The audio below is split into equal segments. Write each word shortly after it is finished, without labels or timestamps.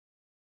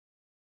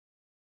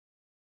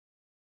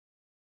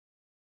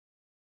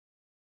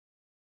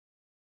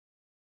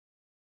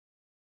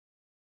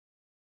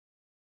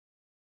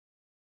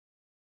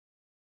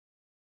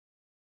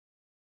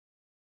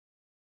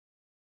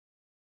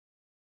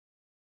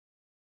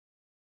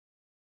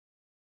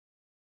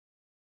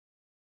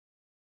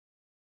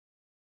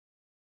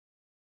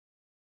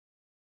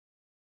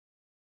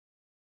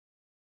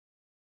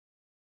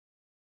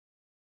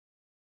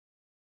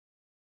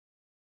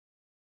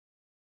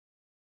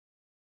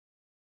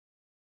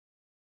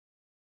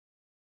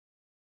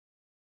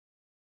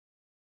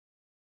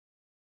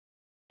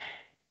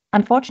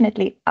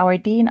Unfortunately, our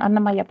Dean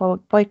Anna-Maija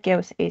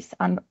Poikkeus is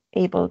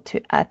unable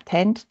to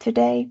attend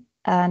today,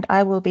 and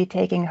I will be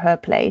taking her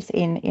place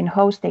in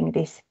hosting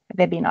this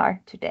webinar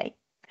today.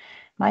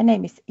 My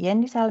name is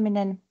Jenni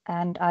Salminen,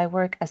 and I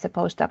work as a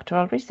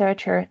postdoctoral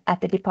researcher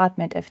at the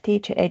Department of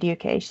Teacher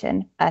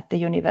Education at the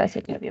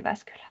University of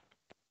Jyväskylä.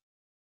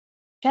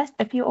 Just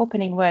a few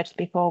opening words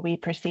before we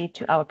proceed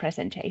to our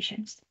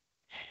presentations.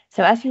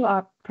 So as you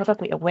are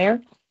probably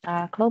aware,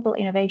 Global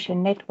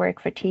Innovation Network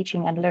for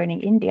Teaching and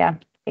Learning India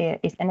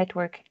is a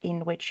network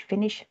in which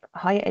Finnish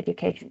higher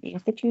education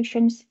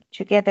institutions,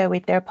 together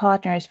with their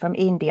partners from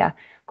India,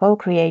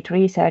 co-create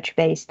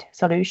research-based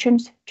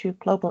solutions to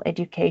global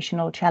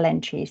educational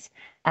challenges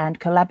and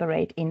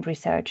collaborate in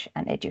research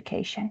and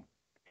education.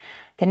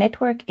 The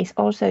network is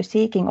also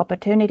seeking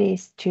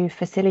opportunities to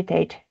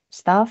facilitate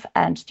staff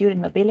and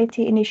student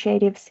mobility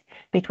initiatives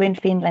between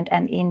Finland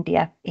and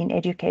India in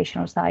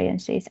educational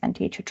sciences and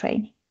teacher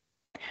training.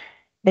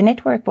 The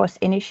network was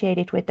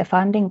initiated with the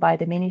funding by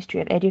the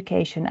Ministry of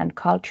Education and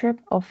Culture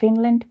of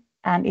Finland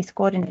and is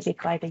coordinated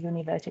by the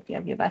University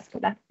of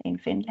Jyväskylä in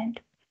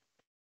Finland.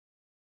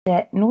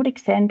 The Nordic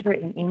Centre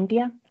in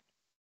India,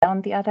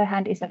 on the other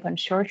hand, is a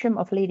consortium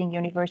of leading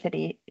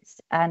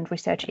universities and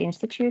research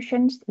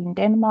institutions in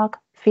Denmark,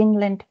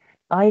 Finland,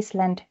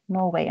 Iceland,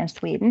 Norway, and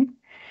Sweden,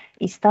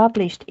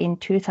 established in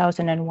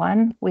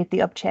 2001 with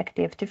the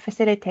objective to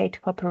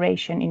facilitate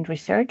cooperation in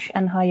research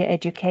and higher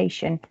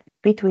education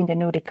between the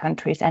Nordic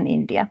countries and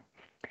India.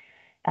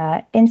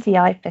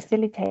 NCI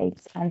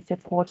facilitates and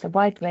supports a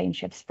wide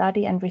range of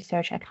study and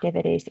research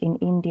activities in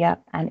India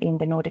and in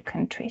the Nordic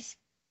countries.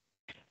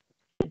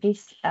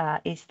 This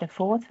is the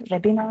fourth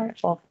webinar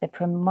of the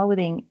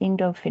Promoting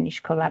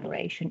Indo-Finnish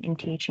Collaboration in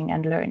Teaching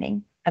and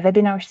Learning, a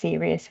webinar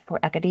series for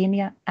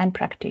academia and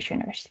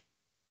practitioners.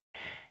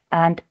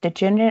 And the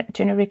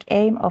generic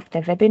aim of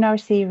the webinar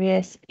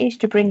series is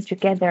to bring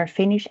together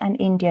Finnish and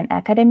Indian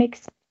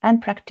academics and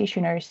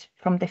practitioners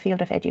from the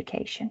field of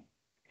education.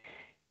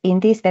 In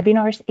these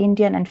webinars,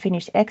 Indian and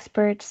Finnish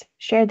experts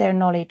share their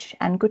knowledge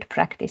and good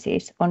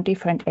practices on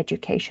different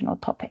educational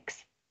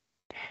topics.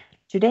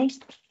 Today's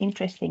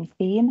interesting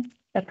theme,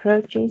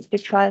 approaches to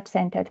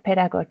child-centered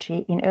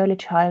pedagogy in early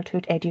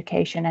childhood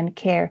education and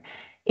care,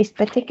 is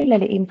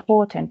particularly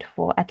important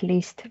for at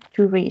least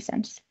two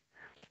reasons.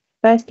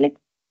 Firstly,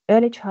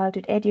 early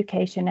childhood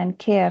education and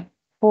care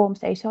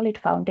forms a solid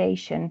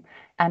foundation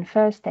and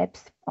first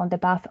steps on the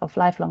path of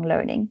lifelong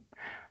learning,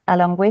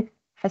 along with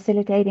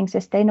facilitating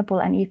sustainable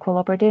and equal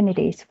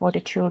opportunities for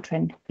the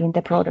children in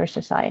the broader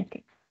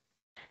society.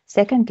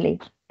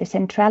 Secondly, the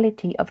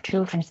centrality of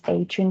children's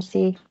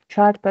agency,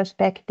 child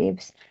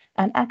perspectives,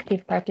 and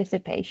active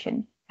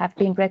participation have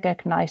been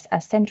recognized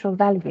as central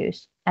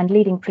values and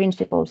leading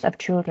principles of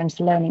children's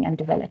learning and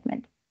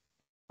development.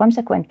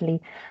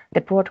 Consequently,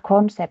 the broad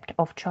concept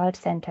of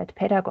child-centered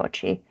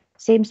pedagogy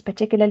seems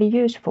particularly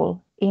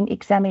useful in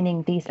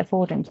examining these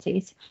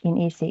affordances in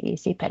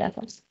ECEC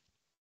pedagogy.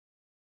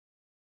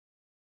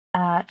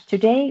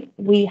 Today,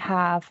 we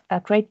have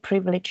a great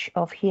privilege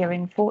of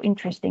hearing four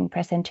interesting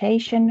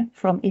presentations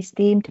from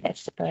esteemed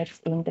experts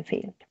in the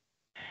field.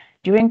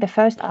 During the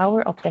first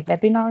hour of the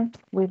webinar,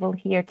 we will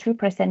hear two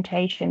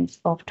presentations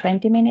of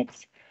 20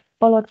 minutes,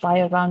 followed by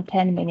around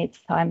 10 minutes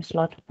time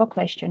slot for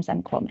questions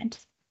and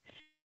comments.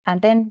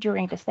 And then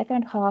during the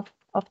second half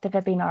of the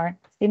webinar,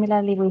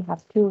 similarly, we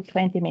have two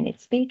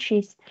 20-minute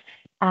speeches,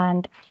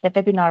 and the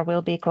webinar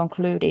will be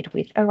concluded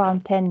with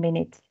around 10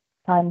 minutes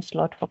time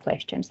slot for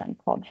questions and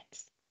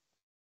comments.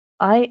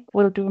 I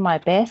will do my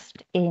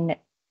best in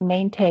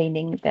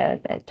maintaining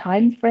the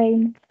time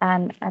frame,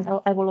 and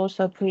I will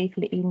also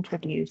briefly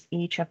introduce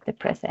each of the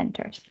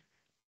presenters.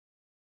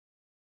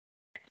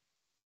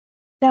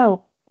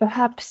 So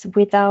perhaps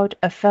without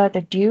a further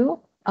ado,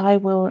 I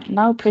will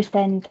now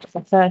present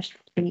the first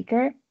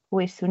speaker, who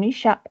is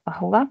Sunisha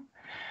Ahova.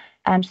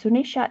 And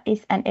Sunisha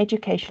is an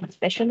education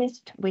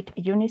specialist with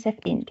UNICEF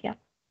India,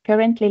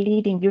 currently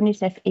leading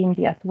UNICEF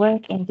India's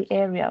work in the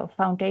area of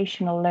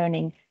foundational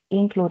learning,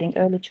 including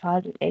early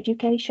childhood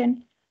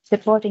education,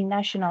 supporting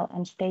national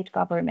and state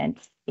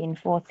governments in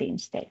 14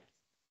 states.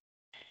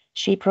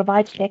 She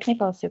provides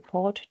technical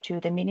support to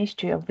the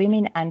Ministry of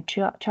Women and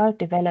Child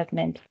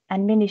Development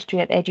and Ministry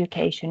of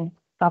Education,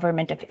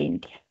 Government of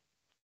India.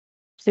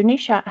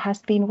 Sunisha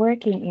has been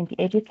working in the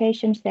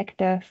education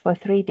sector for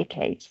 3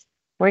 decades,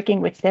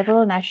 working with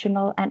several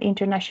national and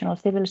international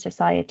civil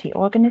society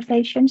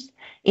organizations,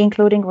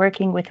 including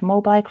working with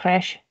Mobile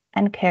Crash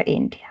and Care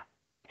India.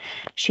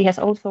 She has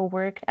also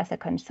worked as a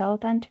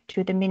consultant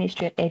to the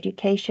Ministry of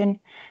Education,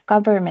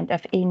 Government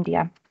of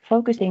India,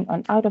 focusing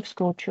on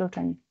out-of-school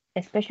children,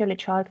 especially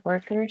child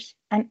workers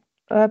and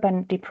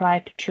urban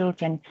deprived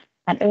children,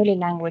 and early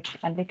language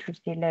and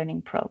literacy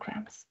learning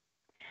programs.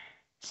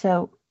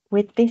 So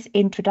with this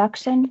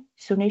introduction,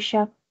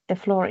 Sunisha, the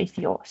floor is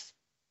yours.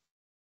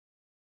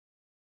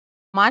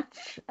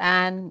 Much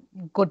and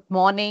good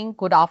morning,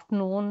 good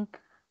afternoon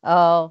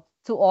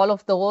to all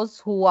of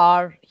those who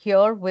are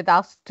here with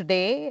us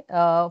today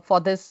for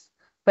this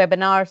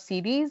webinar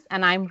series.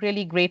 And I'm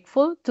really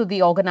grateful to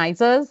the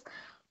organizers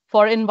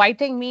for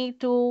inviting me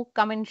to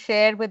come and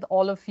share with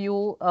all of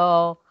you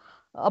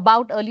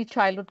about early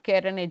childhood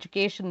care and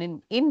education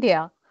in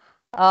India.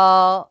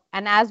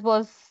 And as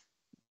was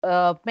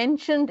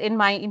mentioned in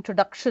my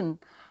introduction,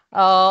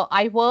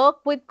 I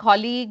work with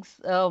colleagues,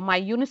 my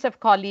UNICEF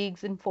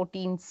colleagues in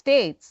 14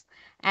 states,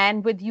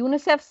 and with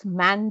UNICEF's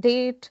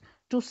mandate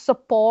to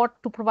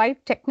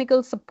provide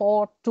technical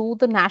support to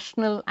the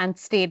national and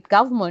state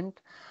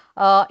government.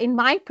 In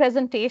my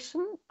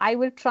presentation, I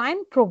will try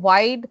and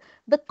provide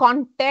the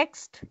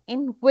context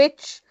in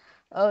which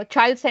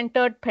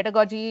child-centered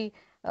pedagogy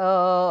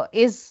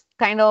is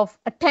kind of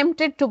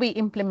attempted to be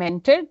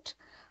implemented.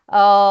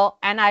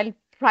 And I'll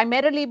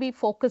primarily be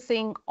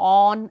focusing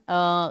on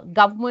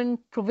government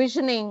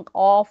provisioning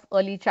of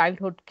early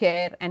childhood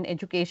care and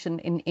education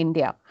in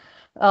India.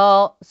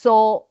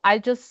 So I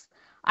just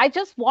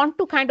want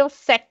to kind of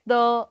set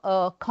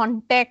the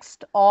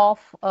context of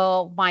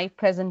my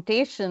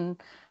presentation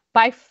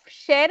by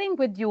sharing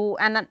with you,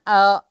 and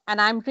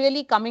I'm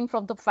really coming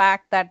from the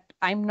fact that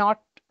I'm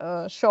not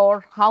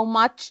sure how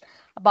much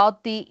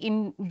about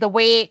the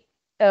way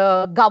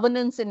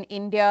governance in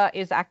India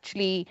is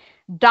actually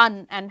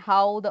done and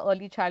how the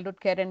early childhood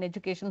care and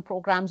education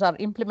programs are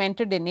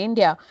implemented in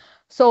India.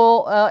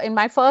 So in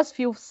my first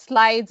few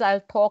slides,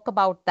 I'll talk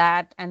about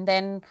that and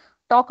then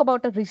talk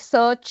about a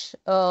research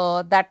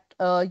that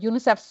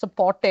UNICEF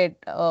supported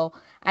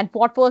and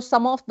what were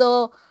some of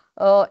the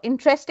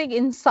interesting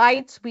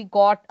insights we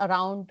got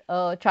around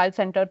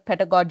child-centered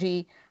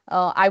pedagogy.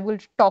 I will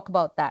talk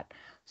about that.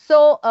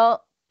 So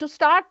to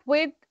start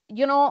with,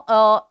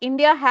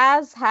 India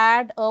has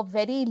had a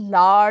very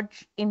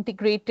large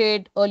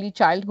integrated early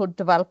childhood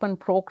development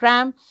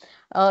program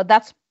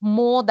that's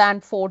more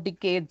than 4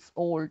 decades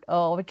old,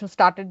 which was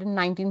started in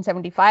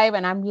 1975,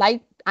 and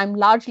I'm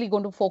largely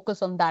going to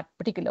focus on that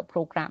particular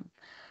program.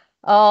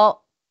 Uh,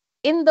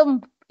 in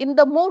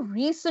the more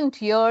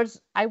recent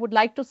years, I would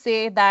like to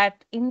say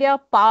that India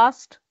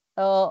passed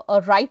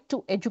a Right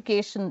to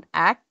Education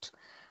Act,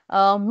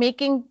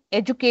 making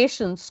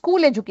education,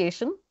 school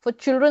education for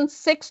children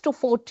 6 to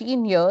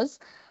 14 years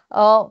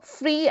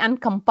free and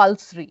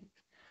compulsory.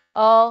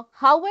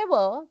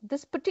 However,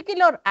 this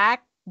particular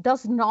act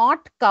does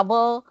not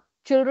cover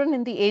children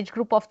in the age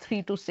group of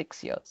 3 to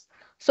 6 years.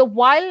 So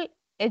while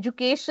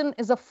education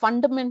is a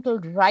fundamental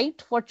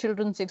right for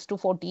children 6 to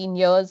 14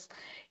 years,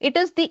 it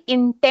is the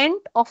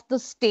intent of the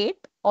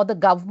state or the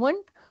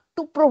government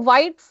to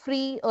provide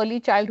free early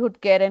childhood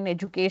care and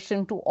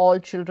education to all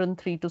children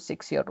 3 to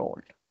 6 year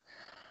old.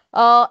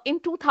 In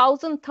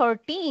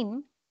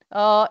 2013,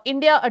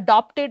 India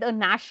adopted a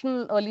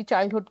national early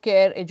childhood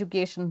care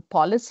education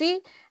policy,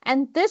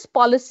 and this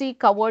policy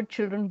covered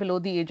children below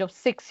the age of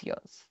 6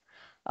 years.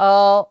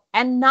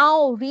 And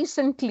now,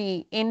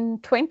 recently, in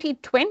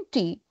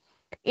 2020,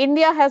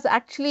 India has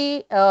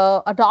actually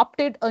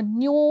adopted a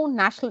new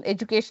national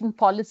education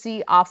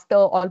policy after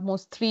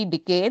almost 3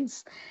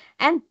 decades.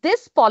 And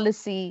this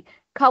policy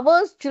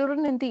covers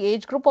children in the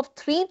age group of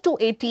 3 to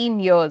 18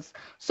 years.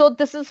 So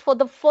this is for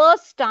the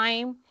first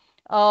time,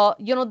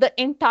 the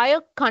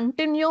entire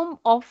continuum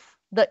of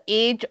the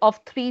age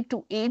of 3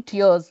 to 8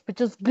 years,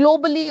 which is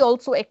globally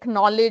also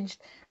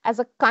acknowledged as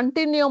a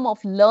continuum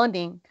of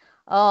learning,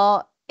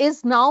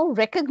 is now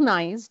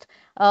recognized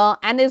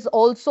and is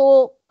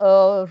also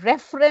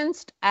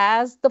referenced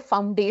as the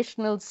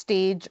foundational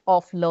stage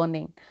of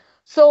learning.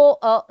 So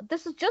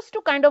this is just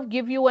to kind of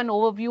give you an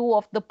overview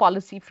of the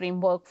policy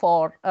framework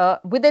for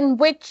within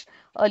which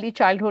early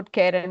childhood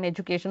care and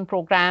education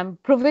program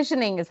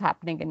provisioning is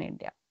happening in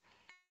India.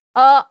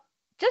 Uh,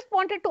 just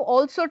wanted to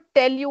also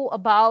tell you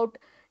about,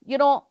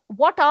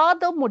 what are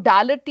the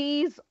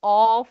modalities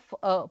of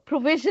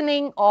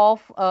provisioning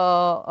of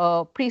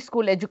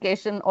preschool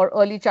education or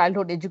early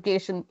childhood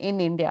education in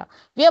India.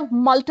 We have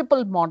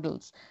multiple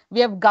models.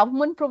 We have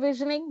government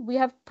provisioning, we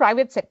have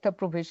private sector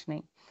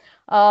provisioning.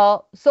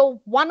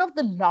 So one of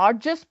the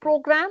largest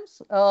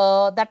programs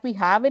that we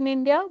have in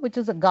India, which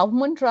is a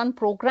government-run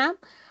program,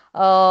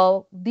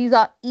 these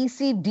are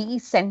ECD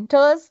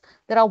centers.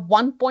 There are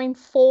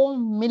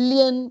 1.4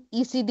 million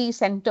ECD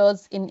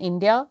centers in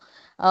India,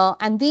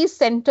 and these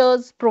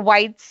centers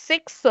provide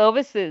 6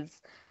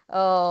 services.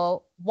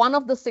 One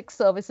of the 6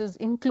 services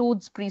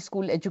includes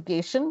preschool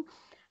education,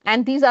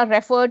 and these are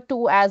referred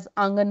to as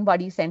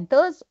Anganwadi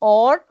centers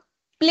or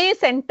play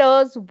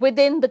centers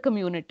within the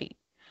community.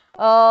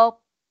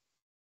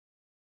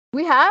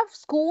 We have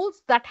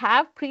schools that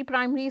have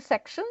pre-primary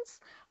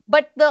sections,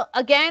 but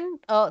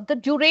the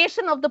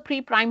duration of the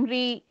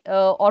pre-primary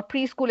or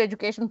preschool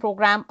education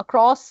program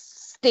across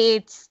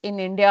states in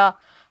India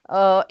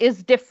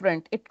is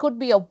different. It could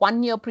be a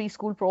 1-year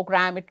preschool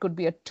program, it could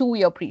be a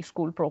 2-year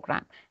preschool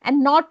program,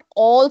 and not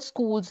all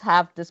schools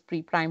have this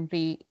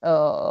pre-primary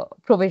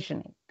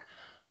provisioning.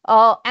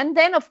 And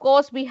then, of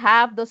course, we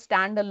have the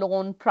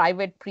standalone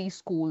private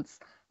preschools.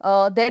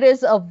 There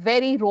is a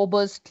very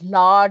robust,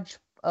 large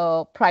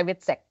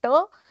private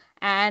sector.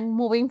 And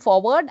moving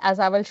forward, as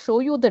I will show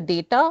you the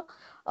data,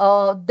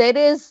 there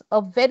is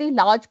a very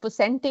large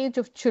percentage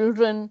of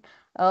children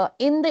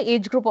in the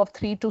age group of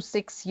 3 to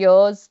 6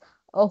 years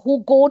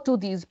who go to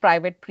these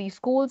private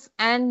preschools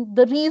and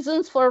the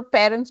reasons for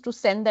parents to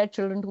send their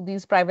children to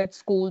these private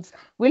schools.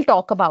 We'll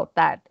talk about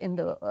that in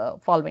the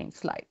following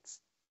slides.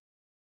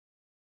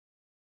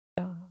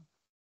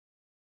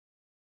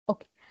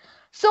 Okay.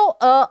 So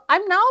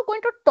I'm now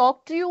going to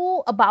talk to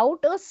you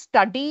about a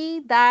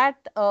study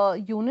that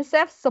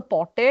UNICEF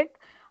supported.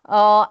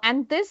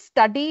 And this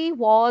study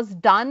was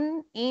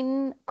done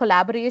in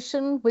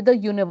collaboration with a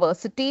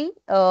university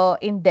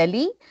in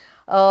Delhi,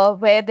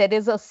 where there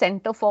is a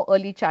Center for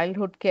Early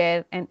Childhood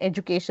Care and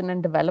Education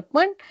and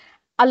Development,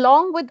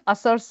 along with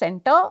Asar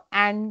Center,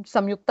 and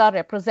Samyukta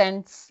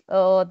represents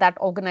that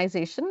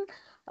organization.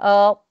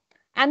 Uh,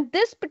 and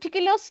this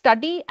particular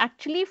study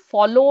actually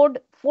followed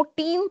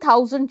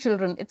 14,000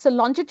 children. It's a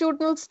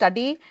longitudinal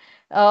study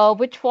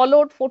which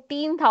followed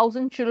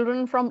 14,000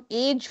 children from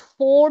age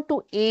 4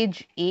 to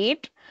age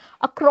 8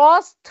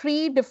 across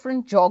 3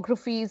 different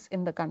geographies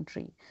in the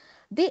country.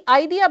 The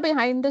idea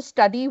behind the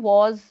study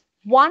was,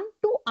 one,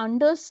 to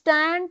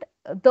understand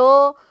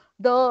the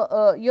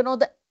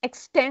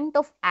extent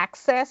of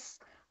access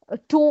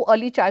to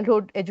early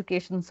childhood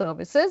education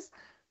services.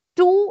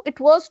 Two, it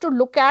was to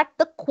look at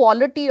the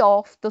quality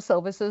of the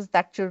services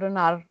that children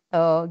are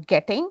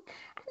getting.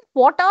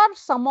 What are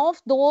some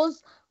of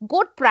those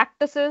good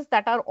practices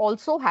that are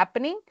also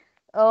happening?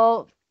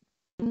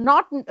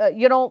 Not,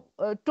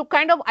 to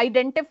kind of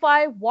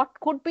identify what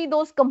could be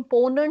those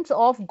components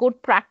of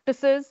good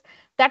practices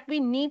that we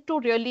need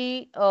to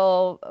really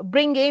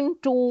bring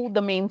into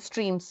the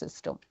mainstream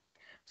system.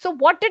 So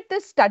what did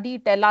this study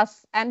tell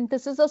us? And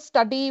this is a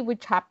study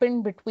which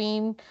happened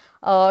between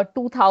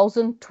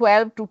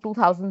 2012 to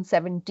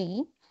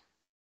 2017.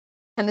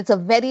 And it's a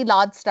very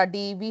large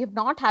study. We have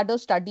not had a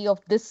study of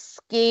this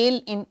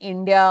scale in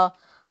India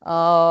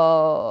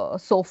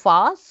so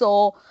far.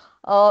 So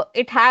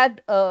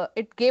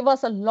it gave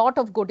us a lot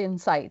of good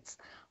insights.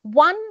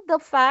 One, the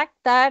fact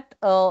that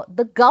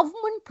the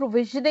government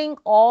provisioning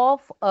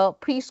of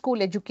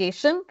preschool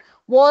education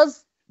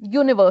was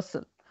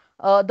universal.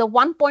 The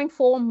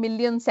 1.4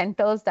 million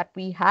centers that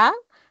we have,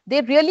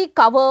 they really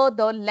cover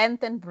the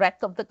length and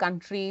breadth of the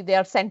country. They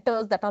are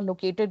centers that are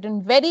located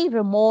in very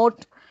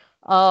remote,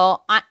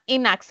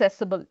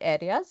 inaccessible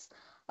areas.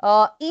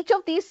 Each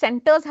of these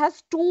centers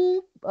has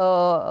two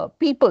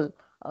people.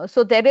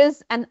 So there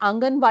is an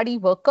Anganwadi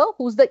worker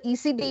who's the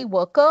ECD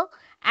worker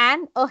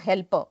and a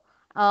helper.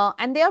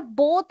 And they are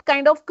both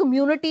kind of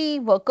community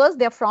workers.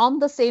 They're from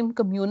the same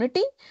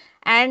community,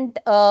 and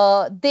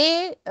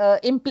they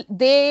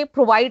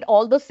provide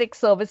all the 6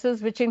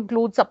 services, which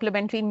include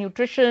supplementary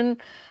nutrition,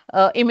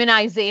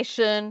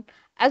 immunization,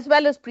 as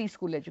well as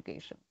preschool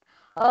education.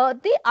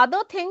 The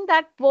other thing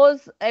that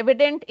was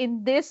evident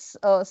in this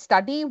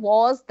study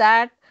was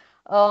that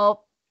uh,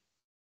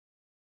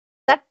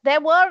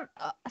 there were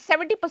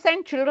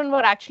 70% children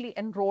were actually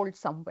enrolled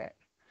somewhere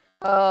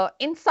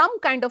in some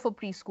kind of a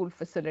preschool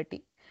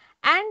facility.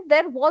 And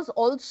there was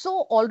also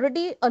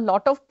already a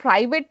lot of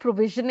private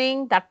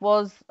provisioning that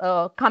was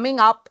coming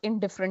up in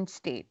different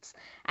states.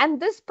 And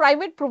this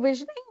private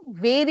provisioning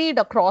varied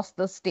across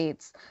the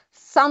states,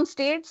 some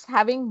states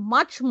having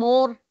much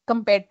more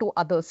compared to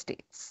other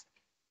states.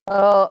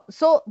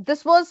 So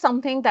this was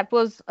something that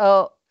was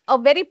a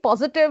very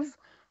positive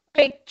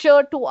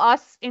picture to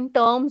us in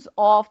terms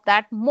of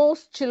that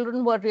most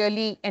children were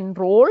really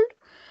enrolled.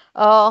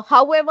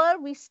 However,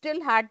 we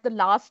still had the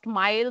last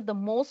mile, the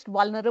most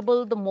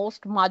vulnerable, the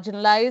most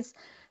marginalized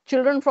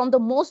children from the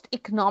most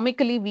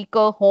economically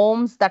weaker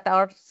homes that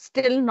are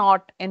still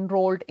not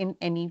enrolled in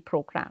any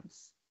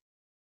programs.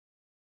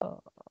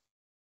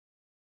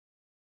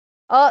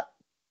 Uh,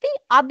 the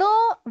other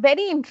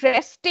very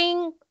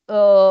interesting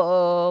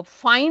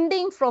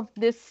finding from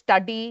this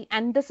study,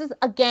 and this is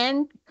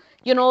again,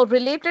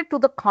 related to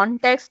the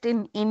context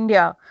in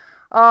India.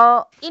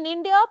 In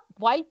India,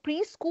 while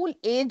preschool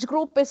age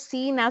group is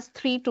seen as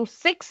 3 to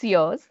 6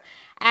 years,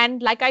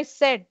 and like I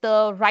said,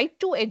 the right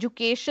to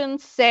education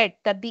said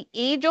that the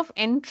age of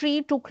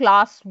entry to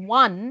class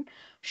 1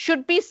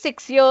 should be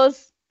 6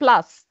 years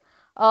plus.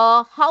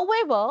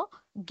 However,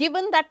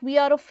 given that we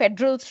are a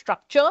federal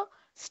structure,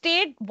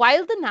 state,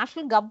 while the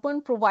national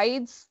government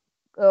provides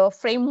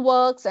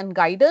frameworks and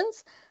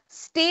guidance,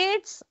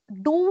 states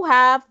do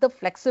have the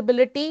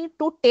flexibility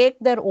to take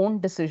their own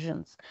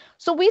decisions.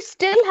 So we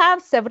still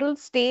have several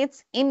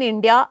states in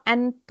India,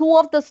 and 2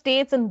 of the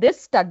states in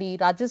this study,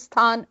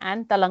 Rajasthan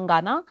and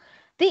Telangana,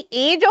 the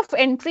age of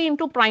entry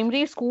into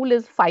primary school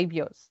is 5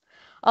 years.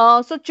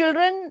 So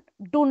children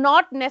do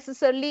not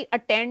necessarily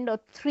attend a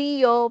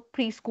 3-year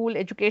preschool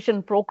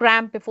education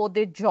program before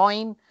they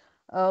join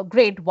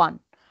grade 1.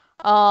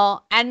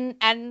 And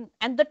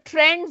the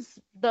trends,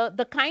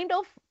 the kind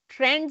of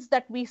trends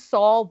that we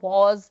saw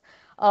was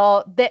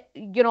that,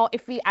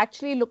 if we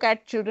actually look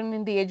at children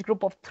in the age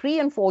group of 3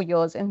 and 4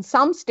 years, in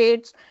some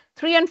states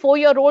 3 and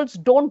 4-year-olds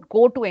don't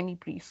go to any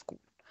preschool.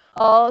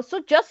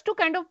 So just to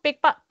kind of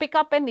pick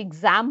up an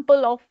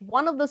example of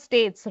one of the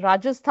states,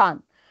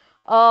 Rajasthan,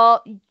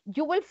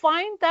 you will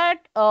find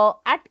that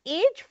at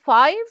age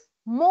 5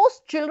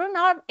 most children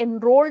are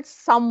enrolled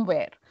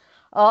somewhere.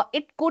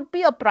 It could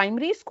be a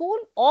primary school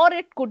or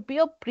it could be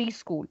a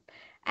preschool.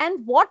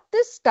 And what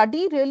this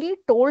study really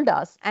told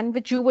us, and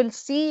which you will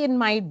see in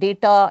my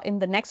data in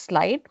the next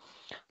slide,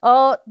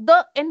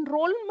 the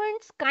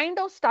enrollments kind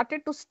of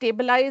started to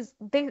stabilize.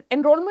 The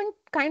enrollment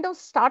kind of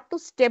start to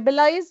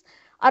stabilize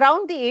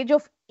around the age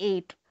of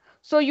 8.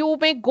 So you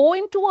may go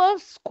into a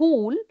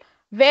school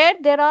where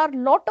there are a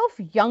lot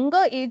of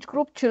younger age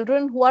group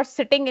children who are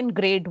sitting in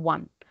grade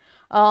 1.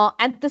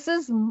 And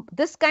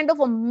this kind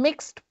of a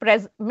mixed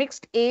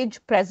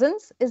age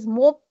presence is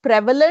more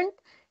prevalent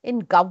in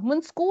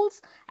government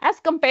schools as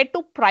compared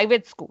to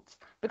private schools,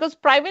 because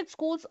private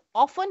schools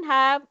often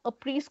have a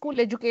preschool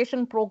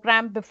education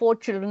program before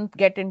children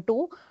get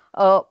into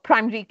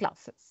primary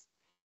classes.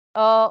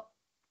 Uh,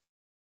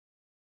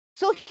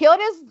 so here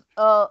is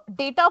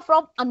data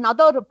from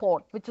another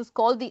report, which is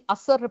called the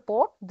ASSER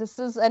report. This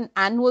is an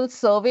annual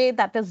survey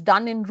that is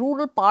done in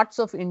rural parts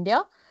of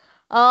India.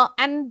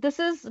 And this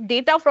is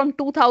data from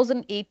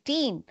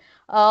 2018,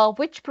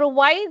 which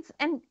provides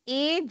an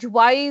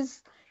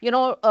age-wise,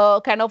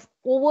 kind of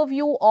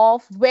overview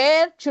of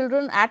where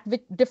children at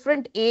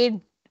different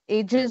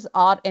ages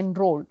are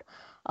enrolled.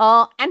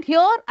 And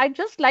here I'd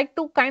just like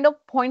to kind of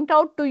point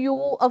out to you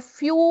a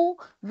few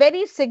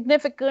very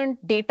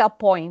significant data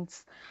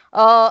points.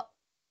 Uh,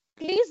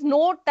 Please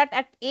note that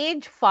at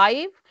age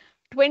 5,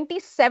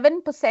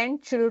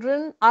 27%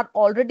 children are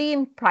already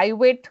in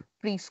private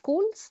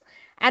preschools,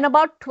 and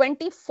about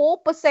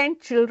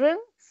 24% children,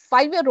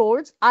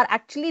 5-year-olds, are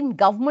actually in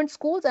government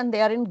schools and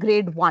they are in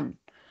grade 1.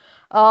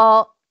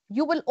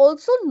 You will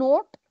also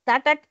note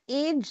that at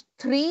age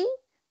 3,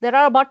 there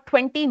are about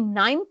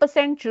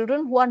 29%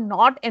 children who are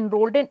not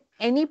enrolled in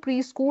any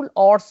preschool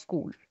or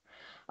school.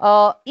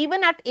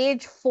 Even at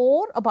age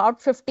 4, about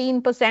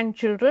 15%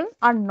 children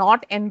are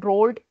not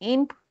enrolled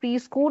in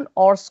preschool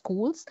or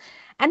schools.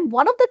 And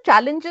one of the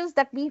challenges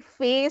that we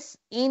face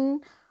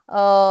in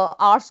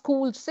our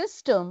school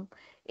system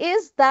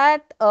is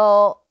that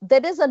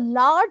there is a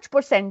large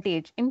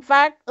percentage. In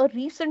fact, a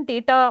recent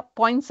data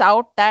points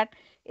out that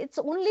it's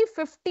only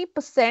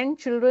 50%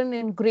 children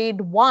in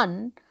grade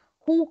 1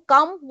 who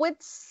come with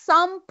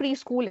some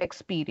preschool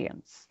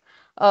experience.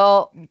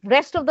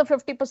 Rest of the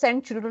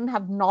 50% children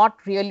have not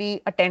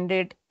really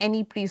attended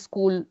any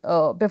preschool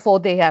before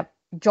they have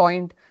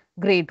joined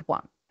grade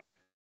 1.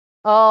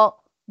 Uh,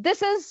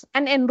 this is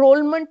an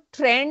enrollment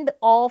trend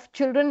of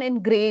children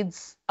in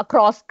grades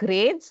across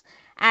grades.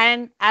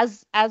 And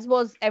as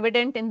was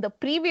evident in the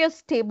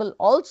previous table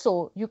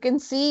also, you can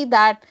see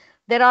that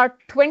there are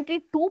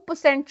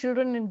 22%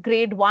 children in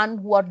grade 1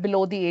 who are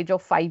below the age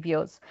of 5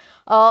 years.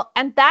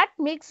 And that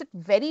makes it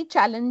very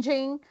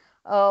challenging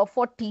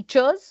for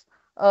teachers,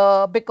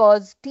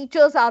 because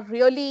teachers are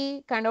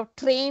really kind of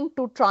trained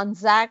to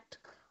transact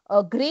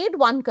a grade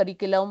 1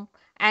 curriculum,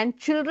 and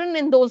children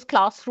in those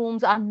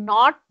classrooms are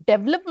not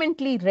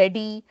developmentally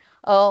ready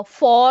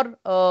for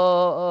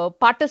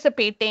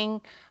participating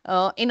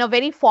in a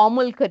very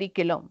formal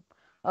curriculum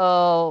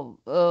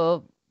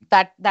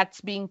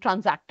that's being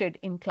transacted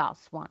in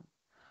class 1.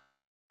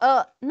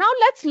 Now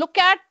let's look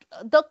at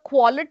the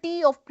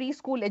quality of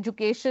preschool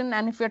education,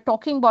 and if you're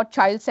talking about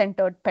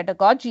child-centered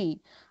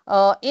pedagogy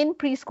in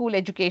preschool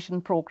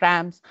education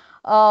programs,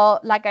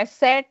 like I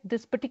said,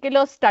 this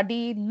particular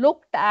study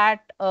looked at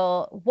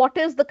what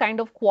is the kind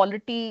of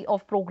quality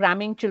of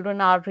programming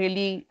children are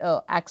really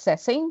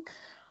accessing.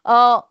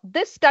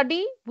 This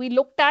study, we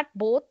looked at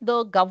both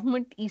the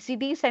government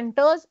ECD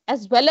centers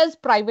as well as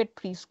private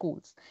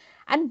preschools.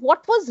 And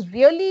what was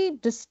really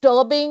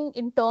disturbing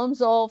in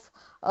terms of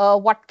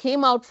what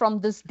came out from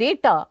this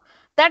data,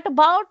 that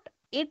about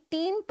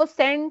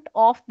 18%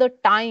 of the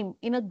time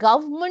in a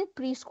government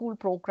preschool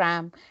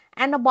program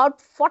and about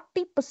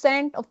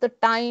 40% of the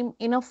time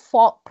in a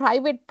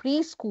private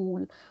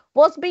preschool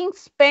was being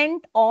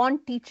spent on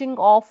teaching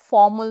of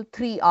formal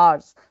 3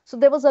 R's. So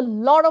there was a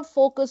lot of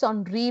focus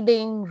on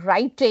reading,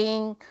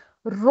 writing,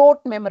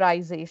 rote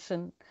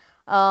memorization.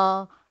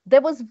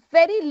 There was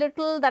very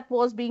little that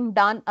was being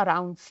done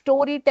around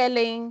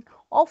storytelling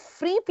or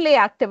free play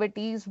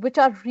activities, which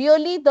are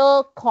really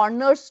the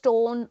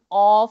cornerstone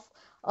of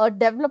a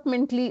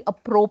developmentally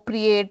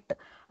appropriate,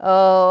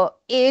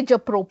 age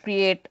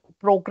appropriate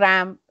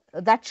program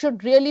that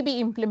should really be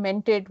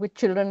implemented with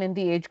children in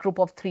the age group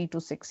of 3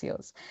 to 6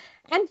 years.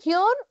 And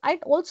here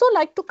I'd also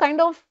like to kind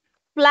of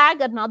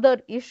flag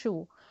another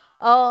issue.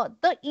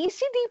 The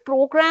ECD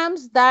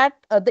programs the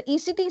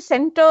ECD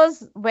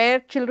centers where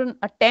children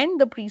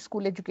attend the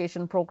preschool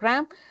education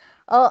program,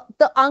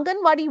 the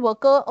Anganwadi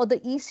worker or the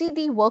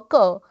ECD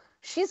worker,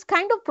 she's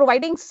kind of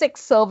providing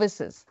 6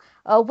 services,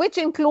 which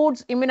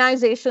includes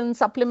immunization,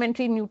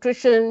 supplementary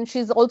nutrition.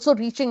 She's also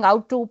reaching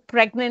out to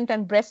pregnant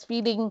and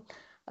breastfeeding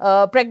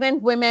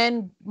pregnant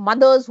women,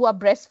 mothers who are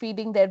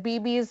breastfeeding their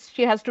babies.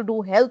 She has to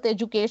do health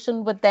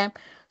education with them.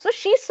 So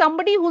she's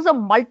somebody who's a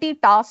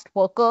multitask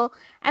worker,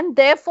 and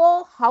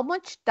therefore how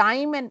much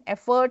time and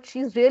effort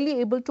she's really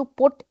able to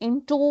put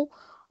into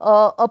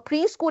a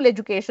preschool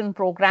education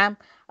program,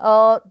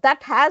 that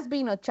has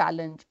been a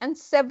challenge. And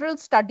several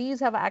studies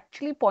have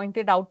actually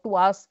pointed out to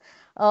us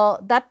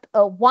that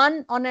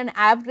one on an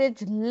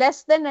average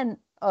less than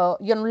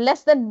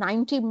less than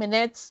 90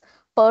 minutes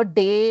per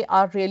day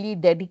are really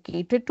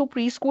dedicated to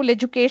preschool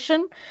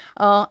education,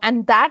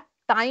 and that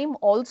time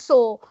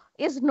also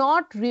is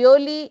not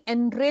really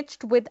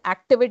enriched with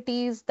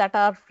activities that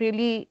are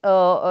really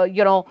are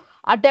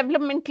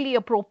developmentally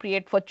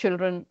appropriate for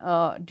children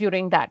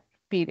during that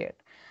period.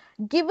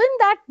 Given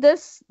that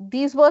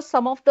these were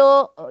some of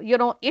the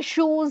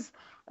issues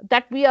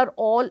that we are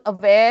all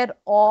aware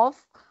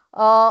of,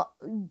 uh,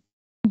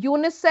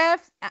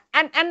 UNICEF,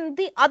 and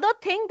the other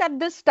thing that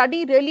this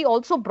study really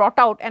also brought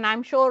out, and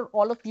I'm sure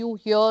all of you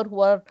here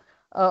who are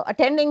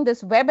attending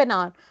this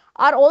webinar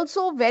are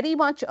also very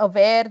much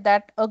aware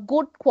that a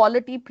good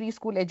quality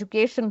preschool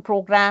education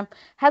program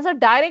has a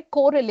direct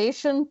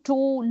correlation to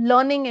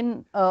learning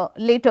in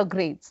later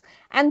grades.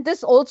 And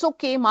this also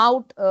came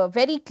out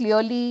very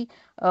clearly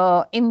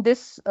in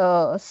this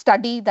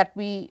study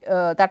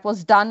that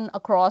was done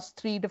across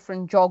 3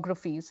 different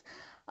geographies.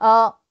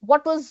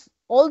 What was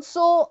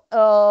also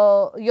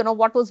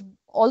what was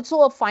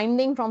also a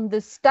finding from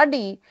this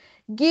study,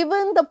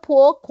 given the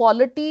poor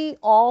quality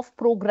of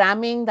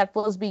programming that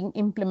was being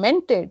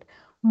implemented,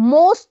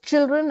 most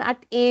children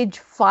at age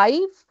 5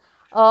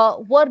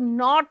 were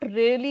not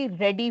really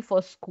ready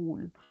for school.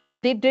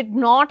 They did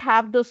not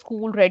have the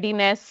school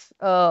readiness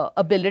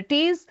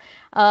abilities,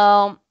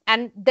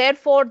 and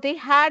therefore they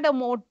had a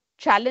more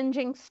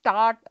challenging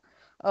start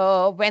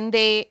when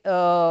they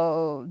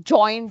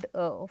joined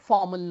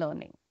formal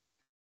learning.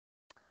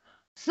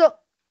 So,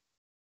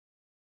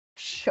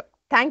 sure.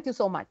 Thank you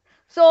so much.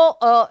 So,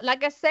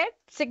 like I said,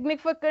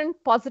 significant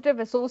positive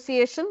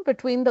association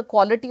between the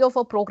quality of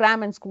a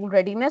program and school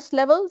readiness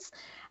levels.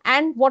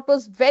 And what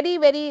was very,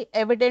 very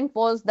evident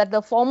was that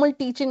the formal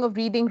teaching of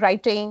reading,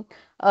 writing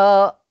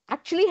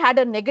actually had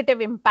a negative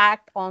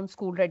impact on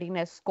school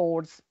readiness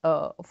scores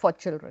for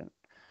children.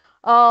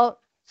 Uh,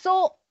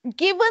 so,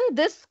 given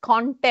this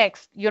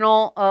context,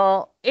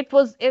 it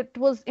was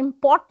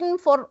important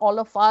for all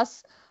of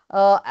us,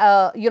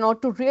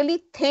 to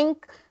really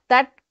think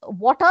that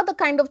what are the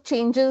kind of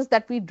changes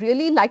that we'd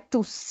really like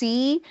to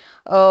see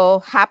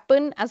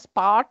happen as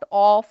part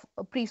of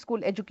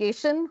preschool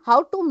education,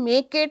 how to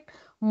make it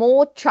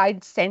more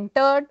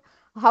child-centered,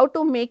 how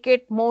to make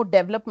it more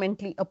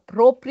developmentally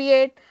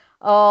appropriate,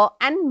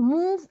 and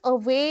move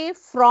away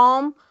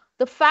from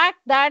the fact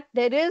that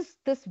there is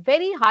this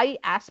very high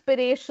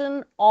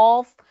aspiration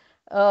of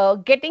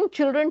getting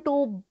children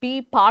to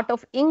be part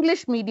of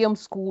English medium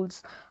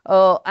schools,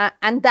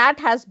 and that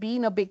has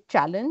been a big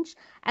challenge,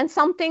 and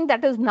something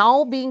that is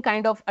now being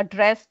kind of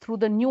addressed through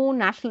the new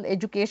national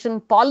education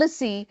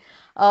policy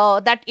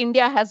that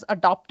India has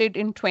adopted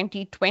in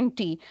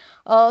 2020.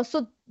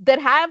 So there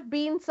have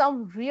been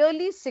some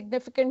really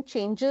significant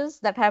changes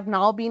that have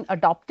now been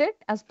adopted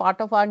as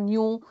part of our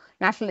new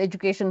national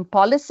education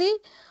policy.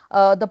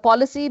 The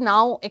policy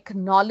now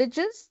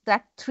acknowledges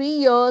that 3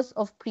 years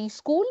of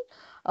preschool,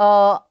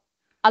 uh,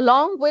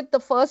 along with the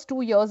first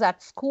 2 years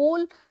at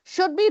school,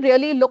 should be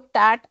really looked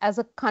at as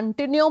a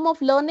continuum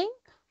of learning,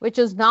 which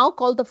is now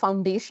called the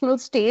foundational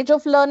stage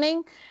of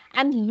learning.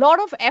 And a lot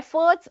of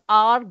efforts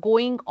are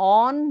going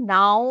on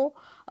now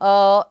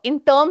in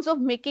terms of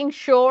making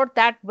sure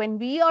that when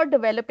we are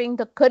developing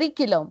the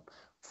curriculum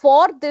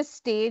for this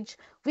stage,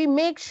 we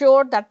make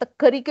sure that the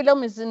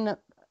curriculum is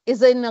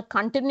in a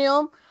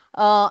continuum,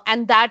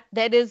 and that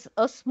there is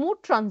a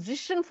smooth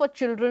transition for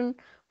children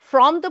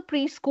from the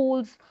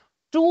preschools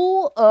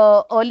to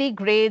early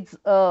grades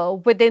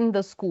within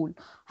the school.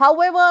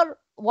 However,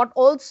 what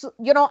also,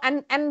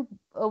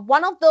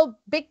 one of the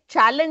big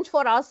challenge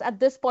for us at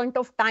this point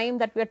of time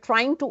that we are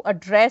trying to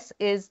address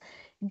is,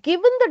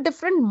 given the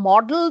different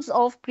models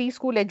of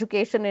preschool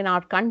education in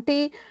our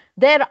country,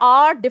 there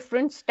are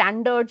different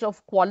standards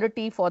of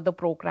quality for the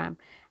program.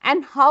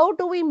 And how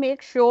do we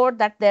make sure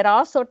that there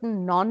are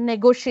certain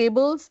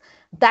non-negotiables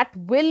that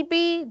will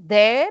be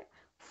there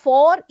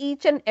for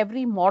each and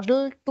every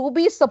model to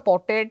be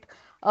supported,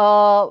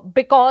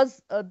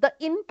 because the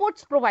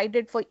inputs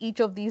provided for each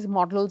of these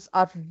models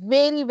are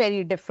very,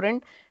 very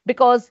different,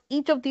 because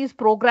each of these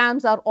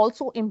programs are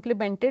also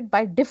implemented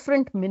by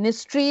different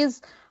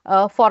ministries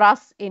for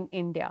us in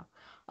India.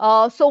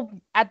 So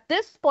at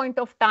this point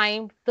of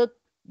time, the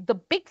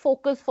big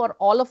focus for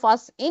all of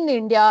us in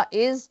India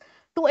is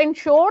to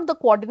ensure the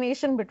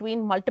coordination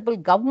between multiple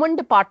government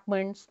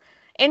departments,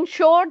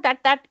 ensure that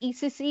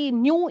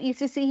new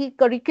ECC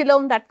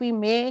curriculum that we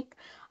make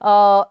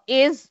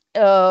is,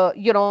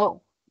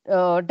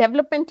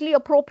 developmentally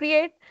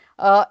appropriate,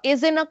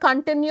 is in a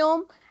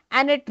continuum,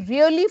 and it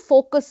really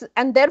focuses.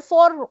 And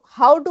therefore,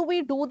 how do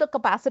we do the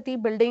capacity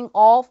building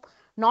of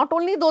not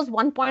only those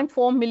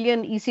 1.4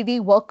 million ECD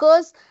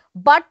workers,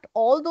 but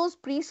all those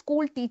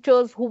preschool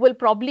teachers who will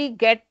probably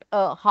get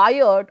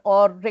hired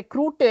or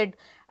recruited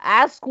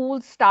as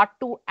schools start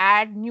to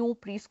add new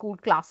preschool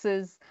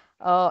classes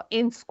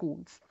in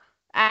schools.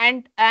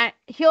 And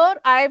here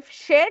I've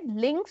shared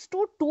links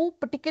to two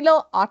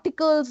particular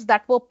articles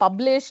that were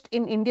published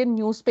in Indian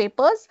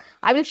newspapers.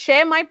 I will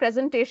share my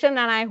presentation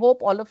and I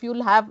hope all of you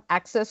will have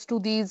access to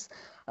these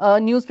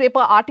newspaper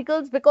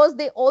articles, because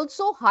they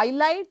also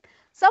highlight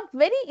some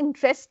very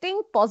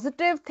interesting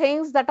positive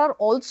things that are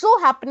also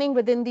happening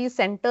within these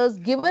centers,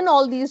 given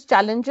all these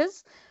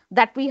challenges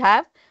that we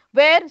have,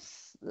 where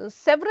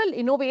several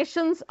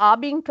innovations are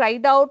being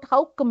tried out,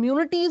 how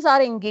communities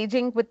are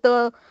engaging with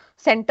the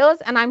centers,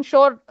 and I'm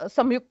sure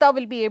Samyukta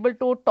will be able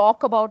to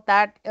talk about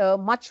that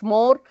much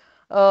more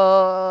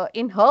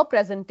in her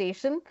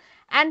presentation.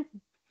 And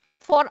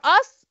for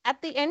us,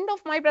 at the end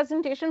of my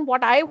presentation,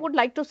 what I would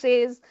like to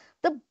say is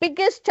the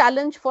biggest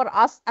challenge for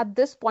us at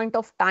this point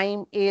of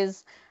time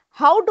is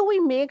how do we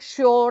make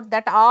sure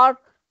that our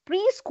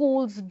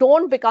preschools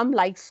don't become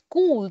like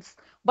schools,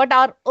 but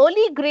our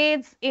early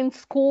grades in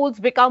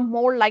schools become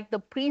more like the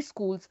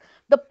preschools.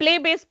 The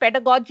play-based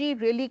pedagogy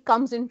really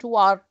comes into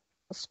our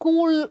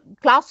school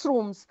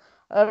classrooms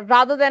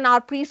rather than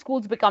our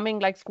preschools becoming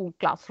like school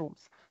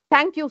classrooms.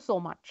 Thank you so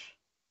much.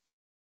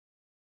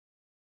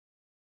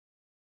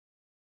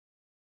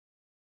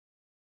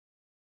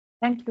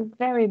 Thank you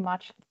very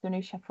much,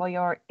 Tunisia, for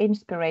your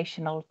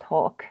inspirational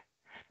talk.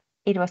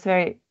 It was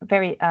very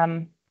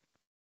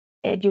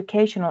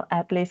educational,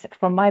 at least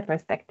from my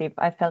perspective.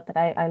 I felt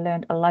that I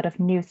learned a lot of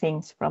new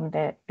things from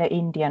the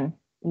Indian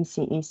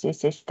ECEC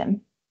system.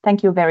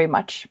 Thank you very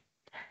much.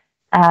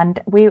 And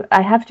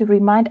I have to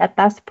remind at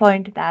this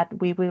point that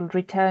we will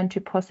return to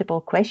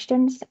possible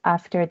questions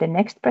after the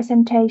next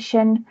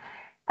presentation,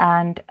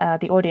 and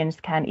the audience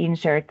can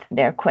insert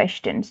their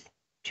questions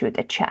to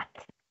the chat.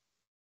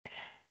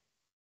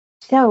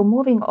 So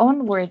moving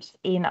onwards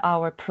in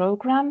our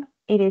program,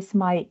 it is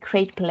my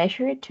great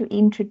pleasure to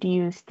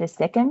introduce the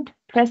second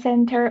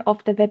presenter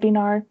of the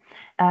webinar,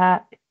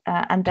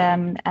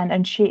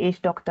 and she is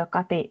Dr.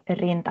 Kati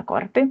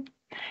Rintakorpi.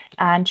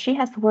 And she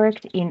has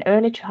worked in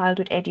early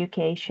childhood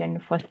education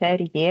for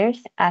 30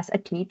 years as a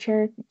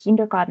teacher,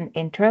 kindergarten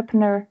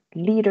entrepreneur,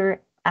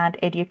 leader, and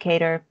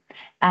educator,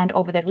 and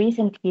over the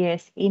recent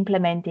years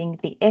implementing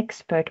the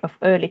expert of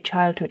early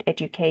childhood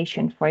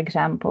education, for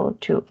example,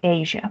 to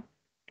Asia.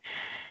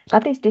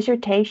 Kati's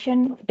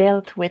dissertation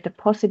dealt with the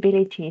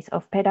possibilities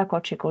of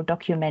pedagogical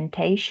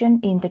documentation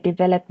in the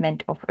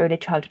development of early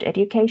childhood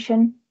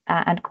education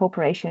and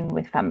cooperation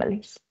with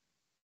families.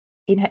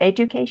 In her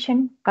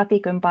education,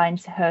 Kati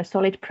combines her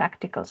solid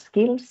practical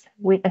skills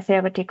with a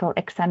theoretical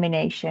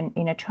examination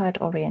in a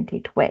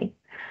child-oriented way.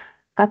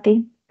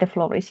 Kati, the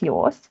floor is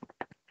yours.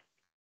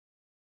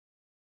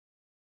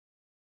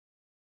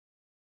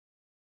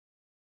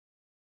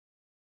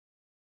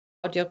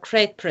 Your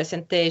great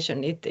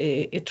presentation, it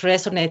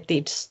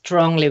resonated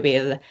strongly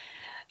with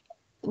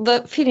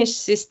the Finnish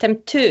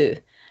system too,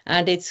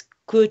 and it's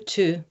good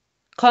to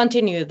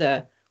continue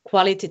the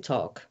quality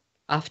talk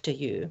after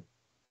you.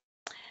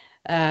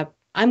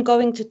 I'm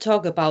going to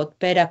talk about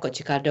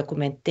pedagogical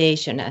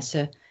documentation as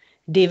a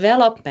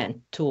development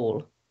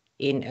tool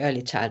in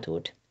early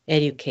childhood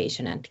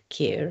education and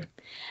care.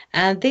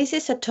 And this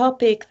is a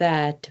topic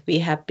that we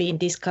have been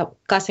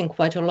discussing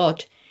quite a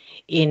lot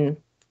in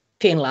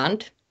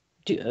Finland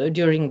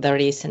during the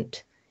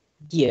recent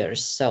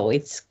years, so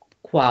it's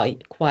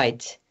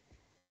quite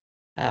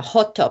a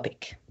hot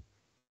topic.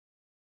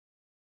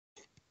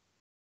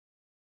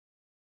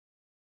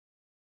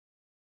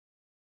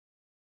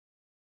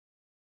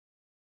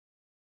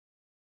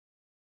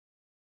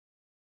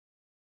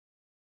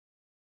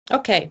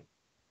 Okay,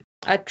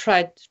 I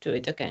tried to do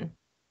it again.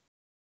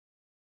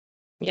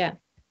 Yeah,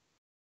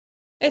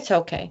 it's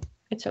okay.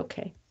 It's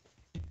okay.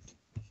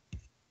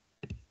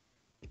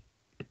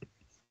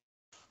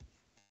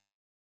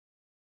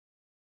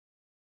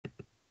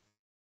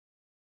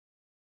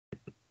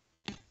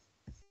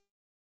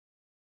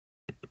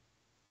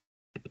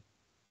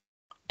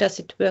 Does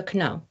it work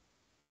now?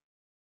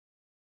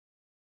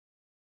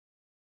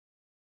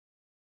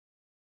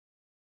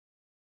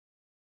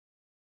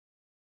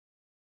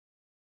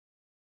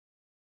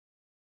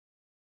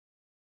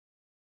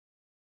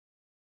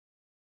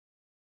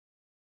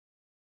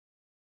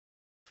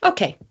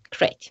 Okay,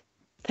 great.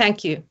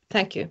 Thank you.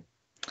 Thank you.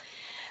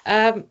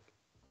 I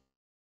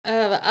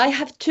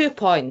have 2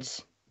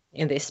 points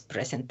in this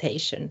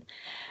presentation.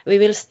 We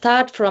will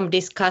start from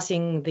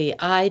discussing the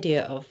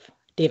idea of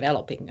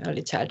developing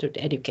early childhood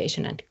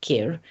education and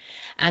care.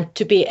 And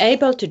to be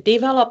able to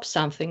develop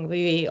something,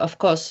 we, of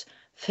course,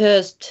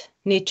 first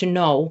need to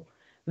know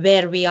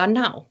where we are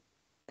now.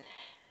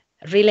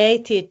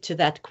 Related to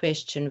that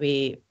question,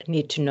 we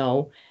need to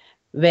know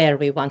where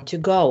we want to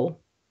go,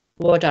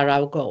 what are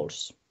our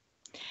goals.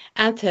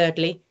 And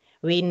thirdly,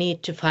 we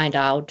need to find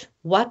out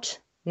what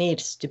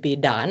needs to be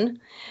done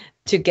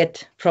to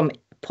get from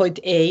point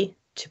A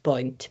to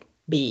point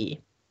B.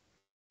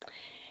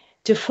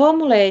 To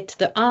formulate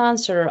the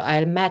answer,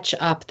 I'll match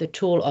up the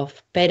tool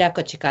of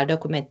pedagogical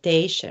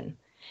documentation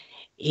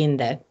in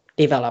the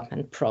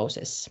development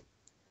process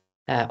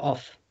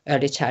of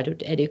early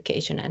childhood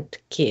education and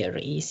care,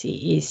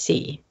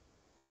 ECEC.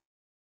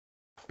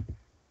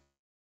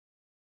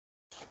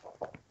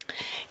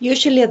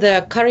 Usually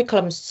the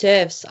curriculum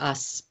serves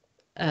us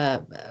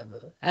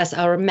as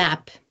our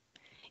map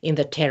in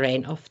the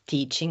terrain of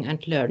teaching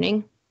and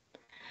learning.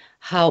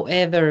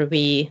 However,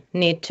 we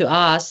need to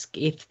ask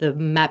if the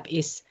map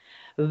is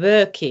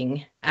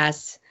working,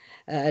 as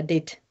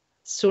did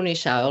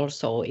Sunisha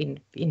also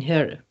in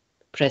her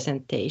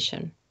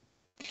presentation.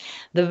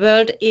 The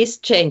world is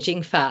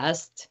changing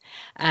fast,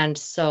 and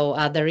so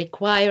are the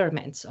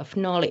requirements of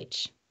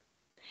knowledge.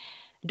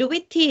 Do we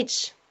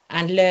teach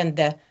and learn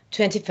the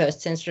 21st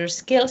century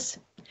skills,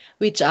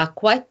 which are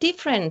quite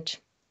different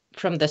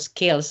from the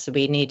skills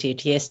we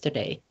needed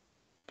yesterday?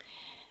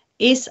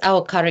 Is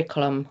our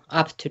curriculum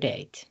up to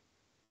date?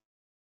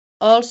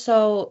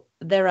 Also,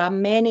 there are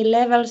many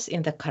levels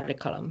in the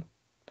curriculum.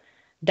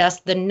 Does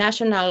the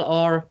national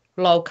or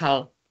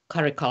local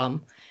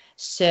curriculum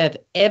serve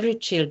every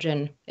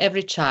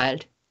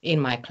child in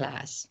my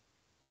class?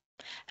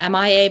 Am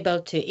I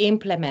able to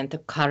implement the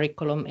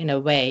curriculum in a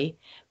way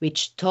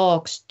which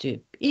talks to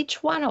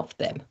each one of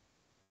them?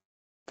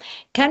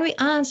 Can we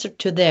answer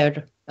to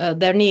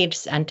their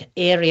needs and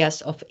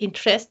areas of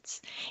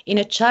interests in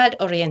a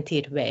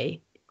child-oriented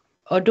way?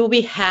 Or do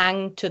we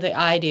hang to the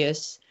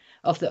ideas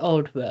of the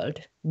old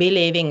world,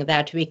 believing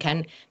that we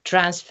can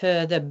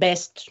transfer the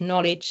best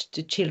knowledge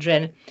to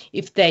children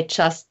if they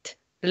just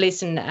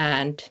listen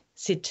and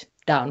sit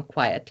down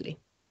quietly?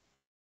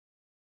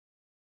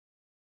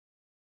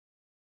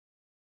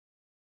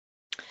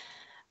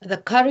 The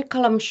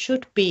curriculum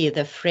should be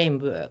the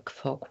framework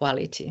for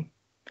quality.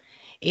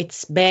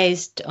 It's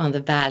based on the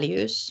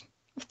values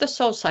of the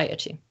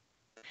society.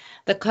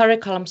 The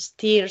curriculum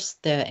steers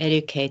the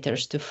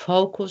educators to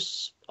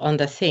focus on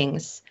the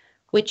things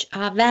which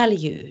are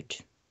valued.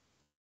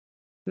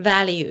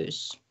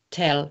 Values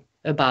tell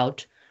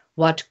about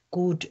what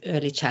good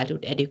early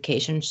childhood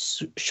education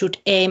should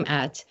aim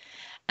at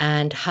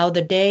and how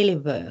the daily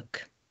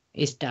work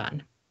is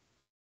done.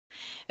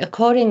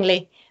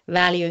 Accordingly,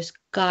 values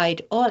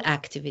guide all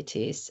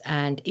activities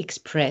and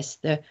express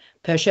the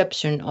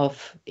perception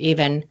of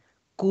even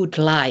good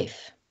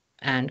life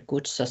and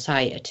good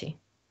society.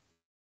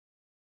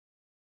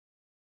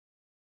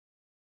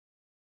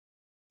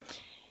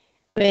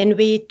 When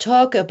we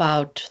talk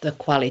about the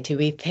quality,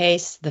 we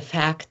face the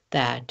fact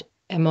that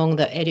among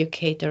the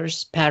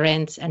educators,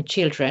 parents, and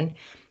children,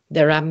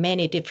 there are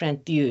many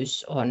different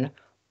views on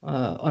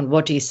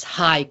what is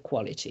high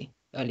quality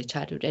early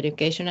childhood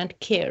education and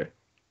care.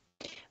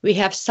 We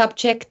have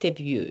subjective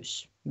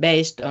views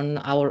based on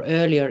our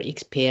earlier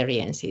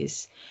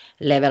experiences,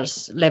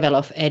 level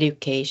of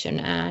education,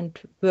 and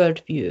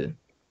worldview.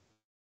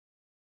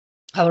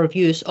 Our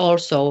views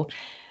also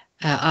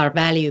are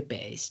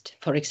value-based.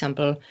 For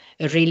example,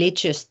 a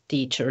religious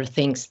teacher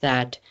thinks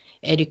that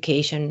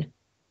education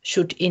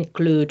should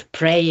include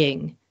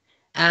praying,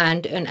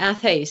 and an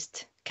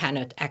atheist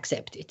cannot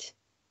accept it.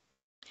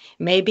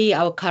 Maybe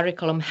our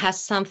curriculum has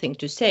something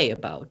to say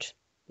about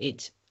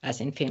it,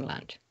 as in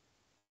Finland.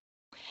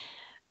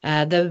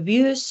 The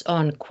views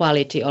on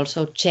quality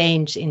also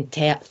change in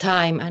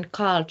time and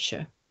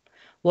culture.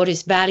 What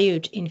is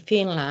valued in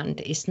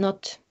Finland is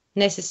not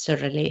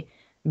necessarily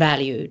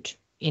valued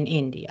in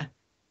India.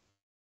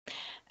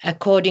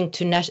 According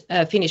to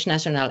Finnish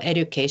National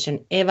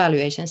Education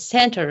Evaluation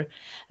Centre,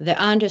 the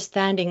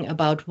understanding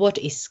about what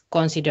is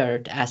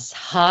considered as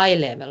high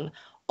level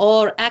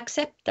or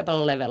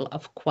acceptable level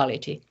of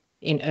quality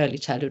in early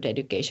childhood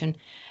education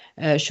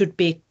should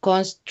be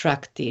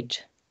constructed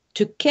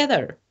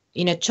together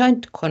in a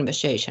joint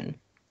conversation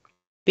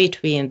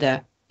between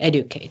the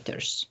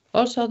educators,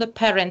 also the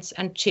parents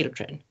and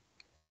children.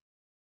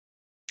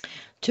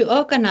 To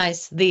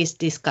organize these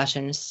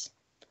discussions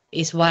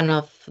is one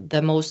of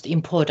the most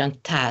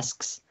important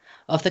tasks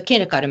of the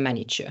kindergarten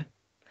manager.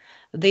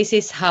 This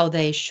is how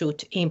they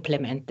should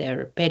implement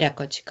their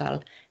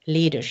pedagogical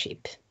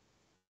leadership.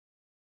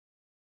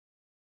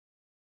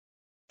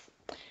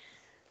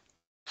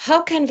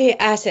 How can we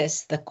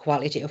assess the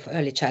quality of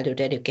early childhood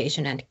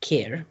education and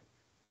care?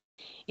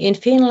 In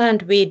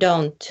Finland, we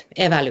don't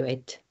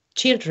evaluate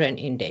children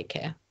in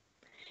daycare.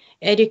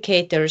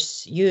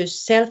 Educators use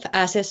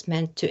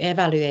self-assessment to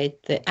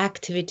evaluate the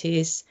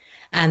activities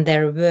and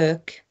their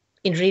work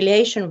in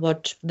relation to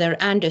what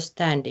their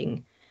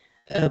understanding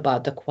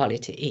about the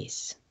quality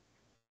is.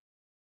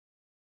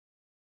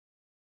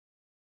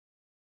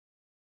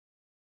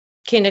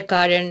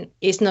 Kindergarten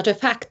is not a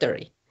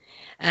factory,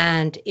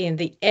 and in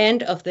the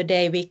end of the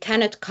day, we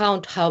cannot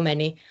count how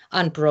many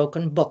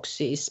unbroken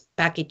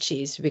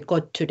packages we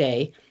got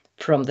today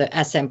from the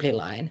assembly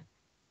line.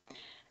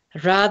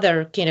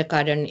 Rather,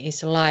 kindergarten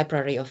is a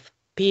library of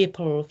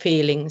people,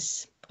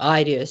 feelings,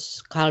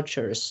 ideas,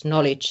 cultures,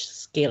 knowledge,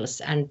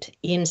 skills, and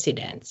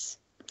incidents.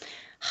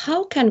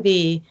 How can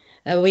we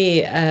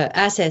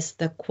assess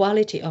the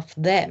quality of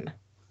them?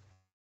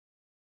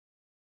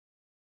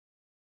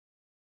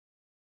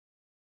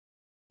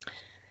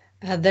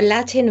 The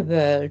Latin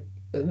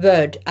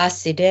word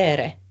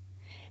assidere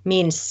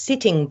means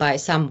sitting by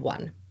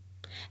someone,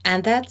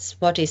 And that's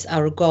what is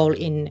our goal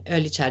in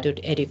early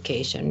childhood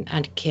education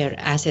and care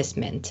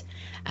assessment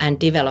and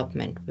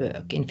development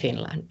work in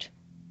Finland.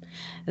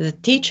 The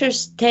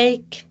teachers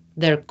take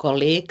their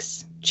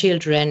colleagues,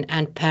 children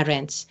and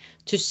parents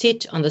to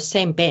sit on the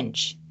same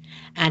bench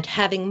and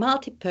having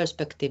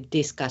multi-perspective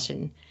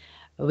discussion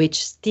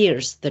which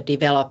steers the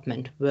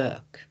development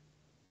work.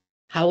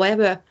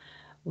 However,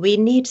 we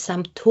need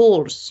some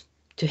tools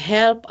to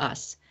help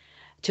us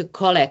to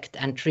collect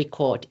and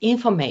record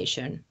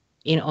information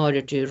in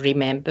order to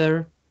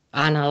remember,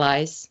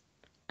 analyze,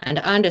 and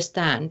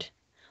understand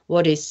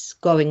what is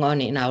going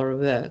on in our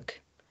work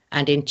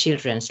and in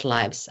children's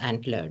lives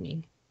and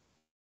learning.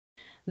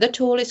 The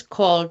tool is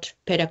called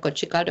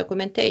pedagogical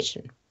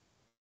documentation.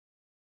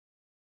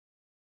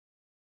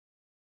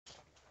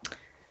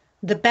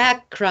 The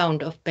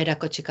background of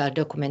pedagogical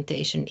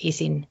documentation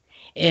is in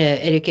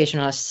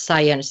educational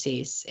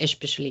sciences,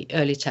 especially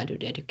early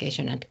childhood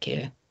education and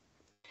care.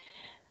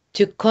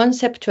 To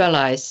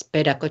conceptualize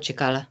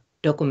pedagogical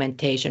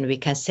documentation, we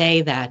can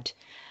say that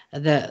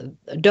the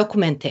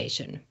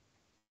documentation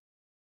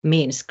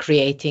means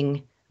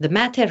creating the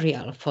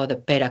material for the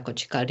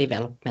pedagogical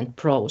development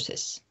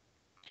process.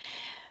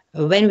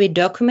 When we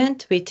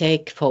document, we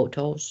take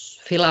photos,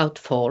 fill out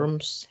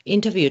forms,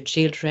 interview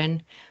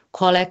children,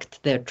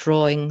 collect their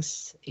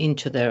drawings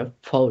into their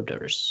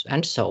folders,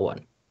 and so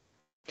on.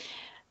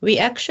 We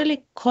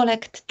actually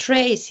collect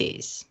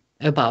traces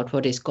about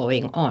what is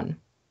going on.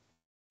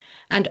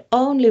 And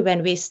only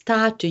when we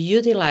start to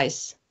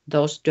utilize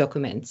those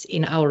documents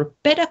in our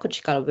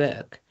pedagogical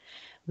work,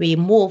 we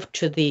move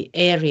to the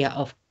area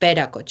of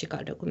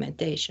pedagogical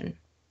documentation.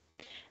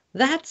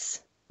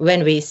 That's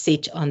when we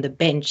sit on the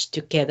bench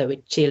together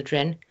with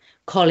children,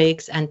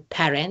 colleagues, and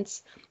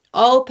parents,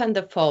 open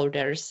the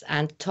folders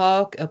and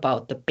talk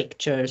about the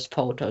pictures,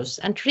 photos,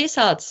 and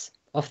results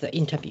of the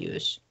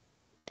interviews.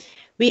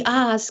 We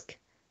ask,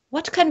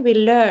 what can we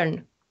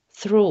learn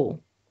through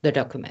the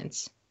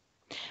documents?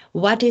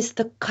 What is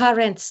the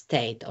current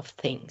state of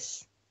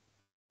things?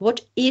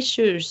 What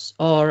issues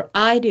or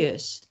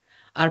ideas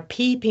are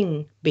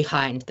peeping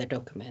behind the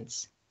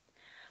documents?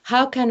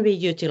 How can we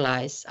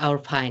utilize our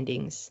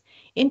findings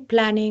in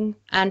planning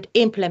and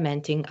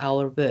implementing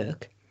our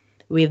work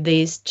with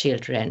these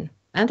children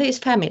and these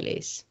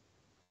families?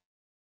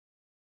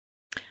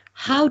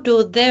 How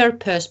do their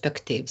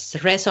perspectives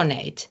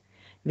resonate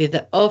with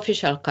the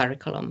official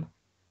curriculum,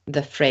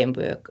 the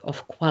framework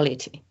of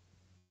quality?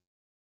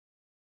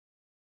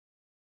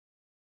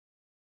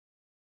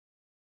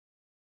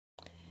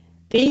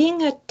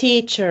 Being a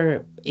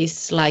teacher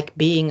is like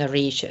being a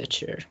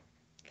researcher.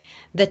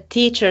 The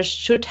teachers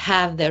should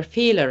have their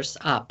feelers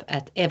up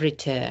at every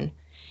turn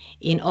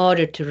in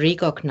order to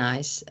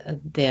recognize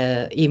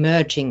the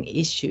emerging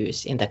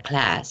issues in the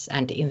class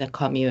and in the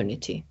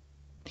community.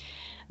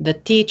 The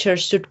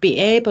teachers should be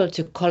able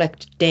to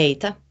collect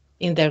data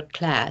in their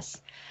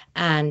class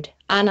and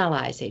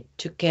analyze it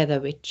together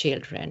with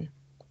children,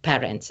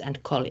 parents,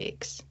 and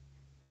colleagues.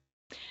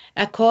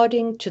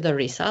 According to the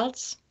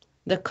results,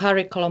 the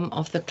curriculum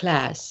of the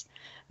class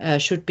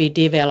should be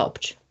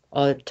developed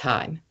all the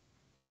time.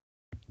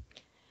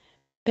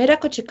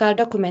 Pedagogical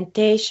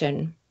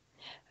documentation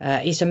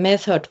is a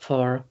method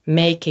for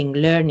making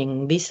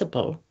learning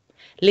visible,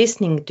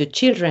 listening to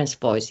children's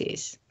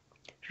voices,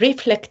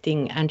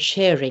 reflecting and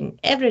sharing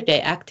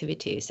everyday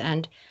activities,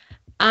 and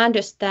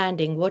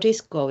understanding what is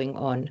going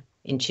on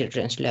in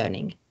children's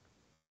learning.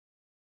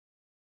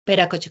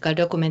 Pedagogical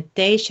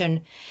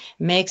documentation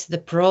makes the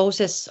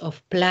process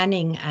of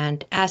planning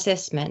and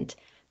assessment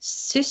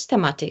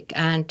systematic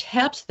and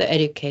helps the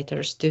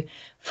educators to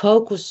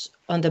focus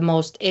on the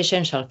most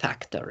essential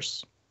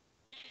factors.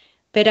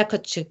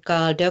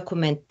 Pedagogical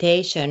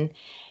documentation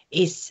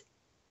is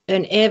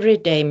an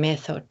everyday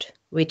method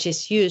which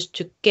is used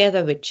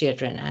together with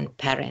children and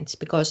parents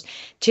because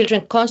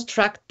children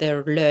construct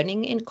their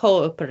learning in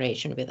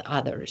cooperation with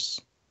others,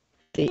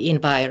 the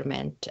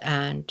environment,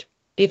 and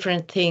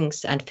different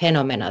things and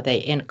phenomena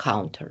they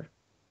encounter.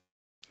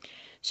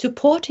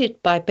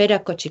 Supported by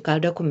pedagogical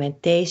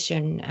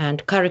documentation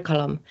and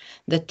curriculum,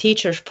 the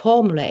teachers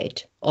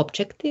formulate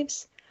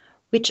objectives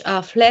which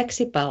are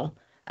flexible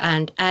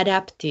and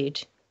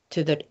adapted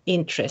to the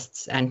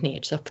interests and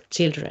needs of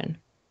children.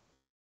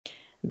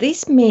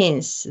 This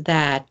means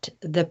that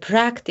the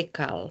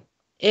practical,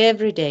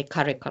 everyday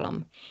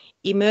curriculum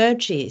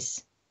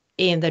emerges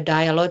in the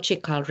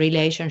dialogical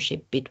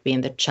relationship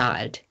between the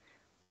child,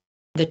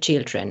 the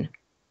children,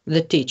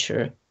 the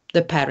teacher,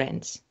 the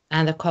parents,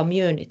 and the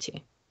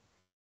community.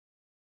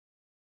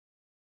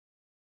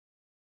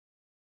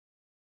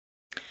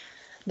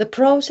 The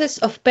process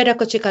of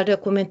pedagogical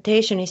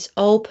documentation is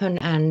open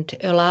and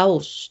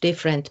allows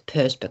different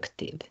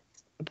perspectives.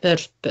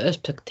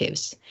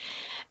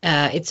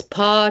 It's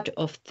part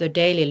of the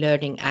daily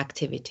learning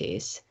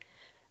activities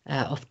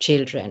of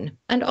children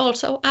and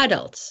also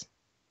adults.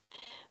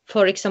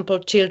 For example,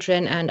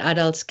 children and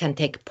adults can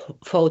take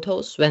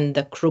photos when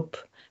the group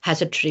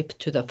has a trip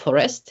to the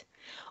forest,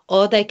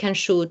 or they can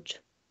shoot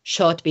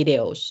short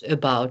videos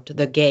about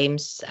the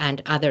games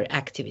and other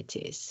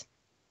activities.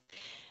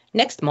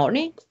 Next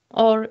morning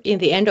or in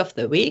the end of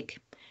the week,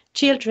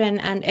 children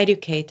and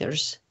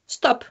educators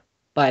stop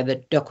by the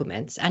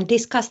documents and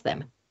discuss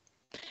them.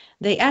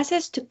 They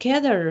assess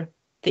together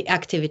the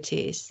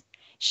activities,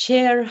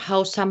 share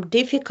how some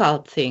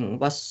difficult thing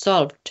was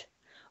solved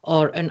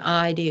or an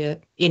idea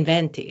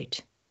invented.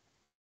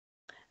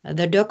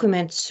 The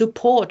documents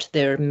support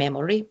their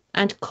memory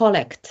and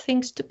collect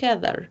things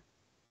together.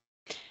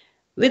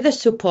 With the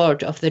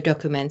support of the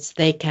documents,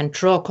 they can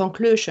draw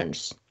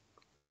conclusions,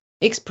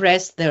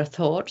 express their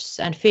thoughts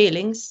and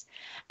feelings,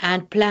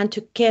 and plan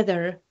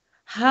together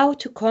how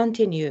to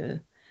continue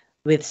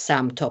with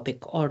some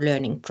topic or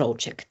learning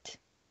project.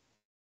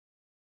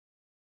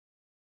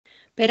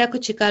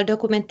 Pedagogical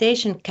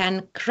documentation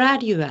can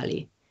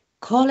gradually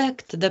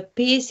collect the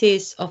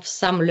pieces of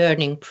some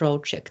learning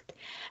project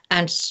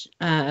and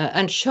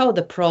show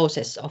the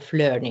process of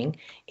learning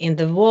in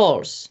the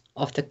walls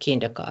of the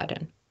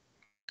kindergarten.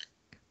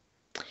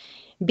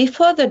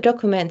 Before the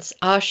documents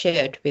are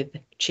shared with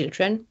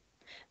children,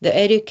 the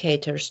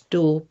educators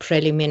do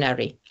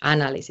preliminary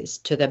analysis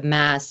to the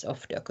mass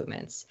of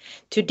documents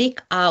to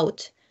dig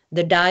out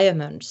the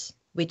diamonds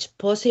which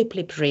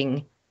possibly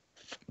bring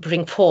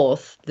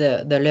forth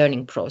the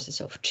learning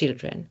process of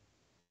children.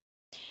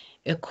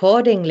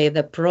 Accordingly,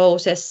 the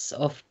process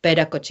of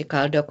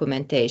pedagogical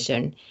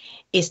documentation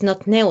is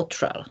not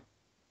neutral,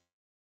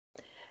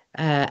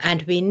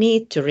 and we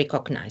need to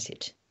recognize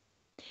it.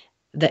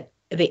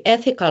 The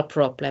ethical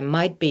problem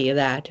might be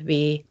that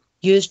we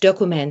use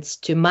documents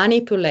to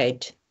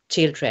manipulate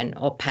children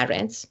or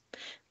parents,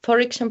 for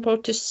example,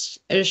 to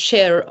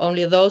share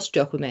only those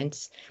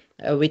documents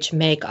which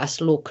make us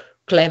look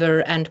clever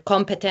and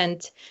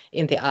competent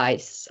in the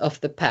eyes of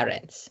the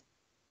parents.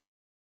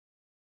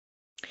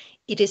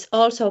 It is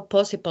also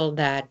possible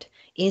that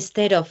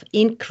instead of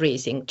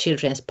increasing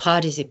children's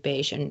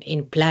participation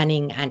in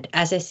planning and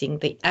assessing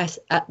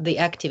the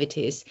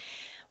activities,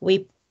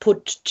 we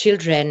put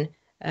children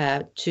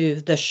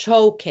to the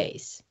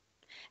showcase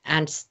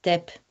and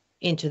step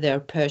into their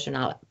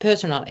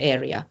personal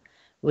area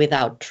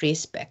without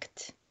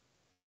respect.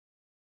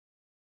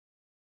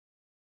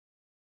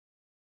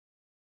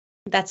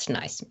 That's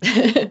nice.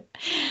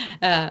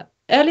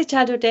 Early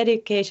childhood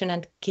education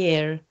and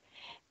care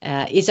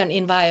is an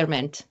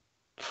environment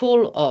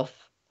full of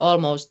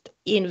almost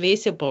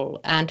invisible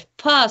and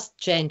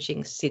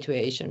fast-changing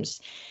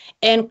situations,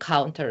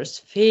 encounters,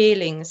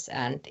 feelings,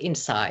 and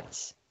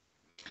insights.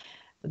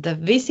 The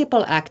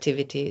visible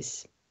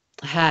activities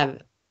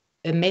have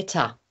a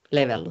meta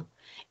level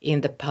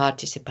in the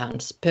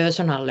participants'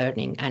 personal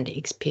learning and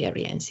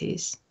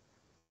experiences.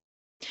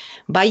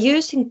 By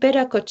using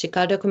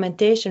pedagogical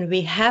documentation,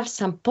 we have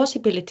some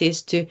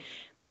possibilities to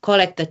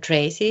collect the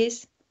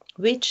traces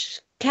which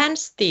can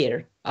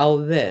steer our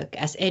work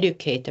as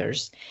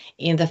educators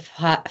in the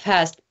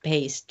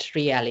fast-paced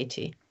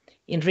reality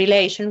in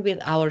relation with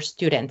our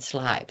students'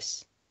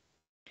 lives.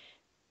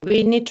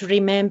 We need to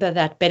remember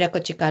that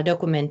pedagogical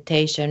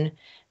documentation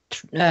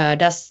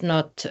does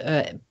not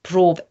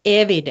prove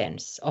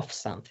evidence of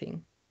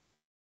something.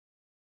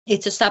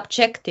 It's a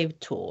subjective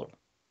tool.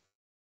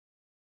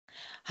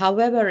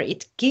 However,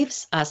 it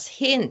gives us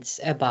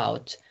hints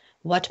about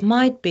what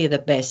might be the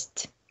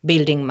best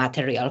building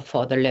material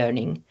for the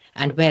learning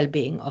and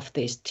well-being of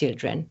these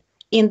children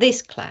in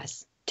this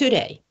class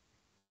today.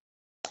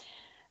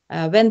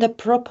 When the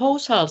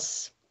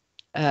proposals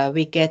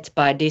we get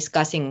by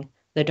discussing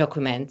the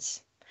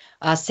documents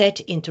are set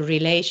into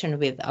relation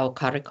with our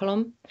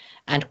curriculum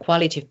and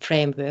quality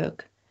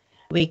framework,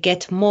 we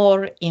get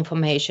more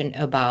information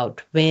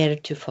about where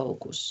to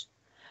focus,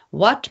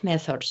 what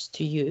methods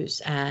to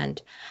use,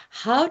 and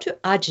how to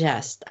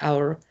adjust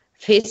our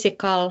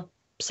physical,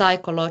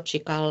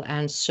 psychological,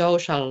 and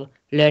social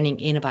learning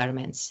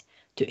environments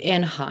to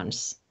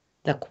enhance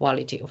the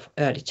quality of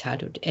early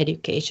childhood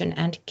education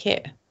and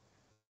care.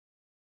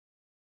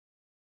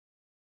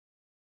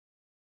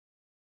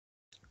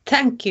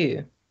 Thank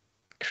you.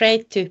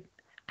 Great to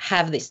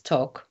have this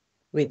talk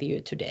with you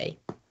today.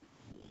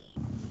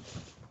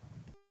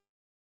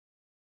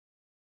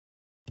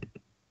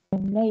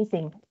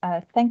 Amazing.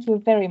 Thank you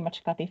very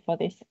much, Kati, for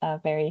this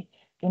very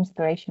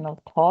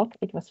inspirational talk.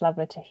 It was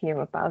lovely to hear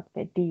about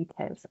the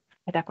details of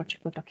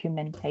pedagogical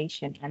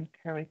documentation and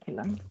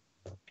curriculum.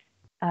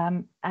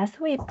 As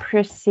we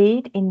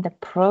proceed in the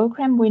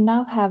program, we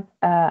now have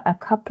a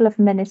couple of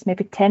minutes,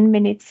 maybe 10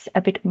 minutes,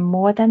 a bit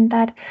more than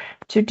that,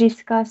 to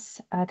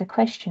discuss the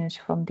questions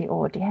from the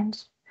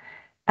audience.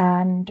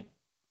 And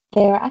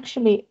there are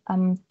actually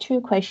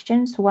two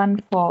questions,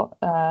 one for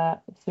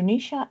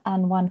Sunisha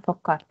and one for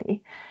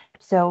Kati.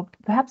 So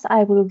perhaps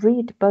I will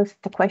read both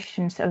the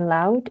questions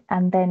aloud,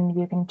 and then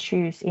you can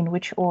choose in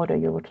which order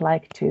you would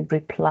like to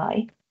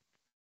reply.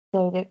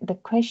 So the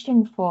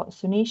question for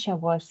Sunisha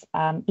was,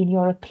 in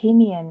your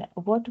opinion,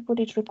 what would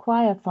it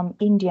require from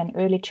Indian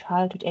early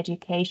childhood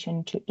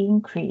education to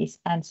increase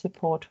and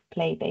support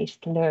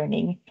play-based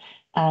learning?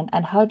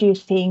 And how do you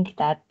think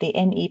that the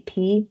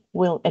NEP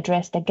will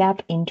address the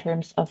gap in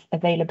terms of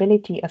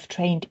availability of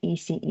trained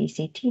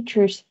ECEC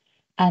teachers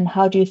And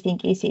how do you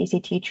think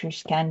ECEC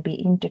teachers can be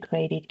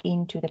integrated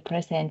into the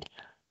present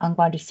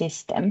Angwadi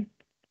system?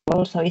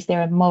 Also, is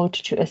there a mode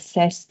to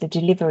assess the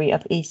delivery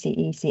of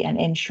ECEC and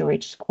ensure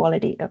its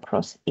quality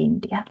across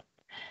India?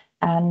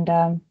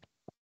 And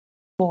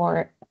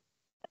for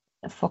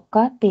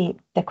Kati,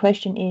 the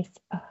question is,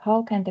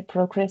 how can the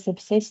progressive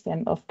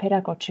system of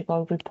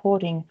pedagogical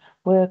reporting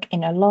work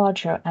in a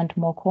larger and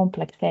more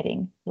complex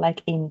setting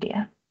like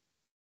India?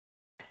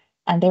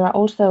 And there are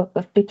also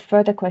a bit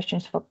further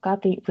questions for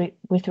Kati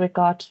with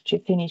regards to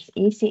Finnish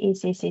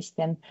ECEC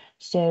system.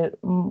 So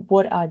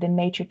what are the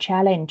major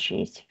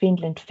challenges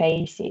Finland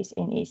faces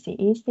in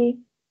ECEC,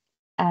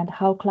 and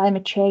how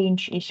climate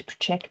change is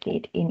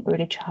projected in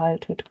early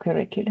childhood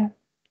curricula?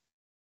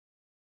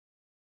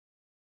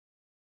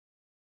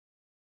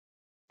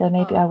 So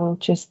maybe I will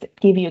just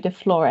give you the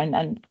floor,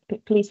 and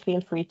please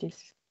feel free to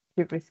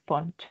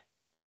respond.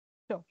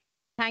 Sure.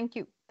 Thank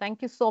you.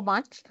 Thank you so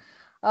much.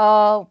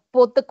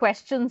 Both the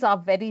questions are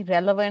very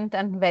relevant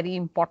and very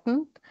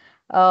important.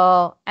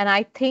 And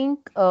I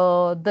think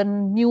the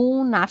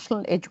new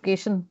national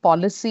education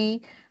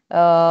policy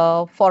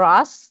for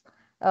us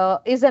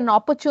is an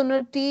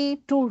opportunity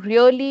to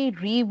really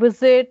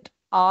revisit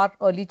our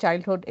early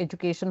childhood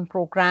education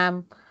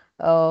program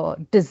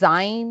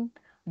design,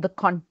 the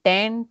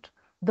content,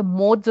 the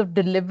modes of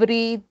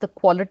delivery, the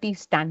quality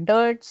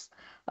standards.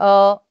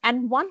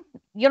 And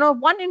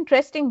one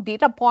interesting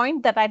data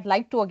point that I'd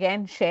like to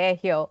again share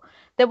here.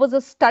 There was a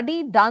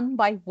study done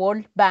by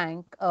World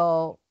Bank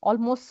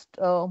almost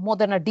more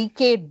than a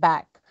decade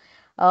back,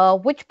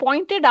 which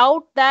pointed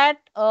out that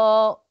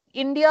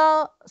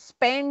India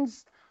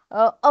spends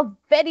a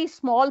very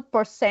small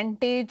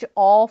percentage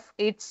of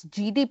its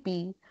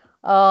GDP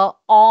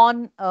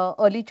on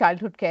early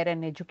childhood care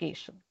and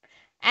education.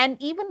 And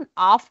even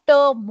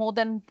after more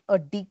than a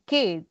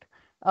decade,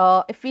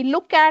 if we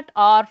look at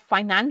our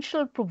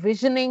financial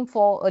provisioning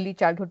for early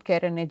childhood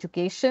care and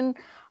education,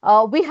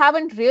 we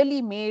haven't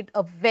really made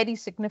a very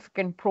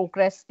significant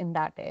progress in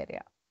that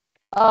area.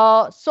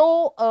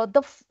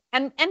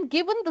 And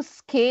given the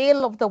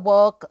scale of the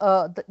work,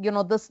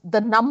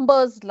 the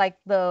numbers, like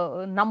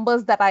the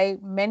numbers that I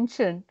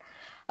mentioned,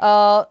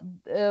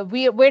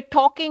 we're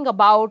talking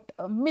about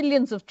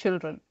millions of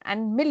children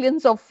and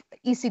millions of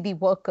ECD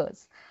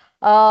workers.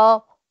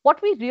 What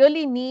we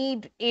really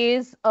need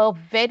is a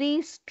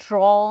very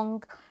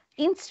strong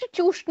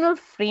institutional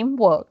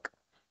framework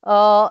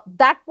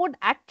that would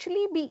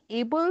actually be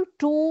able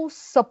to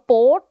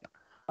support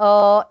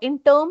in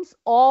terms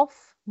of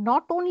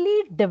not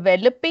only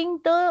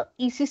developing the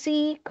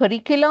ECC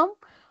curriculum,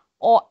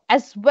 or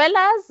as well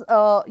as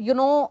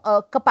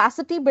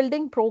capacity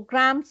building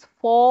programs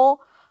for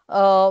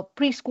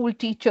preschool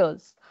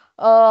teachers.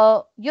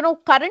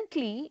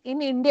 Currently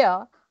in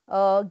India,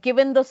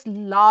 given this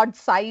large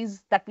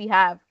size that we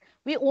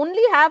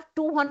only have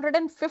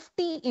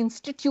 250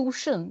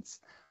 institutions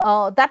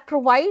that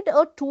provide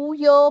a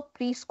 2-year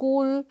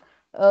preschool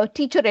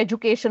teacher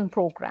education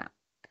program.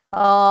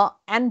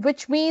 And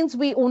which means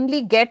we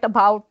only get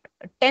about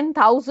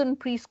 10,000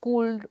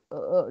 preschool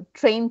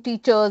trained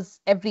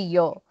teachers every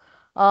year.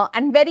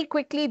 And very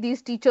quickly,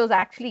 these teachers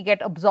actually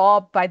get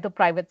absorbed by the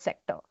private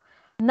sector.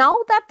 Now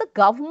that the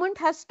government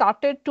has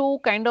started to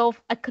kind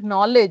of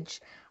acknowledge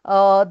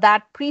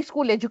that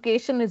preschool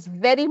education is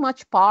very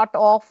much part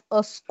of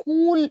a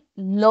school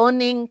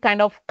learning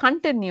kind of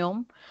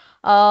continuum,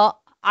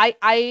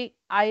 I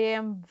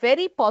am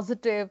very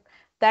positive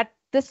that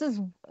this is,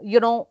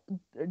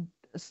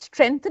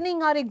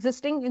 strengthening our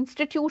existing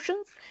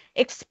institutions,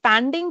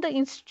 expanding the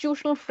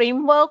institutional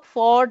framework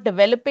for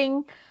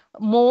developing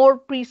more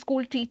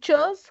preschool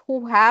teachers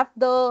who have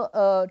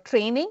the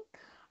training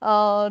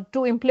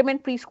to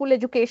implement preschool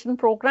education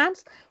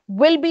programs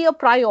will be a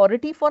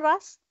priority for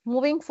us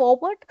moving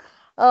forward.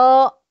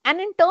 And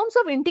in terms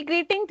of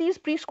integrating these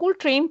preschool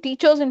trained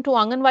teachers into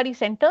Anganwadi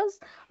centers,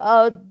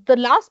 the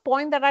last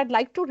point that I'd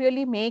like to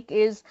really make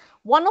is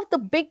one of the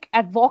big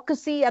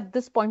advocacy at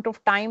this point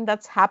of time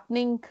that's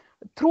happening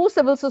through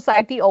civil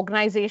society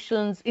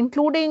organizations,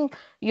 including,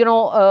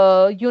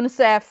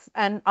 UNICEF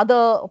and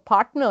other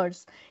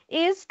partners,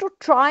 is to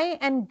try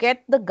and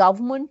get the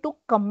government to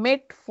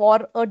commit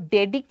for a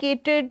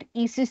dedicated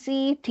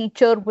ECC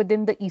teacher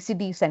within the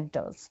ECD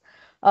centers.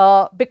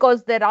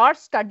 Because there are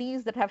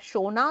studies that have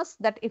shown us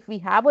that if we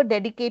have a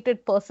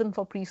dedicated person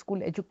for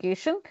preschool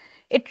education,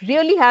 it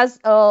really has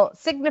a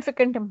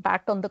significant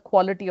impact on the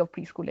quality of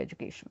preschool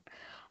education.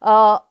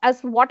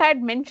 As what I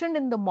had mentioned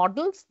in the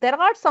models, there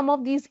are some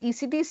of these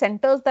ECD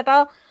centers that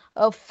are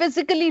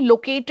physically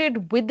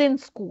located within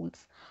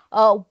schools.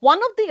 One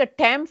of the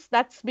attempts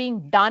that's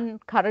being done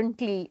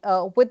currently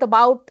with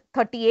about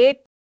 38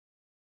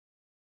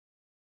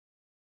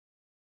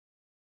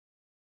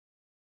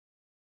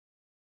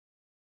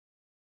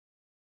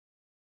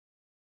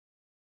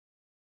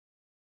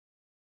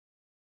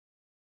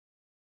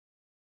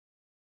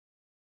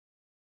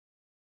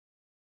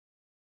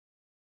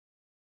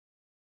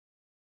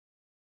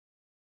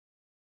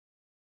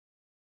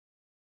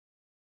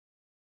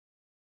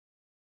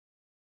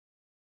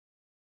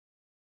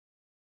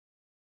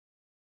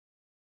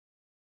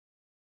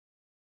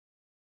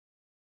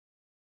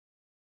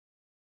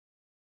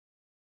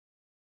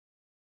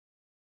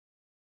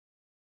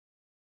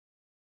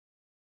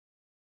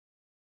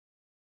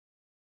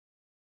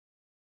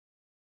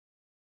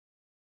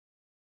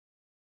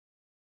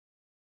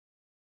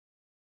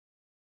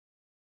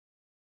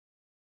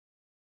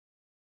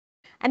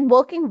 and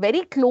working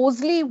very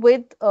closely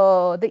with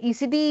the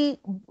ECD,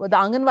 the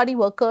Anganwadi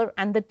worker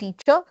and the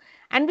teacher.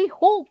 And we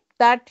hope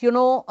that,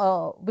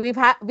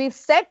 we've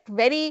set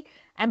very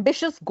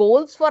ambitious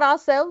goals for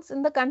ourselves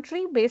in the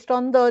country based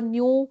on the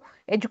new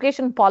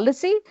education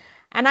policy.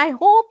 And I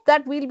hope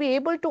that we'll be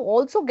able to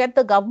also get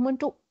the government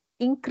to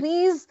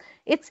increase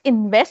its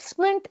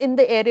investment in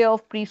the area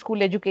of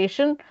preschool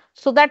education,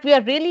 so that we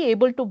are really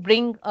able to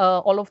bring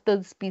all of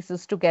those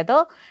pieces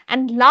together.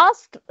 And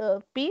last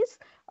piece,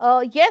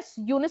 yes,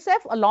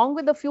 UNICEF, along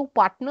with a few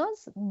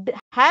partners,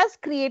 has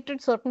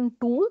created certain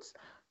tools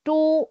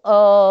to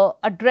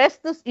address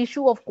this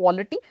issue of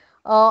quality.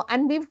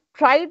 And we've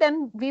tried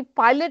and we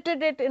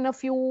piloted it in a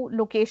few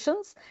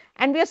locations,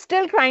 and we are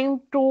still trying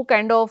to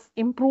kind of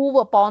improve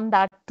upon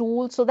that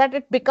tool so that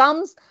it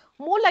becomes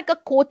more like a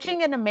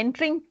coaching and a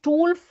mentoring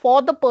tool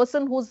for the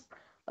person who's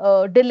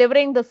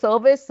delivering the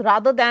service,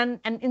 rather than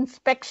an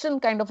inspection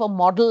kind of a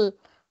model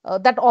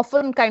that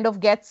often kind of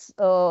gets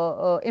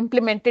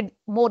implemented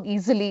more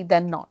easily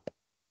than not.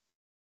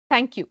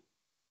 Thank you.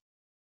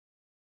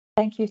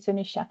 Thank you,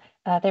 Sunisha.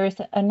 There is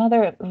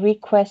another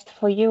request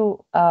for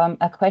you,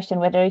 a question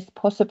whether it's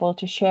possible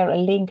to share a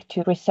link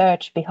to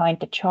research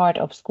behind the chart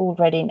of school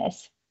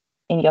readiness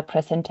in your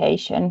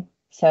presentation.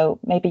 So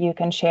maybe you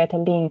can share the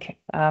link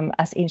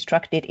as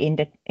instructed in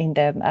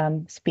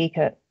the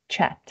speaker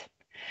chat.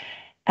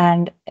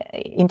 And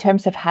in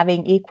terms of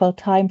having equal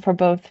time for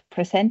both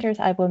presenters,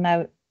 I will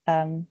now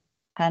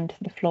hand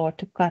the floor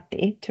to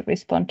Kati to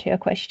respond to your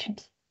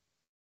questions.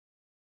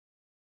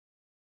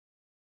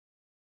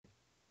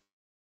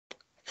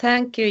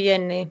 Thank you,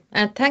 Jenni,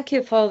 and thank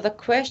you for the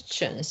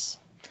questions.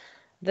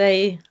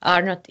 They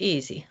are not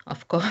easy,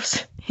 of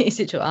course,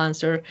 easy to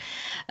answer.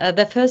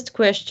 The first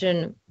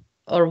question,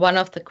 or one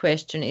of the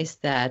questions, is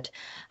that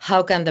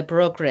how can the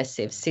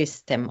progressive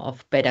system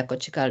of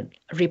pedagogical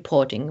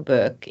reporting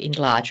work in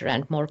larger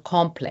and more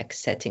complex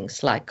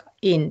settings like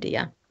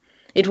India?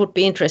 It would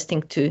be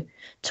interesting to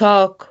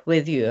talk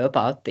with you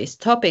about this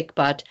topic,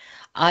 but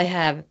I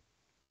have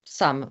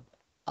some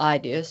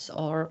ideas,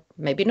 or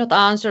maybe not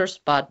answers,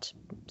 but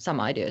some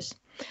ideas.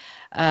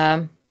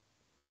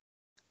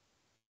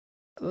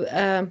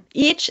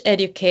 Each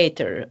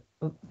educator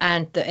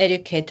and the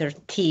educator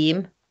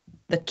team,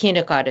 the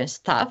kindergarten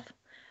staff,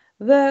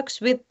 works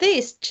with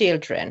these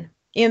children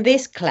in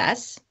this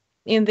class,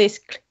 in this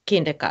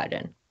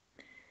kindergarten.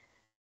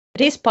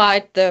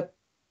 Despite the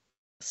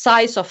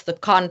size of the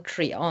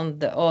country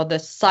or the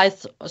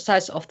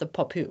size of the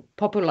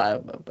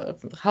popular,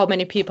 how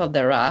many people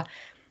there are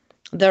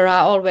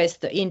always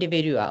the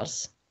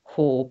individuals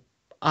who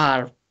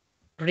are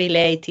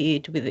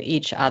related with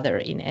each other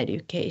in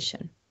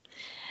education.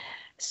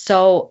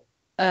 So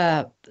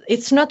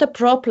it's not a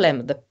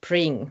problem to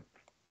bring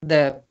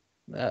the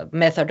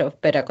method of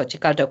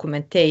pedagogical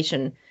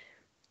documentation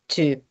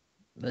to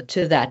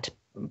that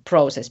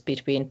process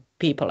between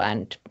people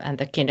and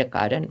the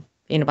kindergarten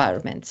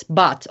environments.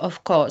 But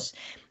of course,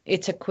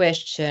 it's a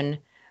question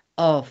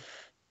of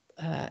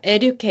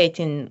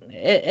educating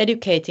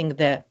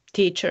the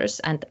teachers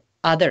and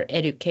other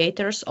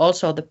educators,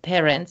 also the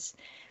parents.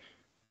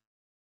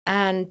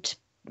 And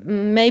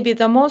maybe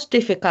the most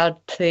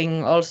difficult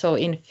thing also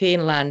in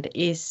Finland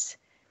is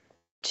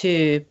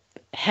to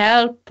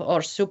help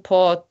or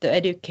support the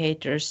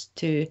educators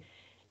to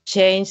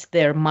change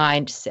their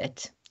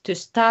mindset, to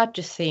start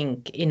to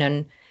think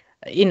in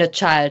a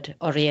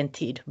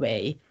child-oriented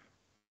way,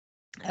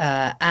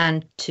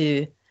 and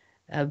to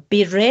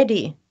be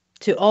ready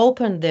to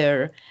open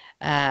their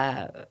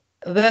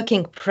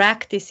working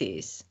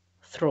practices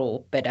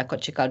through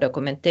pedagogical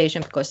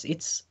documentation, because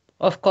it's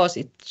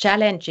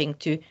challenging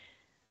to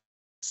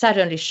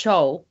suddenly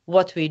show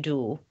what we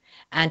do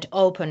and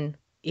open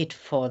it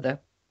for the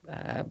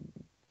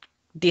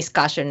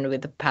discussion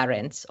with the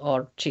parents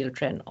or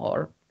children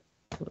or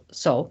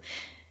so.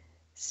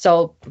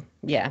 So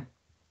yeah,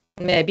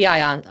 maybe I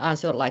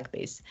answer like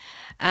this.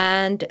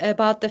 And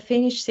about the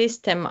Finnish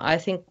system, I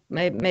think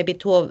maybe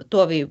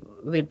Tuovi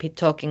will be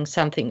talking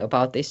something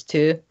about this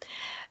too.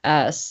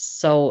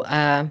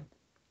 The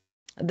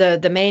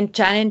main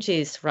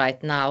challenges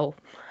right now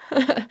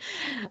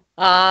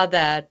are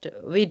that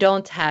we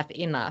don't have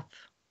enough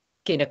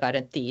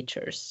kindergarten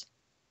teachers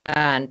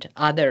and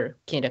other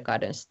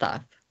kindergarten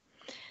staff.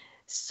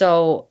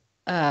 So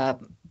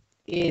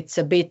it's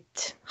a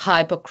bit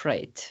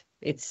hypocrite.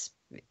 It's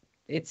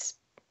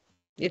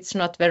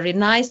not very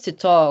nice to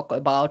talk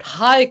about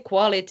high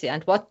quality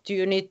and what do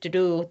you need to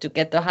do to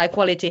get the high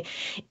quality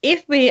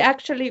if we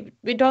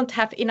don't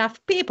have enough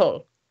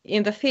people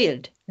in the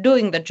field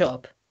doing the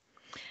job.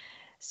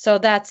 So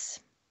that's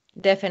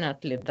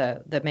definitely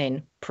the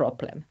main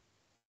problem.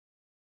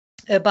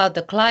 About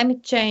the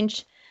climate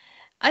change,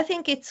 I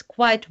think it's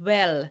quite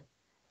well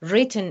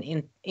written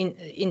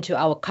into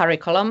our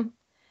curriculum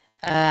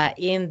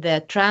in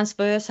the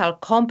transversal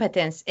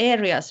competence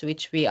areas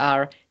which we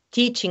are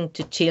teaching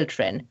to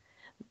children.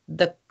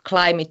 The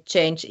climate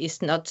change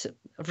is not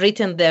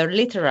written there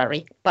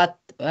literally, but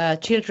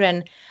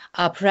children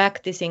are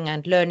practicing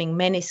and learning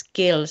many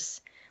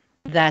skills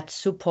that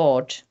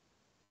support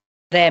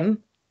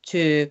them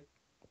to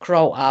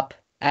grow up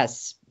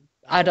as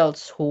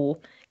adults who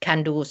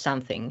can do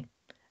something,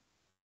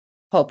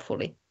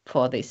 hopefully,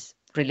 for this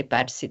really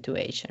bad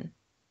situation.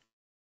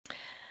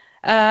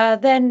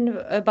 Then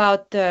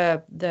about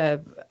the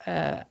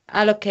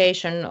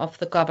allocation of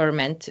the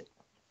government.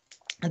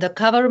 The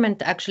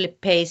government actually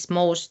pays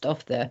most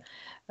of the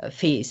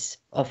fees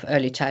of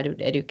early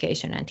childhood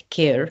education and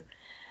care.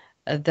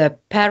 The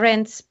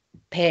parents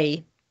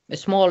pay a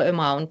small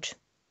amount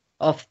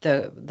of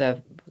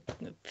the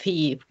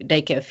fee,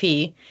 daycare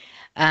fee,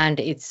 and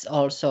it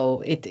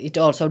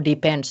also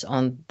depends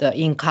on the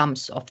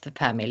incomes of the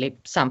family.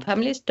 Some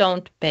families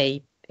don't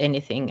pay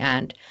anything,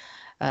 and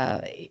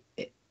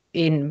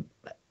in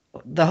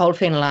the whole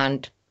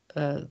Finland,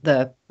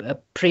 the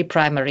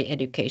pre-primary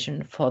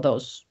education for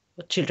those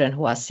children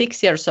who are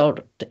 6 years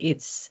old,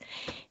 it's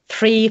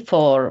free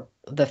for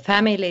the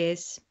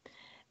families,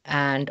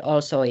 and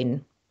also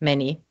in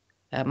many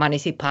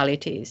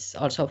municipalities,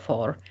 also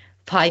for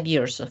 5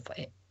 years of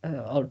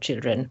old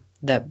children,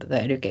 the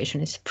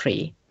education is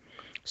free.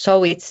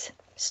 So it's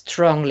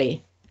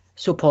strongly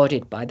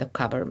supported by the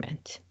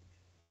government.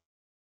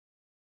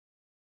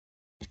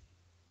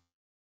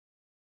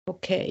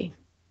 Okay.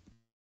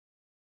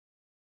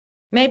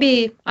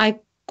 Maybe I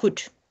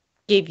could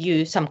give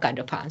you some kind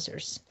of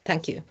answers.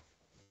 Thank you.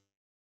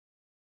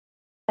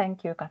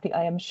 Thank you, Kati.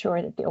 I am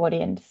sure that the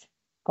audience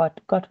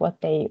got what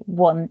they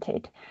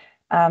wanted.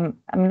 I'm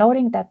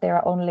noting that there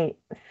are only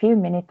a few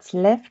minutes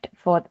left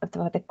for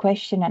the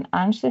question and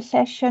answer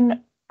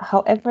session.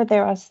 However,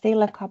 there are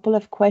still a couple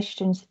of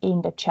questions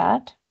in the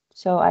chat.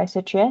 So I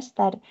suggest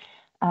that,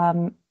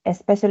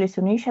 especially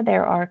Sunisha,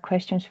 there are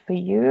questions for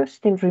you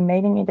still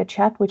remaining in the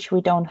chat, which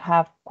we don't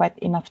have quite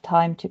enough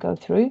time to go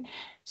through.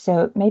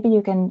 So maybe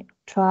you can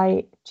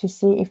try to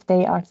see if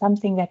they are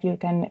something that you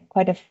can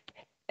quite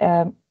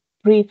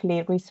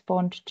briefly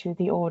respond to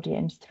the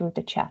audience through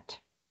the chat.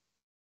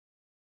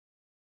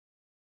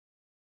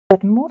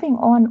 But moving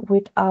on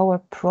with our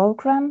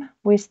program,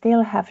 we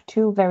still have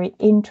two very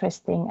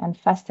interesting and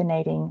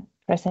fascinating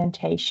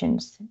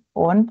presentations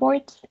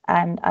onboard,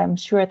 and I'm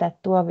sure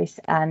that Tuovi's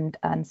and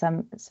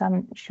some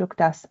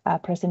Shukta's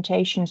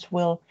presentations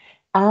will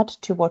add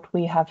to what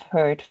we have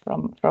heard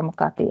from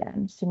Kati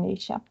and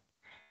Sunisha.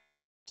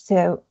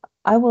 So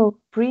I will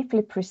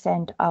briefly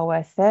present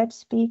our third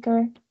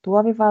speaker,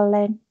 Tuovi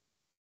Valle,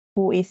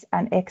 who is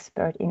an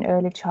expert in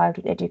early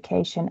childhood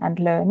education and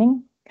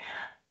learning.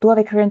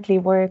 Tuovi currently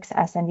works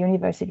as a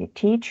university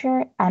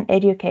teacher and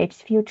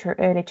educates future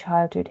early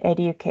childhood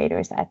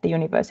educators at the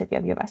University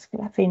of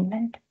Jyväskylä,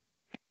 Finland.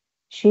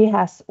 She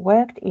has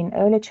worked in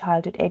early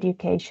childhood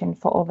education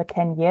for over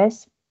 10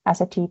 years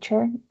as a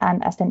teacher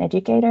and as an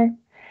educator,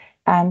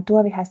 and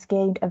Tuovi has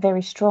gained a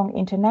very strong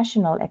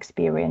international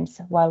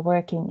experience while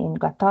working in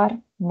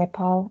Qatar,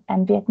 Nepal,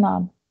 and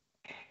Vietnam.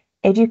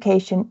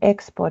 Education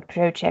export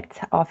projects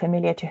are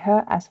familiar to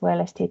her, as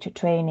well as teacher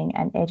training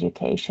and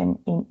education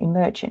in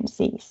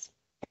emergencies.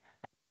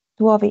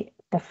 Tuovi,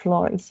 the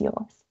floor is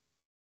yours.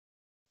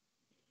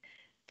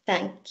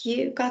 Thank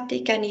you,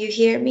 Kati. Can you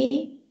hear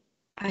me?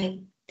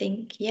 I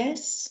think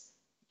yes.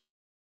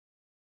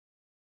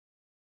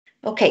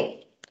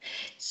 Okay,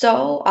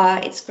 so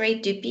it's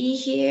great to be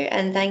here,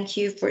 and thank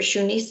you for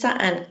Shunissa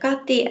and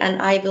Kati, and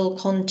I will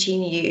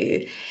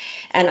continue.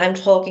 And I'm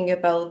talking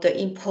about the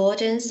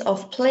importance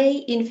of play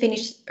in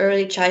Finnish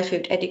early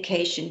childhood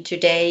education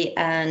today.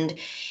 And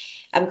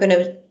I'm going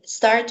to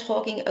start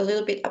talking a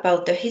little bit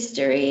about the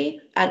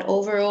history and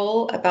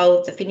overall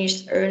about the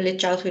Finnish early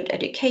childhood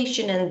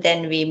education. And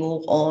then we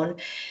move on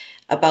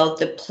about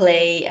the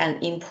play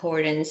and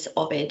importance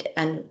of it.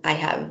 And I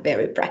have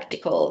very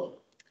practical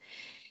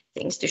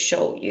things to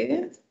show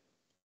you.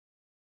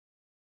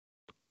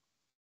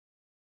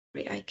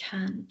 I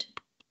can't.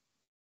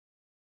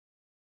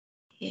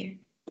 Here.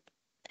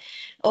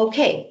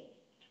 Okay,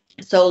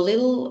 so a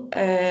little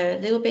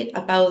bit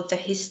about the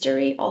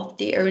history of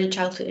the early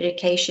childhood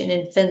education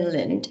in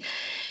Finland.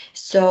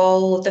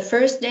 So the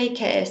first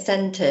daycare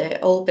center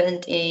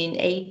opened in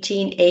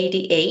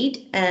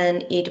 1888,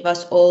 and it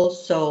was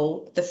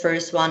also the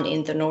first one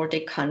in the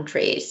Nordic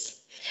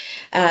countries.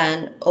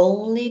 And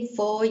only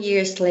 4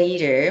 years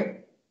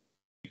later,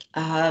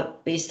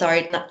 we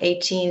started in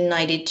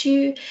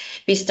 1892.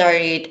 We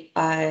started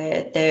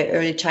the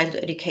early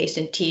childhood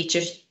education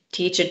teacher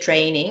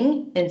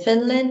training in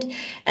Finland,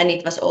 and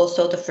it was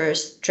also the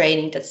first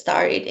training that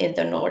started in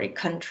the Nordic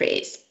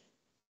countries.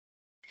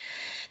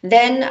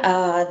 Then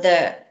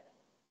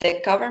the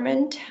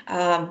government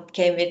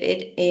came with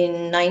it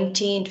in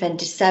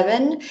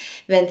 1927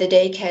 when the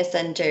daycare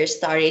center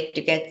started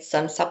to get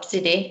some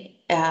subsidy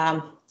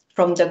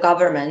from the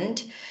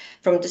government,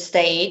 from the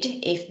state,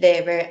 if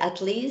there were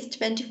at least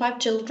 25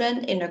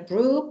 children in a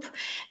group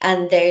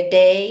and their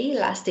day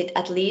lasted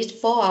at least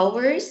 4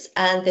 hours,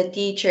 and the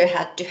teacher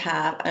had to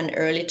have an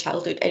early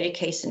childhood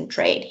education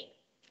training.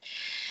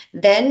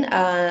 Then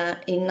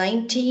in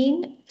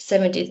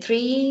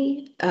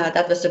 1973,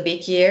 that was a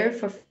big year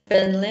for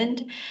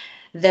Finland,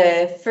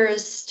 the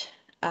first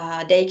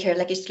daycare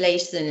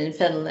legislation in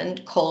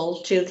Finland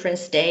called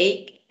Children's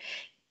Day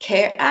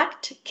Care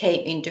Act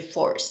came into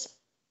force.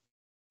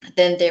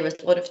 Then there was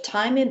a lot of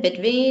time in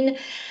between,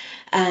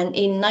 and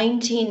in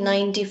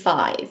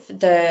 1995,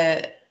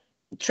 the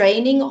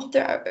training of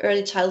the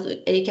early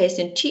childhood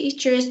education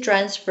teachers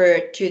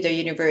transferred to the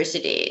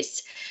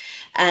universities.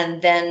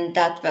 And then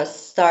that was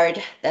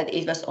started that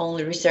it was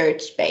only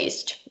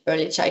research-based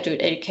early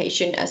childhood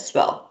education as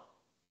well.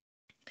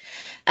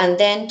 And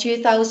then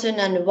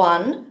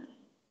 2001,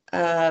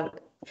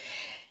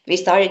 we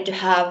started to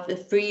have the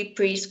free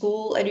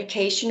preschool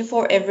education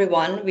for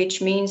everyone,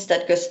 which means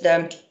that because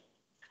the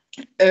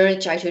early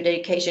childhood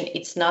education,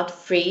 it's not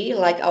free,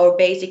 like our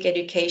basic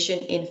education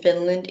in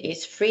Finland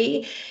is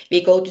free.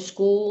 We go to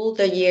school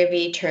the year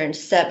we turn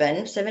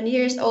 7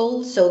 years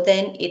old, so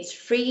then it's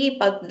free,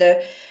 but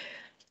the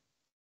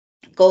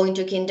going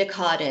to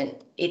kindergarten,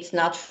 it's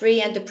not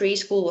free, and the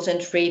preschool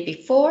wasn't free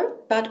before,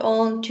 but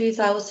on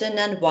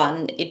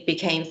 2001 it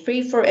became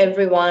free for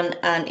everyone,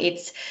 and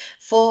it's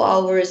 4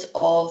 hours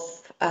of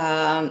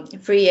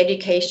free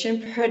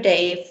education per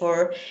day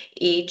for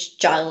each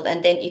child.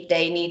 And then if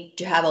they need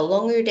to have a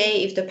longer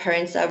day, if the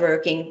parents are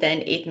working,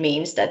 then it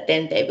means that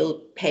then they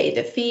will pay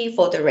the fee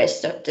for the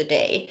rest of the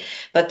day.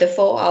 But the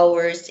 4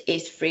 hours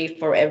is free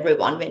for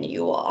everyone when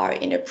you are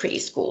in a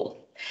preschool.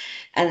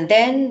 And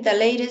then the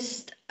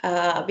latest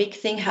big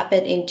thing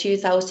happened in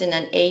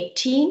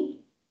 2018.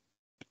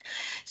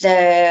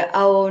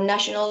 Our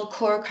national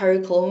core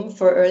curriculum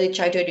for early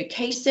childhood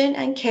education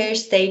and care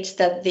states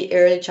that the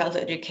early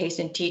childhood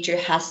education teacher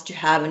has to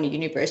have a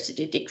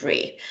university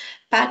degree,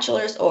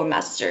 bachelor's or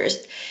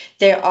master's.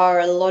 There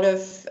are a lot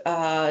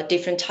of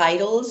different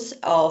titles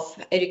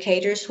of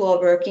educators who are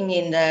working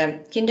in the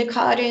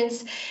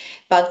kindergartens,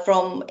 but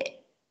from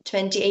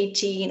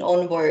 2018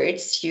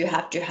 onwards, you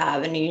have to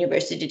have a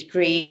university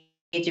degree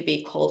to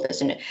be called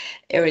as an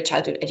early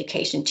childhood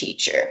education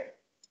teacher.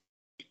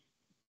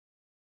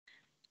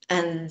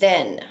 And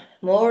then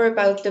more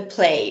about the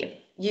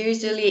play.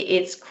 Usually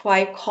it's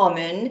quite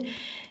common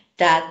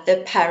that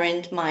the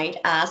parent might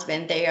ask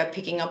when they are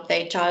picking up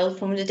their child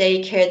from the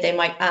daycare, they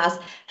might ask,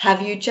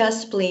 have you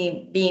just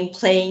been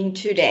playing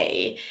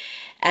today?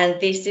 And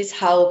this is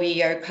how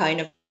we are kind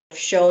of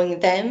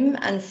showing them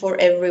and for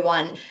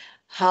everyone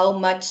how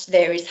much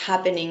there is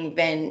happening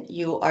when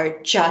you are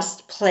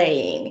just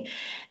playing.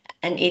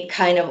 And it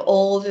kind of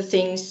all the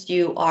things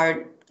you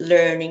are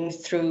learning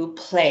through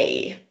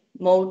play.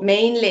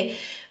 Mainly,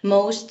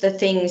 most the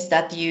things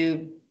that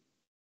you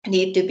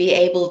need to be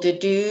able to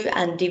do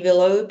and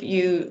develop,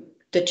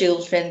 the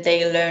children,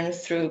 they learn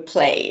through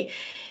play.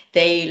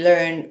 They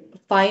learn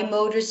fine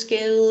motor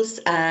skills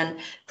and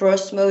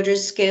gross motor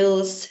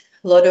skills,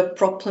 a lot of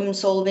problem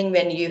solving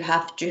when you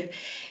have to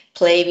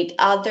play with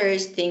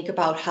others, think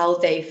about how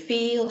they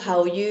feel,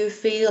 how you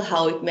feel,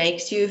 how it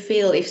makes you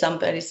feel. If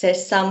somebody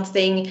says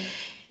something,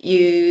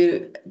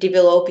 you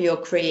develop your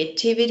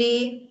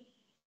creativity,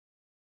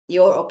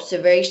 your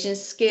observation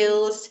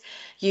skills.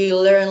 You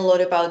learn a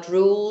lot about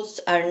rules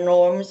and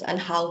norms and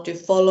how to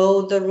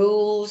follow the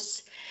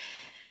rules.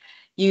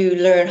 You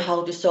learn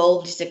how to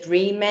solve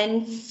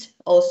disagreements.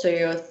 Also,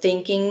 your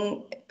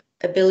thinking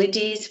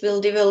abilities will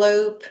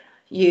develop.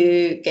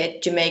 You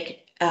get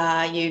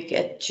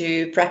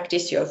to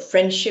practice your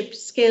friendship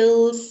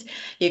skills.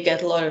 You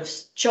get a lot of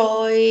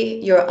joy.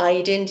 Your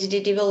identity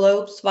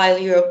develops while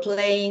you're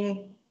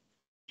playing,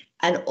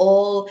 and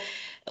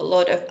a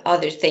lot of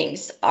other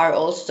things are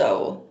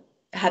also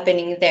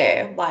happening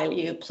there while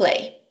you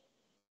play.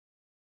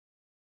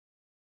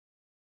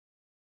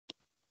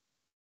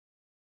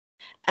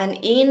 And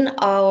in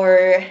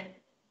our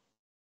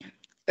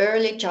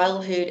Early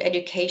Childhood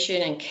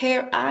Education and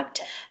Care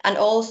Act, and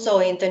also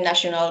in the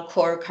National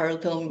Core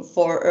Curriculum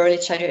for Early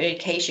Childhood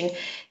Education,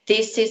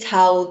 this is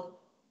how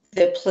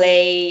the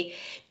play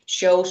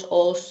shows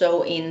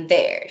also in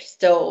there.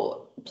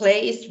 So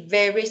play is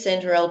very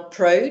central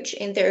approach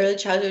in the early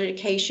childhood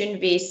education.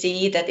 We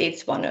see that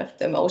it's one of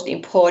the most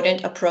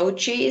important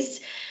approaches.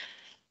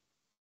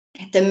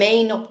 The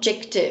main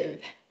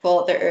objective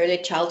for the early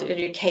childhood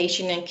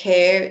education and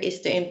care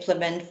is to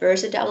implement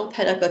versatile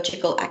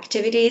pedagogical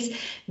activities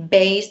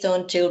based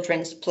on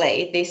children's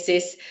play. This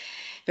is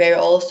where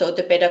also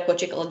the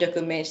pedagogical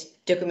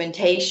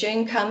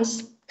documentation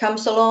comes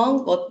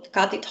along, what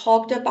Kati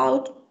talked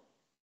about,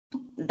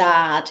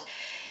 that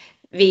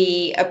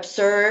we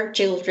observe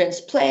children's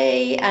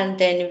play and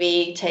then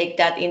we take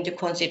that into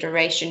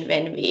consideration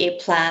when we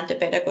plan the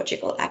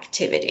pedagogical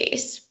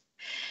activities.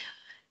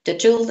 The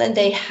children,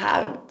 they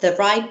have the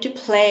right to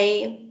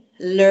play,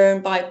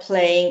 learn by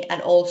playing,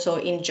 and also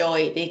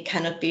enjoy. They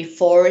cannot be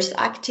forced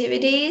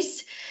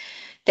activities.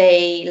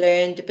 They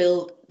learn to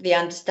build the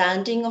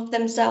understanding of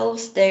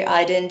themselves, their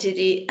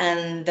identity,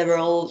 and the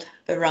world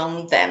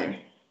around them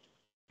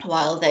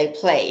while they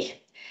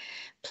play.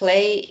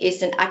 Play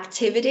is an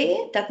activity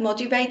that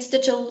motivates the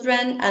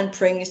children and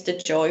brings the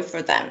joy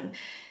for them.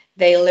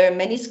 They learn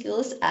many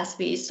skills, as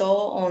we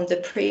saw on the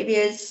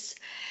previous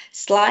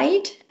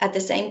slide, at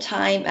the same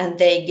time, and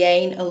they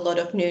gain a lot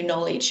of new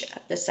knowledge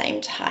at the same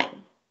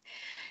time.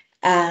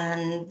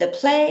 And the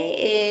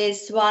play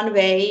is one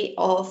way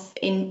of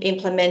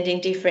implementing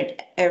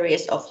different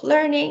areas of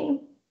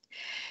learning.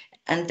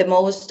 And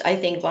I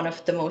think one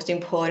of the most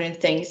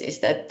important things is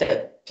that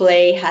the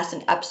play has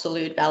an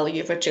absolute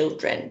value for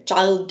children.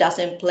 Child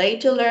doesn't play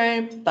to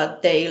learn,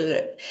 but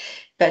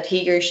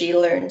he or she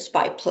learns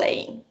by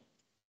playing.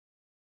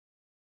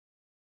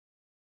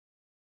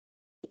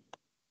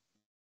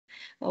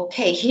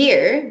 Okay,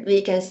 here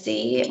we can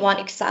see one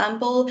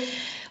example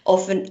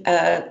of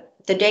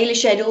the daily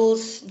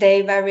schedules.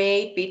 They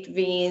vary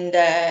between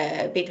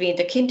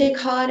the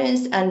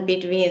kindergartens and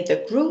between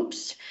the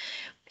groups.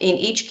 In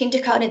each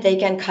kindergarten, they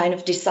can kind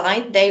of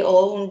decide their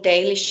own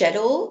daily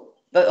schedule,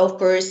 but of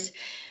course,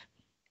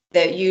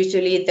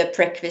 usually the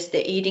breakfast,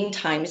 the eating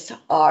times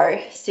are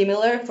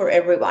similar for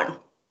everyone.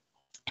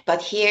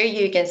 But here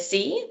you can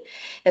see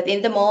that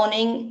in the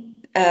morning,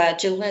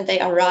 children, they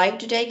arrive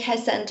to daycare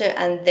center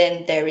and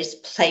then there is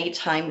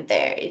playtime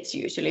there. It's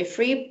usually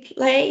free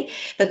play,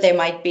 but there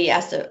might be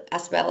as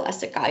well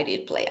as a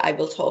guided play. I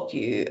will talk to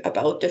you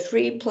about the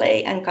free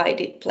play and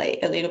guided play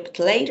a little bit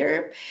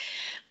later.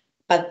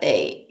 But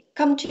they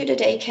come to the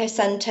daycare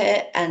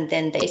center and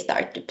then they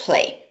start to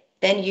play.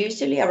 Then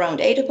usually around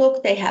 8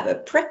 o'clock, they have a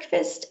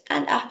breakfast,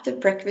 and after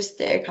breakfast,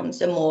 there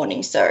comes a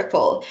morning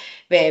circle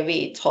where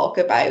we talk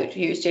about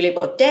usually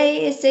what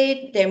day is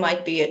it. There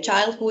might be a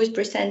child who is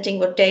presenting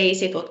what day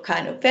is it, what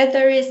kind of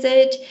weather is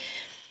it.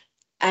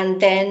 And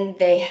then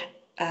they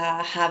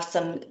have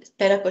some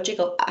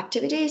pedagogical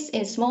activities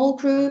in small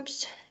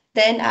groups.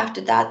 Then after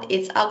that,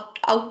 it's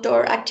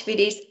outdoor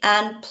activities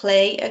and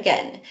play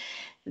again.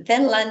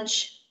 Then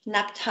lunch,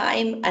 nap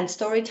time and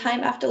story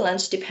time after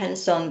lunch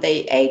depends on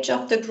the age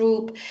of the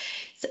group.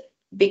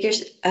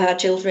 Because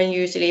children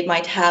usually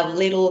might have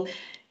little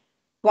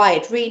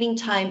quiet reading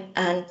time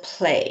and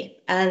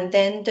play. And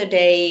then the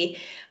day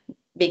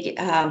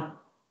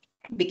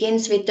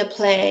begins with the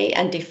play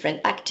and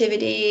different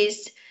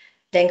activities.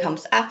 Then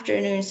comes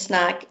afternoon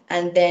snack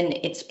and then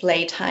it's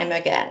playtime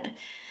again.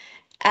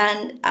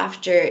 And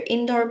after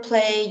indoor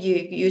play, you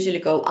usually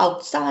go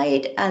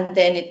outside and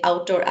then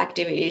outdoor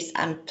activities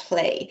and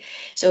play.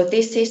 So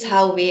this is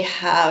how we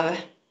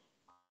have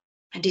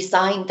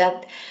designed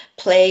that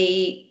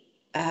play.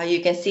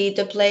 You can see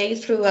the play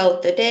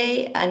throughout the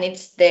day and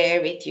it's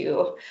there with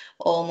you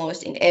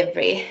almost in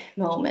every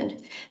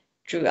moment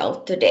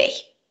throughout the day.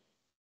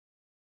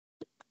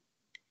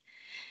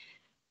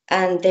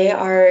 And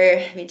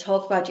we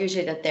talk about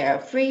usually that there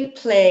are free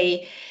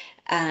play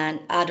and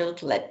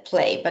adult-led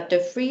play. But the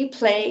free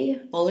play,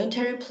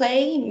 voluntary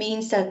play,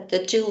 means that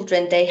the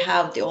children, they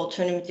have the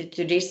autonomy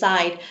to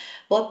decide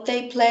what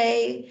they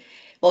play,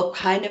 what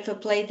kind of a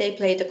play they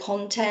play, the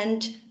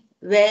content,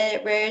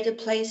 where the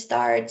play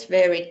starts,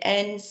 where it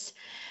ends,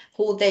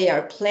 who they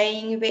are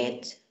playing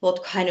with,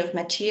 what kind of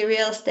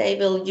materials they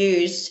will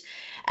use,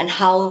 and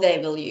how they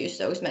will use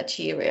those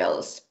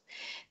materials.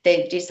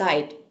 They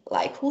decide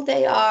like who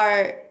they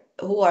are,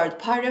 who are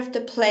part of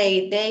the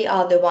play. They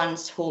are the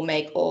ones who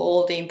make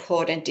all the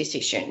important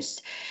decisions.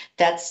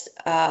 That's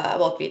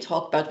what we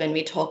talk about when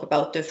we talk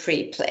about the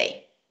free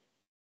play.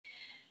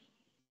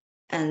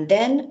 And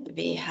then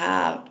we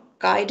have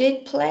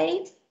guided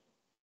play,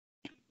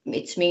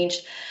 which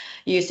means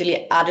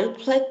usually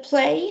adult-led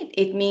play.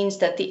 It means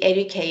that the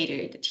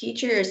educator, the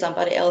teacher, or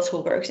somebody else who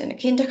works in a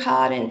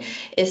kindergarten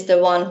is the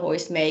one who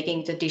is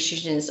making the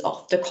decisions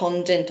of the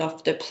content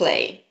of the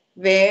play,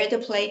 where the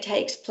play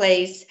takes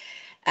place,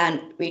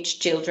 and which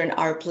children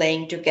are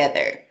playing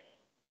together.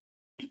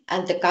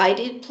 And the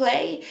guided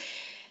play,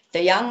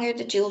 the younger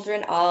the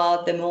children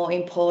are, the more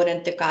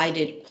important the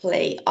guided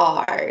play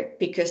are,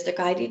 because the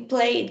guided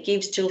play, it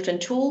gives children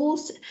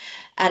tools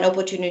and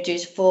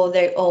opportunities for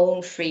their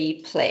own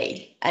free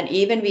play. And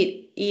even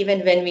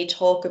when we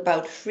talk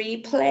about free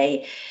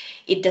play,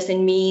 it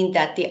doesn't mean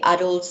that the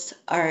adults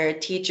or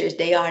teachers,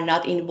 they are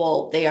not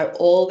involved. They are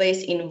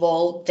always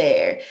involved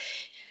there.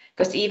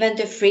 Because even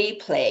the free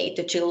play,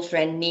 the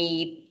children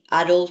need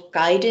adult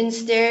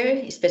guidance there,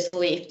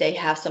 especially if they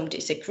have some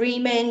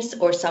disagreements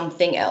or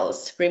something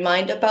else.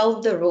 Remind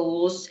about the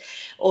rules,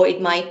 or it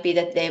might be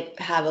that they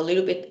have a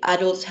little bit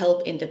adults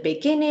help in the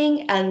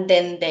beginning and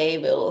then they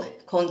will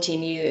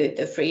continue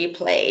the free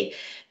play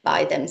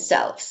by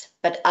themselves.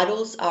 But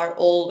adults are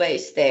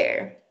always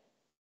there,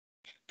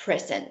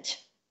 present.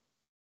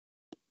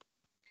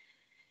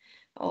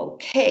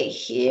 Okay,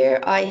 here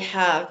I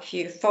have a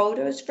few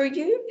photos for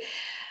you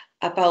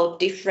about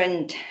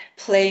different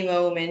play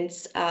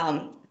moments.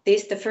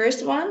 This is the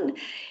first one.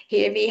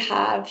 Here we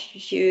have a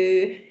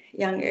few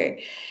younger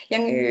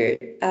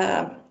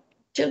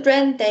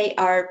children. They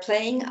are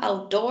playing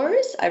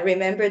outdoors. I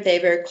remember they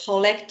were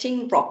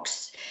collecting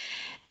rocks,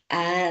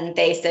 and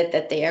they said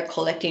that they are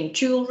collecting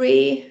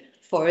jewelry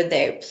for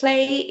their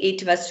play.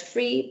 It was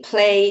free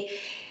play,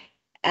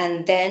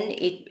 and then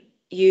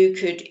you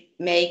could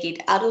make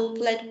it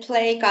adult-led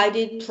play,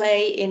 guided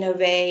play in a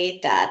way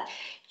that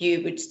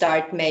you would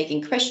start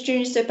making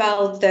questions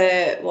about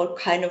what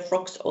kind of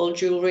rocks or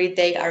jewelry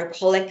they are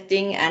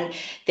collecting, and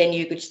then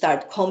you could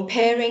start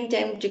comparing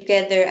them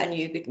together, and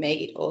you could make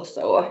it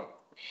also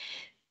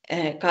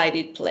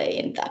guided play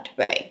in that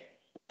way.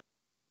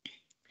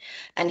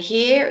 And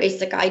here is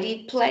the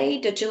guided play.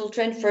 The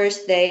children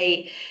first,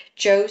 they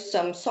chose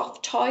some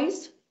soft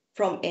toys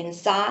from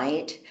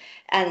inside,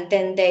 and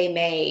then they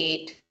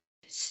made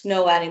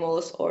snow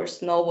animals or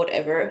snow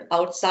whatever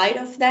outside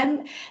of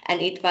them,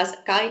 and it was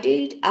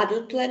guided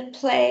adult-led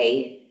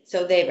play.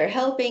 So they were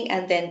helping,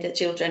 and then the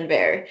children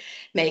were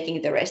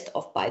making the rest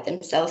of by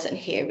themselves. And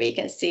here we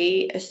can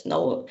see a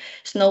snow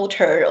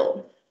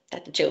turtle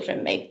that the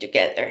children made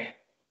together.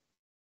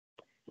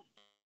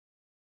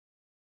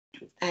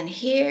 And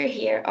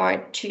here are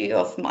two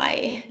of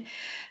my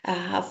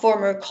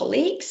former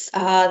colleagues.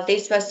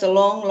 This was a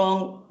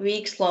long,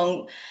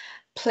 weeks-long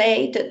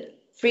play, the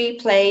free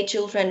play.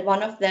 Children,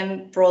 one of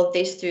them brought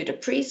this to the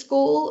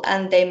preschool,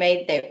 and they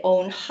made their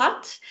own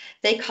hut.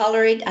 They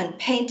colored it and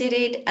painted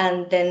it,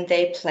 and then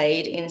they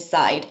played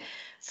inside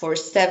for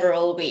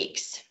several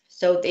weeks.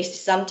 So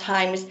this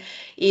sometimes,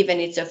 even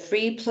it's a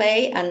free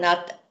play and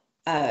not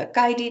a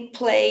guided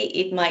play,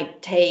 it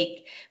might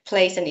take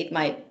place and it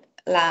might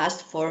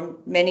last for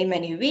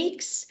many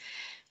weeks,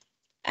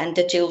 and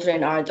the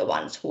children are the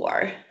ones who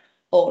are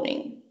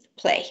owning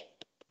play.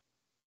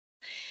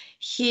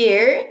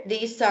 Here,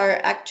 these are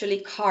actually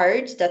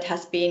cards that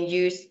has been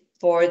used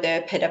for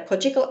the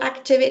pedagogical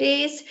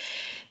activities,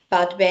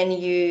 but when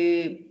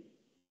you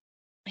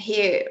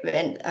give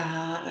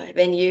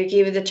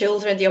the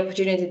children the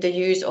opportunity to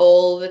use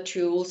all the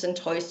tools and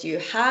toys you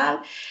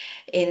have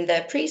in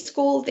the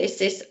preschool,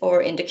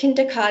 or in the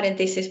kindergarten,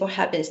 this is what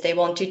happens. They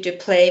wanted to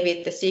play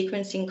with the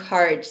sequencing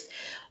cards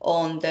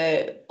on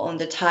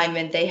the time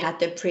when they had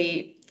the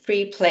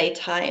free play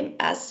time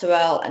as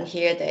well. And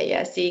here they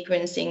are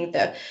sequencing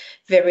the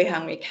Very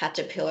Hungry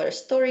Caterpillar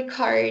story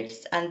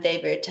cards, and they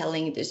were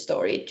telling the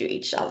story to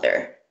each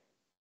other.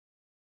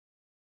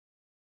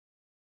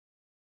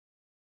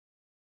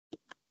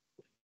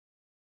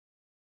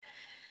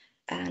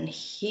 And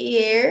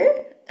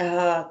here,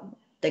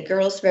 the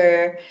girls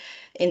were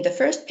in the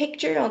first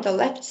picture on the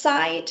left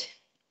side.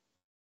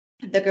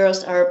 The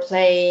girls are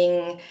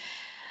playing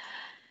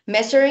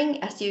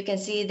measuring. As you can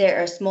see,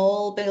 there are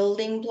small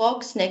building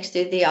blocks next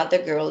to the other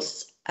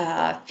girls'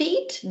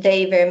 feet.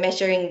 They were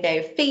measuring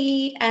their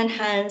feet and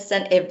hands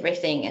and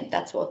everything, and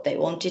that's what they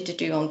wanted to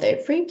do on their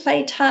free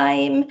play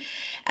time.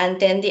 And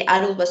then the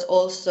adult was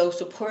also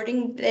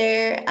supporting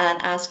there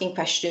and asking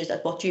questions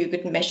at what you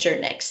could measure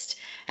next,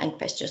 and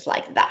questions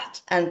like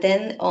that. And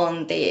then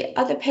on the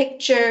other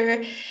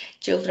picture,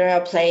 children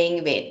are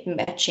playing with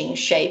matching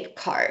shape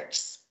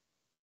cards.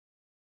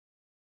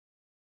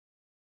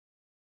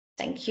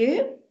 Thank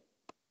you.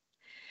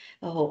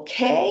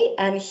 Okay,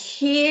 and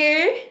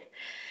here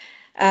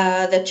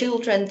the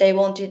children, they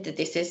wanted,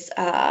 this is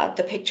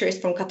the picture is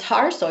from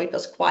Qatar, so it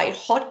was quite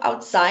hot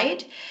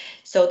outside.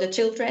 So the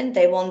children,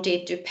 they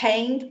wanted to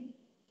paint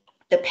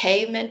the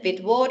pavement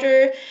with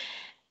water,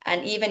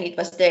 and even it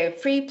was their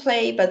free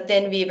play, but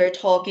then we were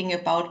talking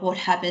about what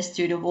happens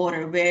to the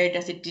water, where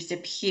does it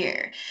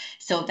disappear?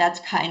 So that's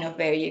kind of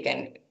where you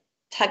can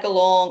tag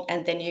along,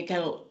 and then you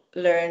can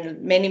learn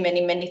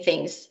many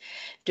things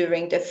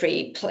during the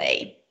free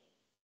play.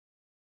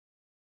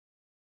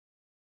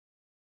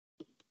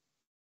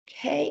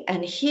 Okay,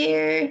 and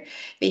here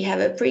we have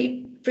a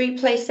free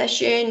play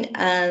session,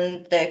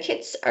 and the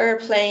kids are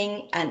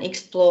playing and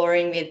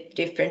exploring with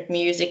different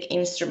music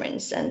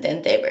instruments, and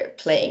then they were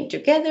playing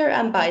together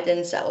and by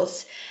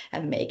themselves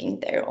and making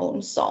their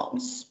own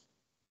songs.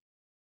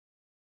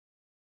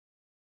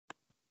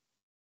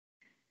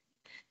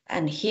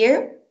 And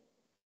here,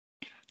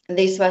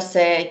 this was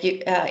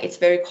it's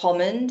very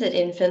common that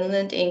in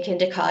Finland, in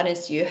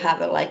kindergartens, you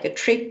have like a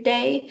trip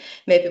day,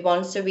 maybe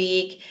once a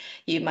week.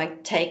 You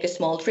might take a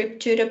small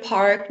trip to the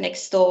park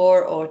next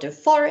door or the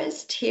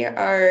forest.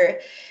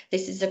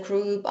 This is a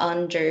group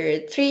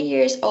under 3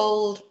 years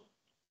old.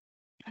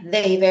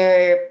 They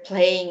were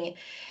playing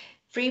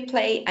free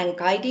play and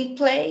guided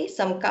play,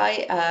 some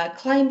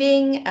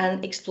climbing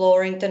and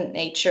exploring the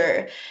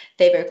nature.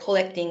 They were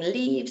collecting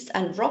leaves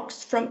and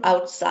rocks from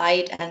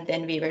outside, and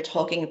then we were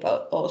talking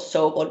about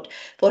also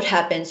what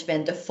happens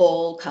when the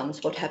fall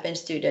comes, what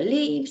happens to the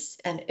leaves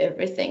and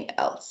everything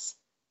else.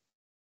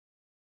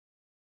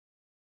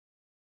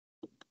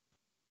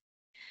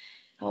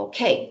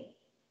 Okay.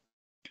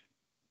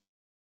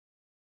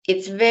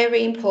 It's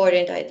very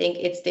important, I think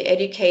it's the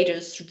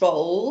educator's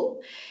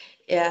role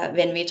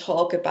when we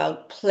talk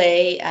about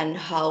play and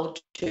how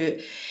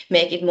to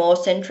make it more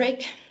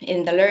centric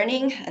in the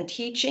learning and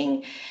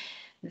teaching.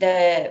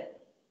 The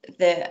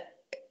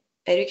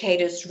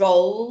educator's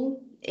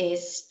role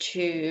is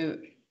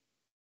to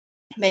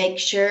make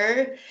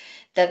sure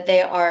that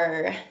there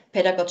are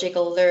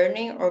pedagogical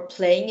learning or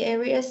playing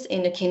areas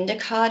in the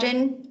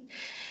kindergarten.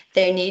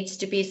 There needs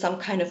to be some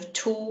kind of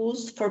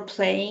tools for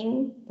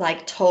playing,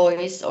 like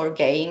toys or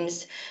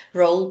games,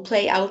 role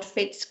play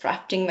outfits,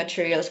 crafting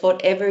materials,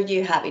 whatever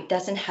you have. It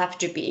doesn't have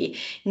to be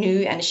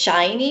new and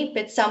shiny,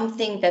 but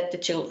something that the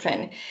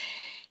children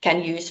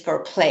can use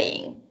for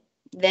playing.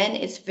 then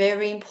it's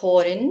very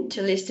important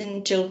to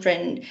listen to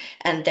children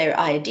and their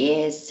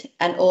ideas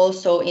and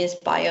also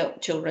inspire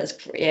children's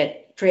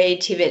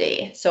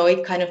creativity. So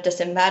it kind of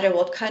doesn't matter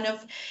what kind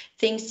of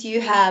things you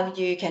have,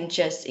 you can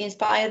just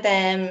inspire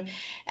them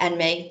and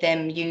make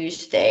them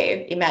use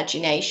their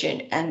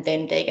imagination, and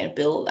then they can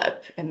build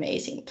up an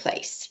amazing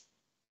place.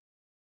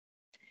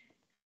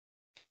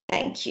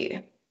 Thank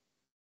you.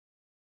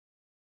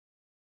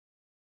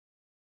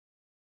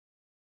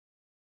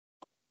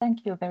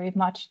 Thank you very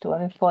much,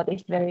 Tuomi, for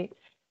this very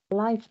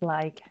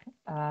lifelike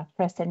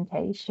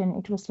presentation.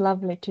 It was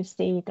lovely to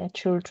see the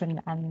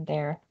children and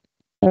their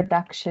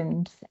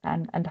productions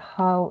and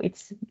how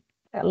it's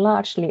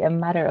largely a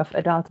matter of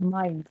adult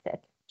mindset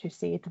to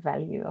see the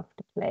value of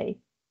the play.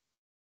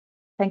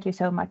 Thank you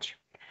so much.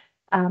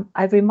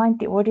 I remind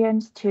the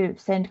audience to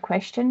send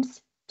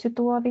questions to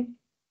Tuomi.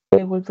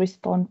 We will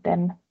respond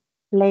them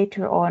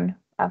later on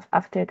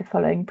after the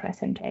following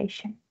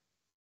presentation.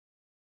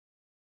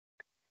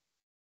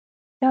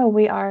 So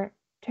we are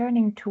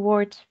turning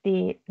towards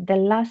the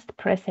last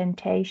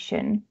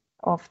presentation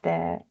of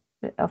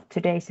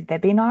today's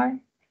webinar,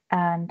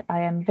 and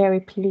I am very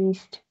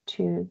pleased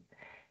to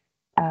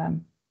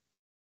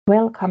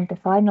welcome the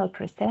final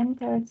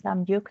presenter,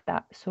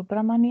 Samyukta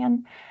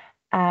Subramanian,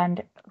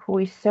 and who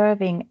is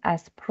serving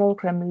as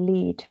program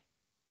lead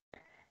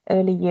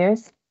early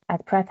years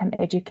at Pratham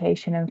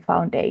Education and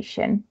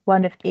Foundation,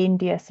 one of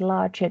India's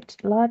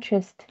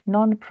largest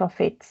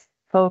non-profits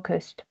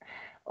focused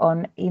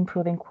on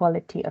improving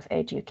quality of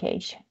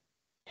education.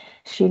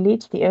 She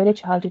leads the early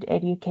childhood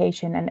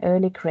education and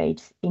early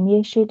grades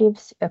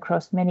initiatives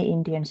across many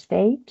Indian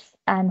states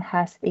and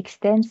has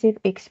extensive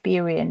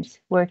experience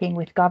working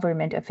with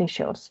government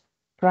officials,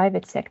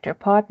 private sector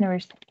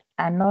partners,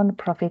 and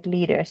non-profit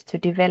leaders to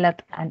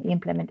develop and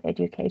implement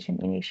education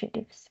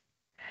initiatives.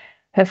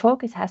 Her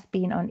focus has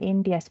been on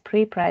India's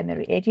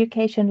pre-primary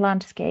education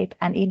landscape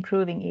and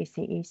improving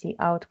ECEC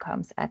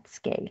outcomes at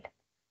scale.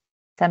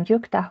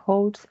 Samyukta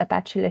holds a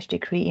bachelor's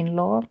degree in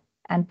law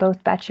and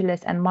both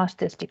bachelor's and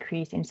master's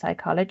degrees in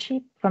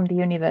psychology from the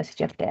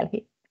University of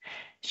Delhi.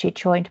 She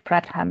joined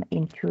Pratham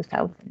in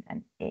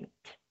 2008.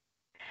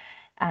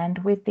 And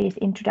with these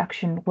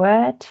introduction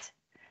words,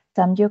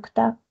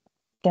 Samyukta,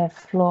 the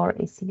floor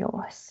is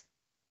yours.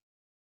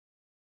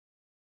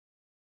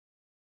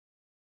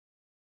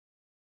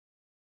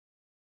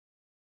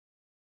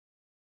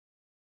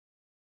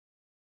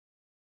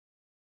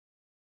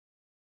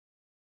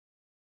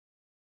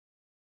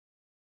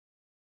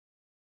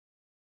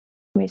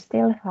 We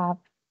still have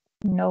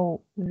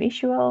no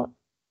visual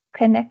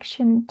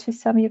connection to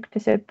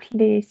Samyukta, so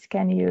please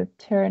can you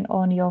turn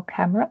on your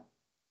camera?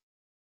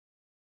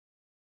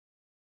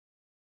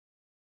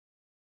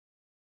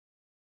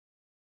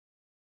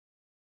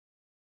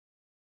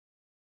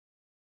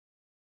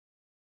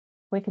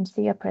 We can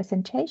see a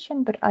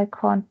presentation, but I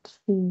can't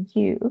see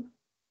you.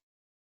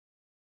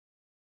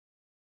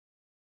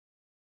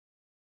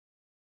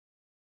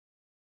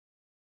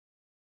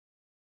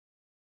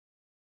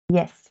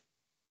 Yes.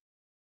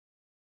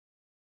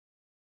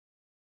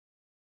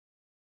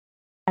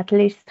 At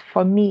least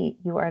for me,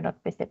 you are not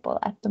visible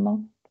at the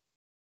moment.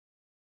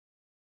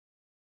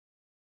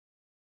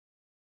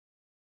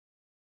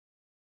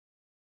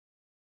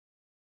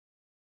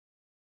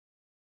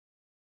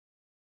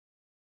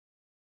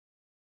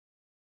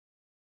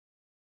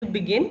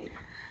 Begin.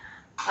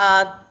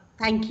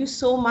 Thank you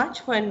so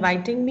much for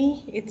inviting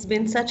me. It's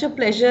been such a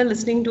pleasure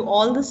listening to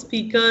all the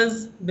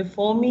speakers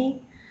before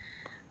me.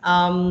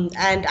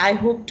 And I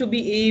hope to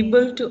be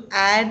able to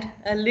add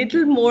a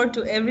little more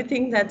to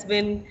everything that's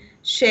been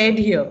shared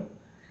here.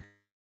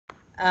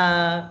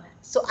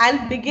 So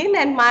I'll begin,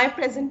 and my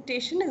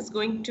presentation is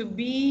going to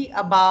be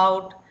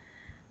about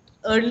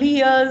early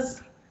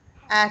years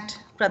at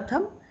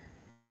Pratham,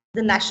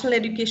 the national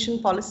education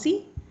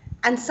policy,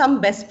 and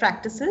some best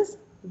practices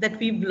that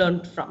we've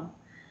learned from.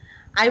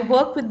 I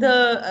work with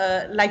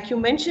the, like you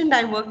mentioned,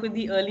 I work with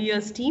the early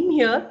years team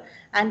here,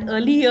 and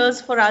early years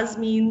for us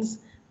means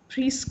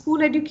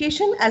preschool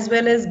education as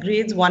well as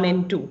grades 1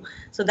 and 2.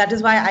 So that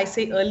is why I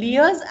say early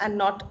years and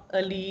not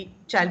early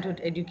childhood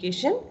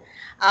education.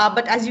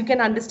 But as you can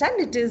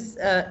understand, it is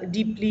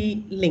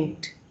deeply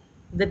linked,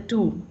 the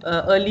two,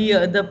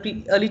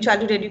 early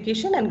childhood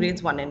education and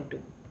grades 1 and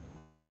 2.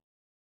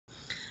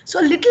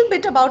 So a little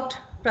bit about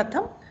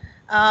Pratham.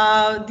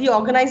 The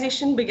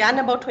organization began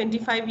about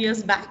 25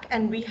 years back,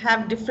 and we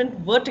have different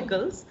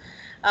verticals,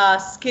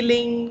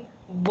 skilling,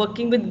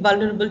 working with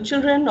vulnerable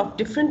children of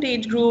different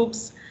age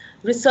groups,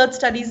 research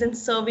studies and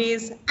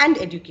surveys, and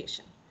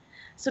education.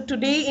 So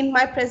today in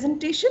my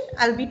presentation,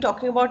 I'll be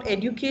talking about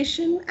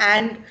education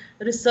and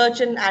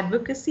research and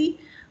advocacy.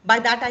 By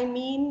that I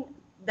mean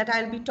that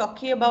I'll be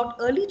talking about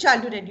early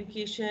childhood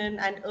education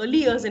and early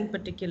years in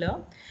particular,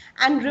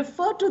 and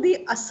refer to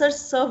the ECEC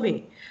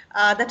survey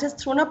that has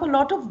thrown up a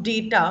lot of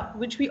data,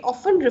 which we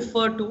often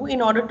refer to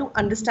in order to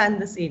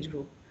understand this age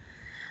group.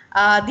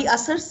 The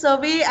ECEC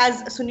survey,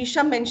 as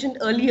Sunisha mentioned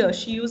earlier,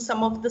 she used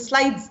some of the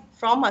slides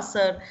from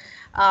ECEC,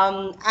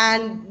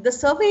 And the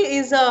survey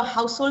is a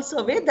household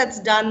survey that's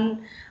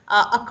done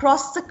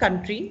across the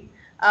country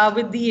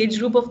with the age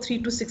group of 3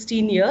 to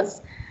 16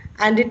 years.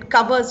 And it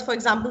covers, for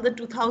example, the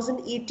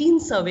 2018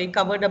 survey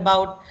covered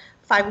about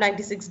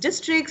 596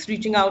 districts,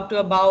 reaching out to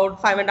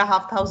about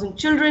 5,500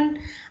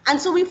 children. And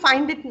so we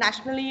find it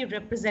nationally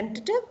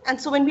representative. And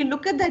so when we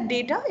look at that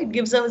data, it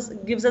gives us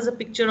a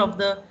picture of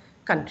the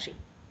country.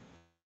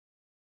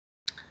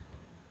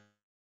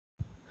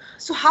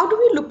 So how do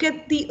we look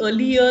at the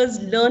early years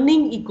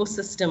learning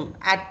ecosystem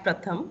at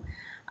Pratham?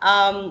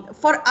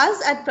 For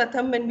us at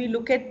Pratham, when we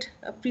look at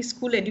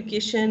preschool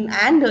education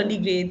and early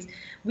grades,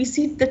 we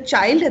see the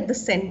child at the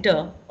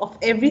center of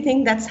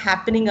everything that's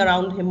happening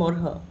around him or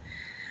her.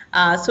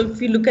 So if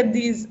we look at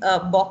these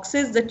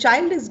boxes, the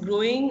child is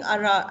growing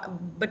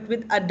around, but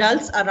with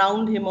adults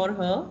around him or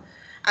her.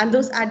 And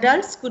those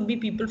adults could be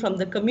people from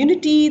the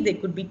community, they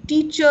could be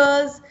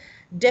teachers,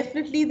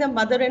 definitely the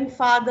mother and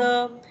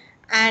father,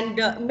 and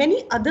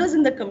many others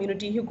in the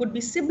community who could be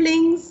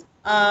siblings,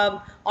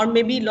 or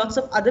maybe lots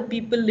of other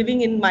people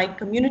living in my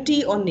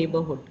community or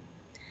neighborhood.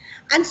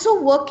 And so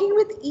working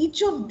with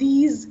each of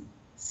these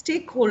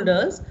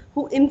stakeholders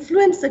who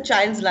influence the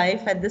child's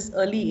life at this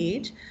early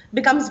age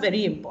becomes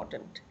very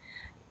important.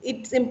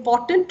 It's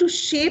important to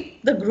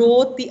shape the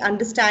growth, the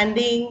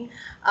understanding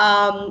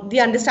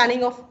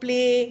of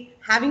play,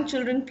 having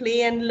children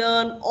play and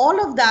learn.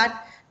 All of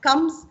that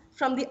comes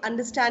from the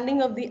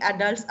understanding of the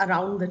adults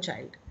around the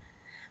child.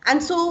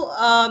 And so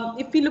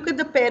if we look at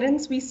the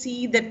parents, we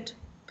see that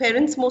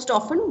parents most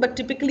often, but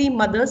typically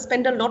mothers,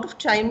 spend a lot of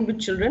time with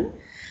children.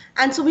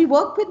 And so we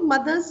work with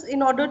mothers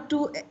in order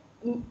to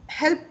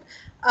help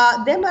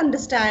them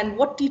understand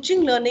what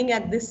teaching learning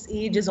at this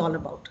age is all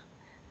about.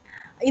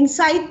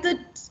 Inside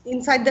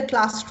the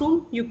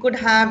classroom, you could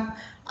have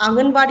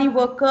Anganwadi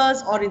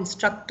workers or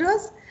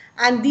instructors,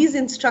 and these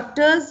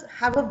instructors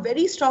have a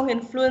very strong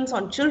influence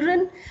on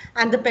children,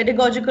 and the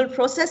pedagogical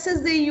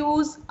processes they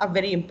use are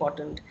very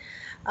important.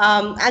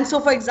 And so,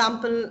 for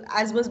example,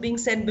 as was being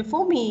said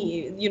before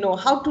me,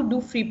 how to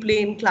do free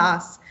play in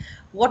class,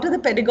 what are the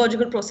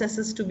pedagogical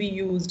processes to be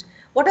used,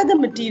 what are the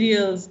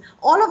materials,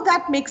 all of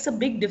that makes a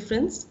big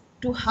difference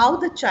to how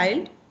the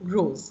child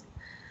grows.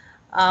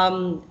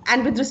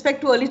 And with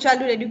respect to early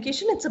childhood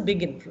education, it's a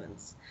big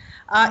influence.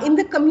 In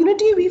the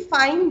community, we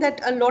find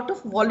that a lot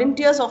of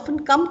volunteers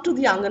often come to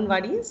the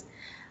Anganwadis,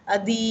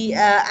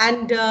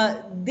 and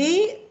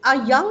they are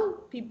young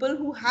people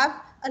who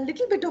have a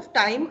little bit of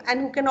time and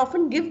who can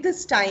often give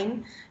this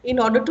time in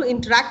order to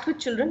interact with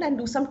children and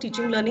do some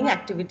teaching learning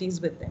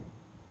activities with them.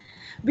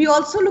 We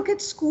also look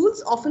at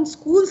schools. Often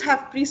schools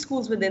have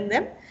preschools within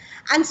them.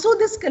 And so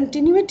this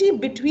continuity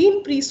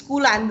between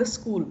preschool and the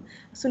school.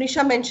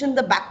 Sunisha mentioned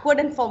the backward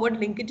and forward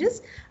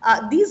linkages.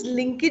 These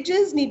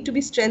linkages need to be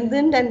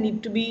strengthened and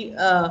need to be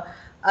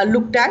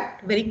looked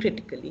at very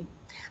critically.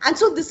 And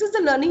so this is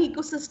the learning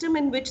ecosystem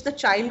in which the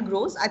child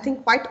grows. I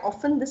think quite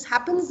often this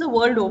happens the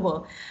world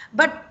over.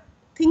 But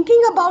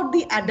thinking about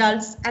the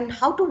adults and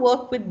how to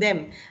work with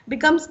them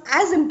becomes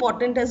as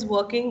important as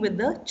working with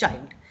the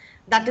child.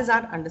 That is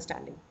our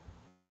understanding.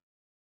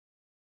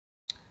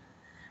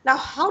 Now,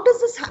 how does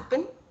this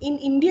happen? In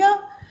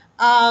India,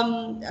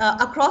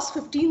 across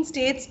 15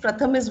 states,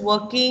 Pratham is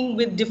working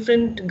with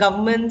different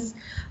governments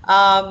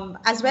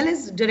as well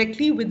as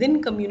directly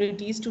within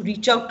communities to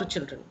reach out to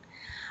children.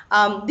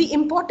 The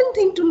important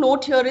thing to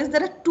note here is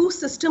there are two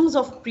systems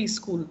of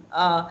preschool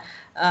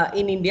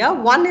in India.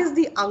 One is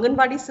the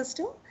Anganwadi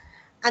system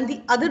and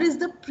the other is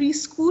the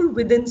preschool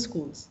within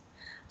schools.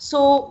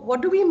 So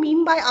what do we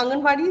mean by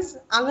Anganwadis?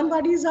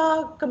 Anganwadis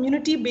are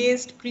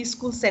community-based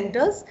preschool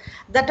centers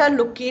that are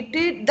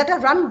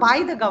run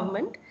by the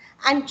government,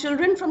 and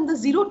children from the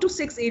 0 to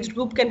 6 age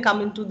group can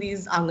come into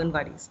these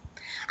Anganwadis.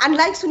 And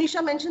like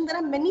Sunisha mentioned, there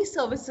are many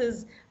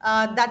services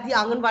that the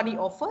Anganwadi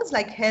offers,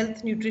 like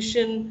health,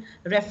 nutrition,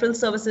 referral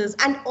services,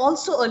 and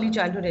also early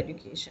childhood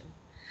education.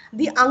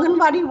 The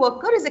Anganwadi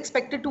worker is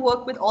expected to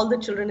work with all the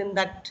children in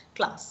that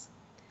class.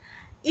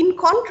 In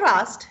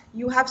contrast,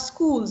 you have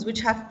schools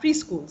which have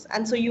preschools,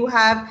 and so you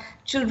have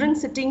children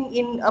sitting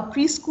in a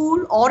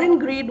preschool or in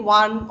grade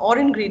 1 or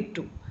in grade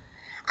 2.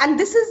 And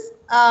this is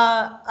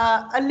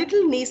a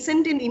little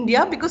nascent in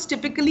India because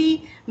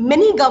typically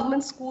many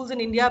government schools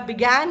in India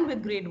began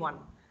with grade 1.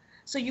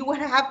 So you would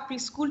have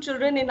preschool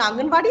children in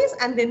Anganwadis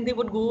and then they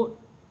would go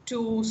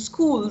to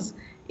schools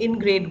in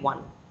grade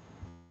 1.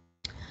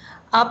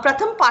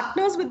 Pratham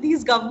partners with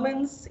these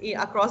governments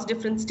across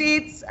different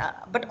states,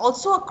 but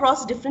also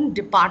across different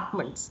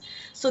departments.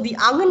 So the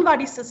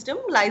Anganwadi system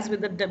lies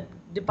with the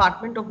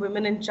Department of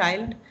Women and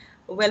Child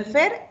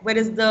Welfare,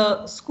 whereas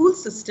the school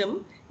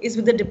system is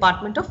with the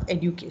Department of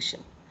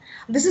Education.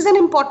 This is an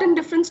important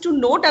difference to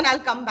note, and I'll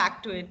come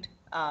back to it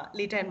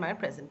later in my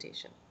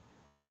presentation.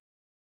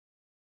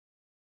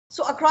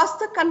 So across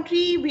the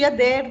country, we are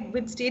there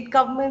with state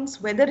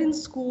governments, whether in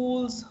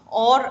schools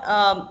or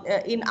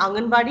in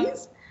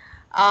Anganwadis.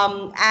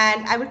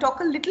 And I will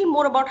talk a little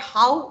more about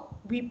how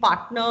we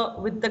partner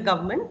with the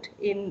government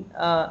in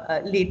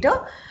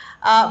later.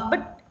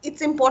 But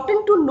it's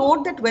important to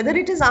note that whether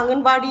it is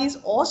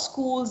Anganwadis or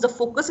schools, the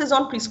focus is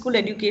on preschool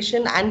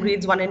education and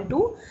grades 1 and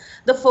 2.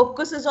 The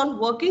focus is on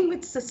working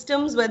with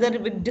systems, whether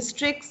with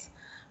districts,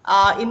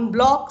 in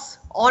blocks,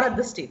 or at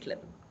the state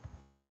level.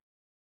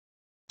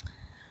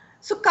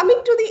 So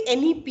coming to the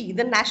NEP,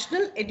 the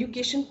National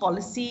Education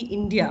Policy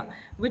India,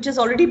 which has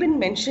already been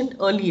mentioned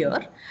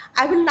earlier,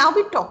 I will now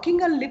be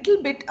talking a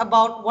little bit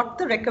about what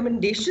the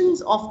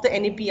recommendations of the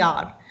NEP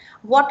are,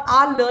 what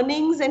our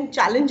learnings and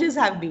challenges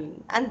have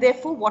been, and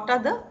therefore what are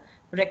the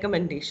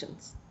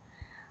recommendations.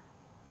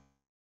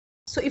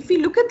 So if we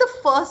look at the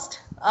first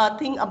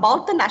thing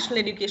about the National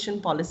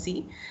Education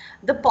Policy,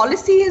 the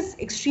policy is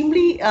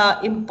extremely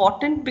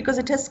important because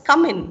it has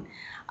come in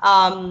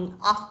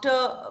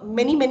after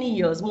many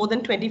years. More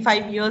than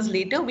 25 years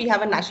later, we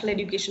have a national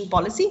education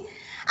policy,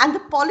 and the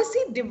policy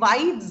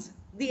divides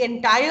the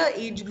entire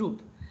age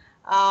group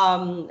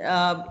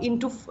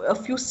into a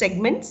few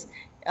segments.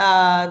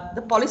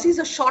 The policy is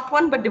a short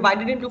one but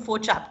divided into 4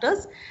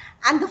 chapters,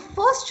 and the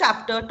first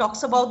chapter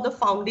talks about the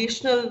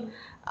foundational,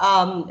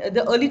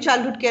 the early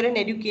childhood care and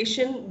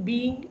education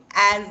being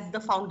as the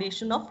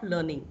foundation of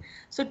learning.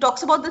 So it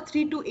talks about the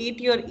 3 to 8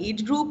 year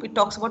age group, it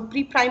talks about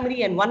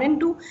pre-primary and 1 and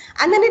 2,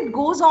 and then it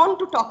goes on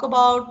to talk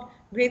about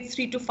grades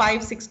 3 to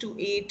 5, 6 to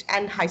 8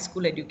 and high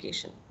school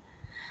education.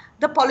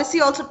 The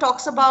policy also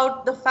talks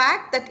about the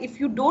fact that if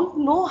you don't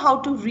know how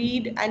to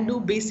read and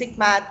do basic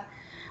math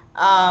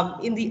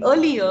in the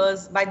early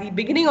years, by the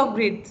beginning of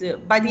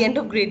by the end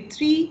of grade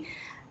 3,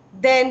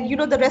 then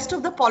the rest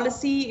of the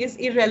policy is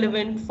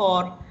irrelevant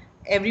for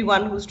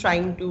everyone who's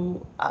trying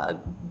to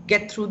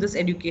get through this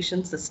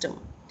education system.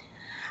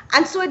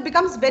 And so it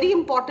becomes very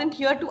important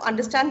here to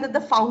understand that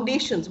the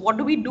foundations, what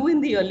do we do in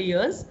the early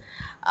years,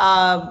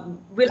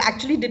 will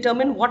actually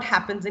determine what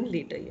happens in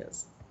later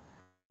years.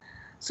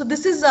 So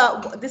this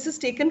is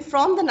taken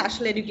from the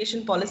National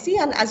Education Policy,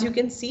 and as you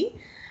can see,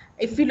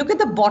 if we look at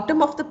the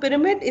bottom of the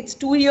pyramid, it's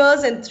 2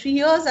 years and 3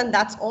 years, and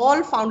that's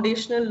all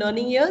foundational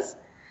learning years.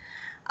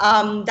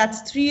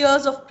 That's 3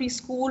 years of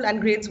preschool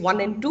and grades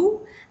 1 and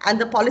 2. And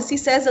the policy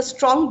says a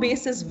strong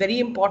base is very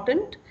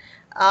important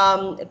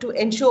to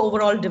ensure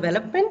overall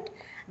development.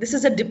 This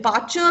is a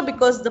departure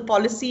because the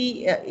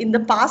policy in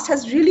the past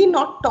has really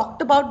not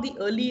talked about the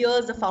early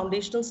years, the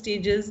foundational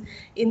stages,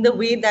 in the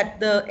way that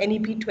the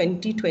NEP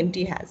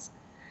 2020 has.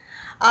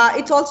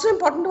 It's also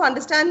important to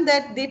understand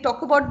that they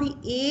talk about the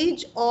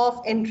age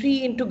of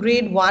entry into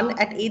grade 1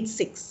 at age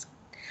 6.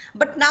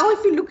 But now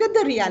if we look at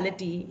the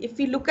reality, if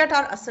we look at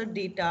our assert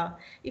data,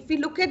 if we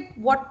look at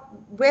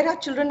where are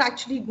children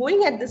actually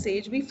going at this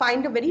age, we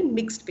find a very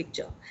mixed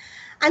picture.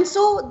 And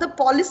so the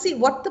policy,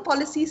 what the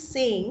policy is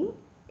saying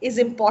is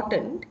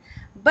important,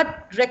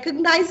 but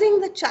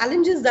recognizing the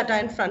challenges that are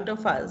in front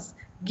of us,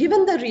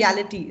 given the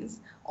realities,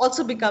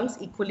 also becomes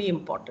equally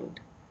important.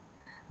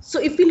 So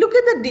if we look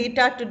at the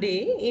data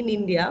today in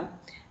India,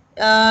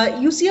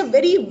 you see a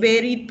very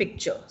varied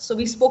picture. So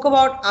we spoke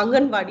about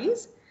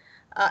Anganwadis,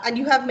 and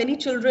you have many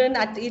children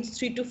at age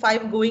 3 to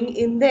 5 going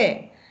in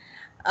there.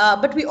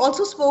 But we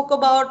also spoke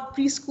about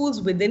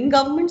preschools within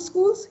government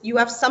schools. You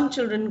have some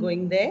children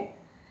going there.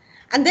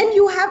 And then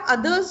you have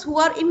others who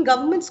are in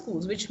government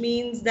schools, which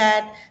means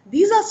that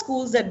these are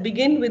schools that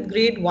begin with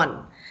grade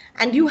 1.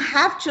 And you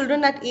have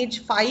children at age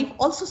 5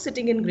 also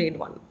sitting in grade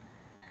 1.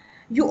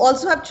 You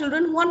also have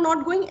children who are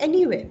not going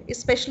anywhere,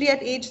 especially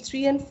at age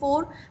 3 and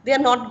 4, they are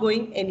not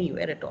going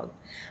anywhere at all.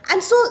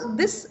 And so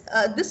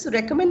this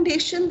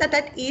recommendation that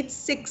at age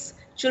 6,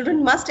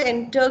 children must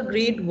enter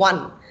grade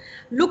 1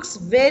 looks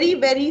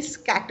very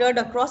scattered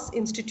across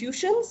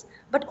institutions,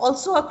 but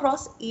also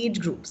across age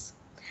groups.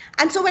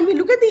 And so when we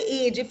look at the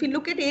age, if we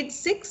look at age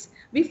 6,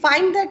 we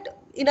find that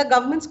in a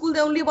government school,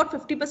 there are only about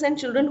 50%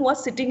 children who are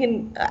sitting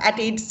in at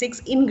age 6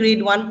 in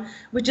grade 1,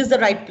 which is the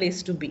right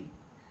place to be.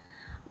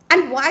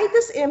 And why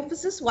this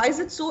emphasis? Why is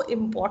it so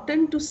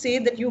important to say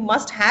that you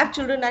must have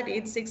children at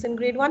age 6 in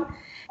grade 1?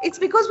 It's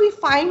because we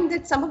find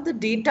that some of the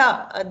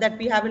data that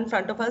we have in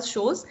front of us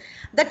shows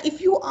that if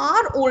you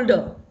are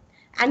older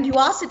and you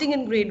are sitting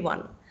in grade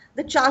 1,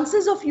 the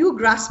chances of you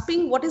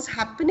grasping what is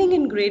happening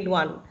in grade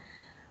 1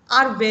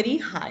 are very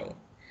high.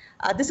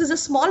 This is a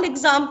small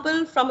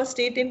example from a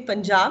state in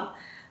Punjab,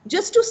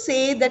 just to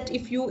say that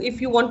if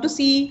you want to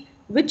see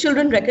which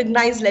children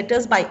recognize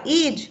letters by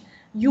age,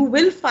 you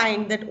will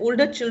find that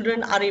older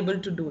children are able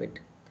to do it.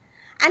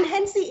 And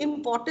hence the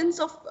importance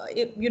of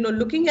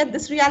looking at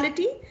this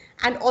reality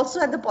and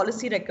also at the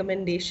policy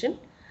recommendation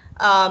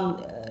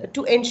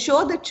to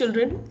ensure that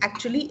children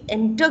actually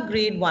enter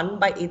grade 1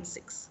 by age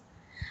 6.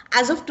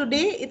 As of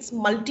today, it's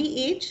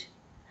multi-age,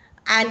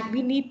 and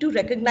we need to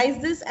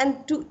recognize this,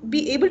 and to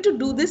be able to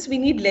do this, we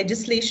need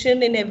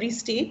legislation in every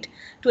state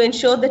to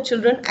ensure that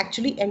children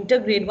actually enter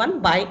grade 1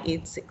 by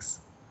age 6.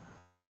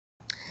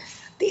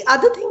 The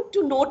other thing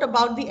to note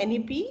about the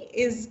NEP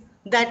is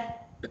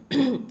that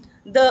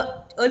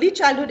the early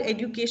childhood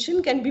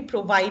education can be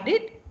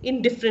provided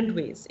in different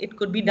ways. It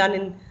could be done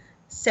in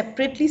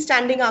separately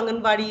standing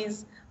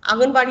Anganwadis,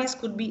 Anganwadis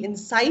could be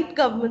inside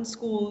government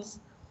schools.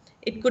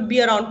 It could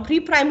be around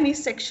pre-primary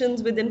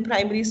sections within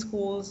primary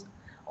schools,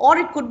 or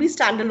it could be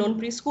standalone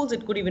preschools.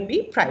 It could even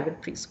be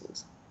private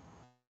preschools.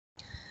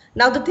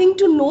 Now, the thing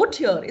to note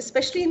here,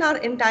 especially in our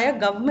entire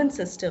government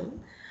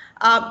system,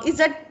 is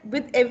that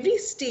with every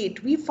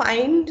state, we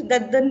find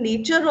that the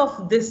nature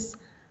of this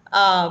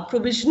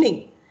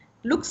provisioning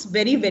looks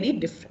very, very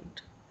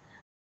different.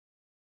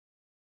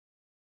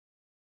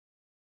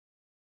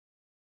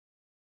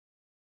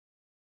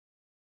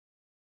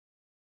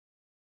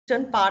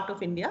 Part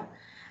of India,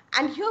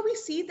 and here we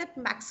see that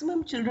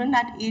maximum children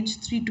at age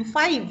 3 to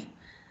 5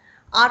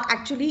 are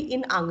actually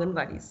in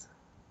Anganwadis.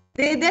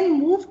 They then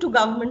move to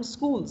government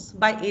schools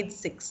by age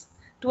 6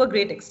 to a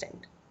great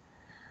extent.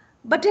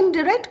 But in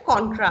direct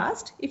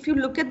contrast, if you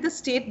look at the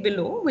state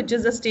below, which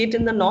is a state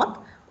in the north,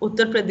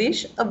 Uttar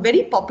Pradesh, a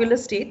very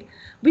populous state,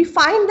 we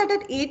find that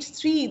at age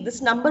 3,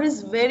 this number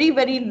is very,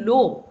 very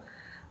low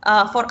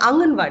for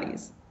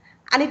Anganwadis.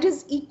 And it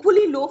is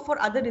equally low for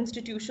other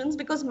institutions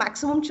because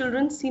maximum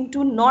children seem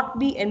to not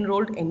be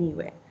enrolled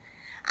anywhere.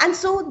 And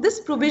so this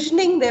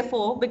provisioning,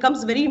 therefore,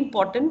 becomes very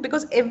important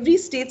because every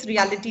state's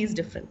reality is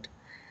different.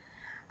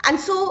 And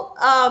so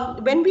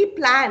when we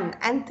plan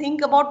and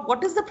think about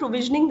what is the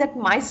provisioning that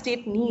my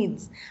state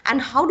needs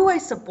and how do I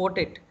support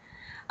it,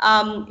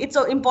 it's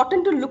so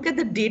important to look at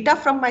the data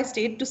from my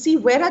state to see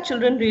where are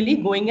children really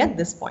going at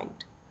this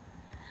point.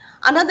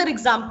 Another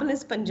example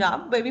is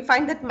Punjab, where we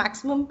find that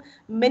maximum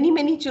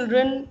many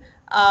children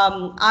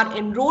are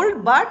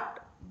enrolled,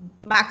 but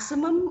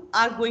maximum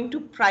are going to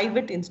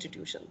private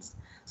institutions.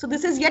 So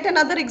this is yet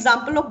another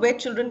example of where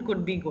children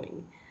could be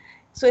going.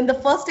 So in the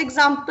first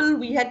example,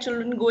 we had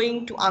children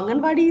going to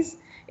Anganwadis.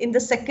 In the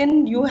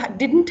second, you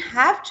didn't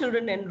have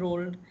children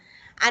enrolled.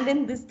 And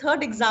in this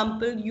third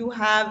example, you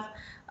have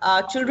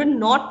children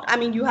not,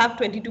 you have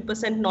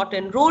 22% not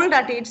enrolled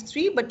at age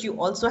 3, but you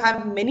also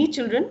have many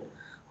children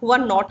who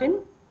are not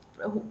in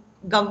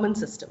government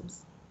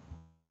systems.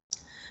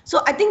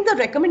 So I think the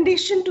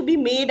recommendation to be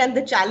made and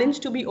the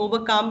challenge to be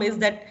overcome is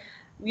that,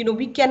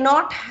 we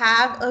cannot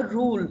have a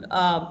rule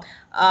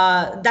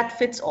that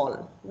fits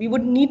all. We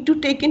would need to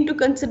take into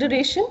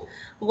consideration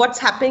what's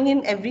happening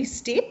in every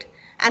state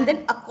and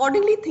then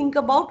accordingly think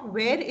about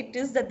where it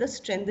is that the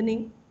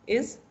strengthening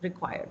is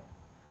required.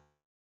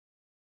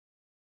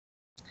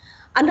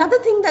 Another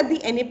thing that the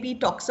NAP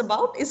talks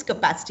about is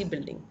capacity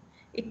building.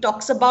 It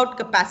talks about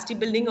capacity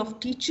building of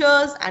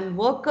teachers and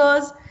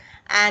workers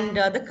and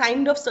the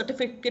kind of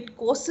certificate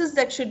courses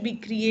that should be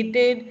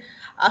created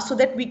so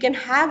that we can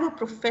have a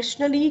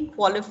professionally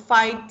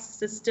qualified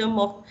system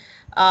of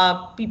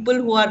people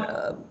who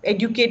are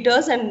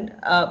educators and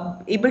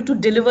able to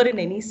deliver in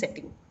any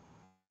setting.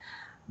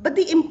 But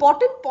the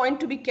important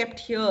point to be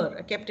kept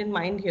in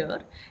mind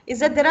here, is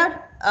that there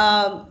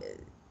are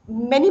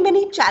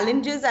many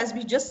challenges, as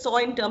we just saw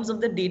in terms of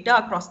the data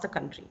across the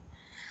country.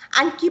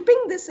 And keeping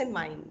this in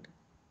mind,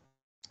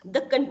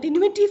 the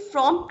continuity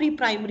from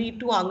pre-primary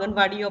to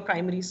Anganwadi or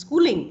primary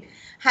schooling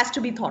has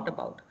to be thought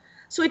about.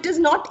 So it is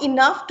not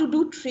enough to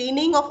do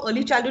training of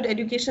early childhood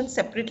education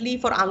separately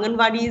for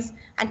Anganwadis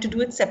and to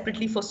do it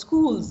separately for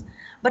schools,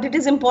 but it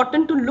is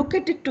important to look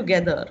at it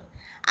together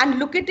and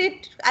look at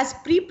it as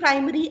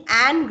pre-primary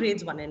and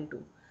grades 1 and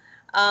 2.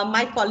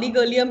 My colleague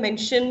earlier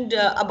mentioned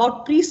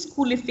about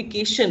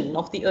preschoolification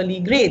of the early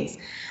grades,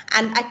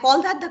 and I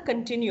call that the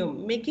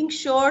continuum, making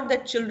sure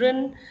that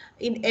children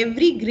in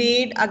every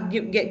grade are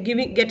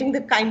getting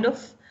the kind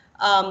of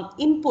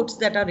inputs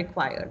that are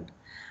required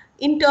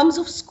in terms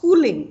of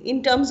schooling,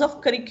 in terms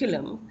of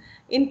curriculum,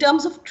 in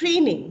terms of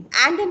training,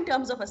 and in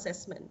terms of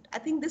assessment. I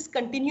think this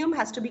continuum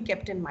has to be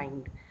kept in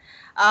mind.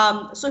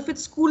 So if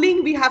it's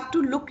schooling, we have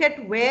to look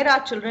at where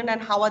are children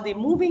and how are they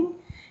moving.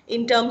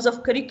 In terms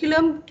of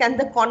curriculum, can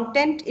the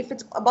content, if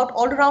it's about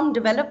all-around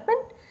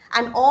development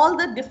and all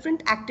the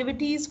different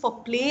activities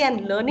for play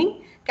and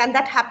learning, can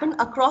that happen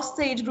across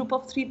the age group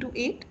of 3 to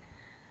 8?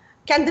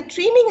 Can the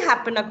training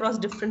happen across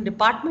different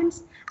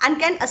departments? And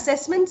can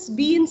assessments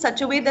be in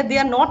such a way that they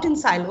are not in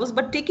silos,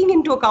 but taking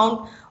into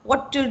account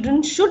what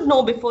children should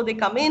know before they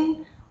come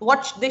in,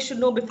 what they should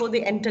know before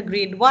they enter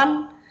grade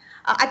 1?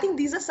 I think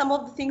these are some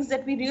of the things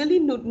that we really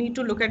need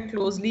to look at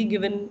closely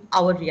given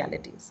our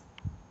realities.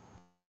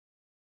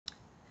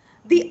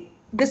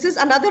 This is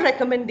another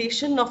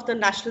recommendation of the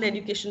National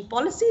Education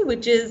Policy,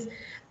 which is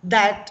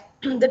that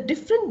the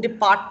different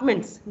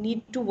departments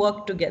need to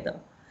work together.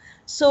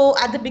 So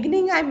at the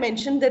beginning, I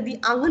mentioned that the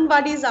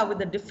Anganwadis are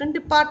with a different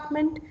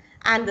department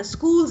and the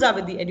schools are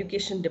with the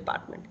education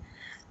department.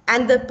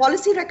 And the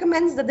policy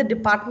recommends that the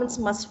departments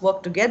must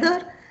work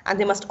together and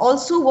they must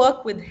also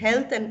work with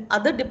health and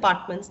other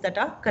departments that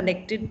are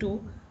connected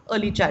to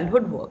early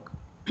childhood work.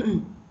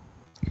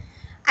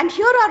 And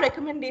here our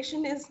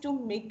recommendation is to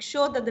make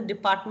sure that the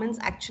departments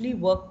actually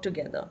work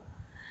together.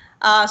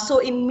 So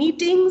in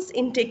meetings,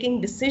 in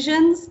taking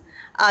decisions,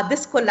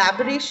 this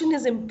collaboration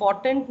is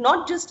important,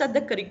 not just at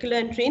the curricular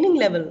and training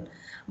level,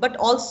 but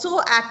also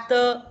at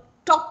the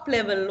top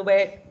level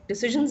where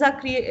decisions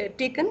are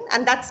taken,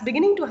 and that's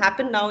beginning to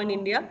happen now in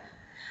India.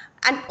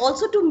 And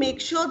also to make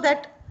sure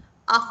that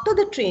after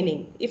the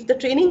training, if the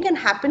training can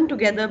happen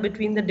together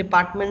between the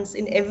departments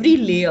in every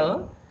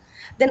layer,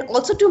 then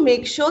also to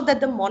make sure that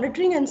the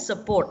monitoring and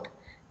support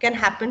can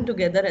happen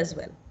together as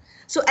well.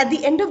 So at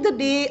the end of the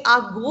day,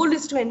 our goal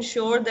is to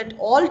ensure that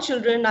all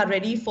children are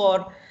ready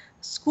for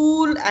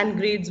school and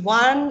grades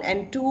 1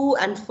 and 2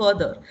 and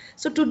further.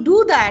 So to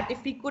do that,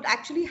 if we could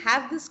actually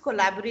have this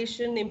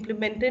collaboration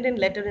implemented in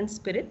letter and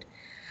spirit,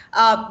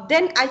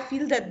 then I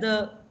feel that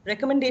the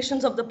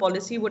recommendations of the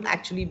policy would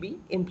actually be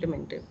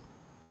implemented.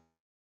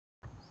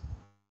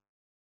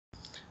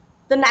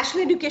 The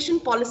National Education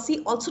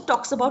Policy also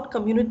talks about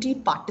community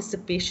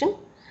participation.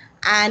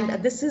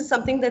 And this is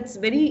something that's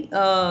very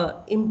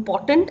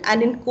important.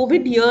 And in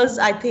COVID years,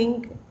 I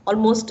think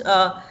almost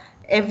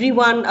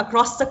everyone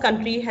across the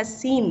country has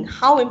seen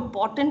how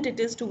important it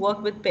is to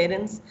work with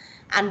parents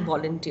and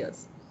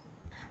volunteers.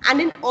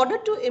 And in order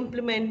to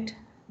implement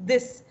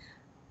this,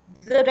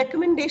 the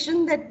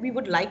recommendation that we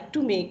would like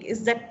to make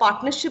is that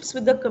partnerships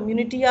with the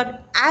community are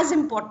as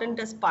important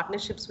as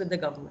partnerships with the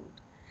government.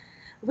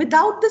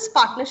 Without this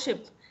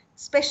partnership,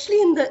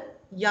 especially in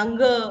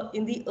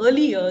the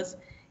early years,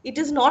 it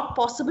is not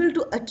possible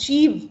to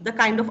achieve the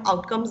kind of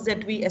outcomes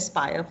that we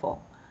aspire for.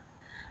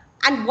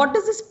 And what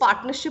does this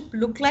partnership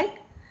look like?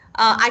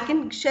 I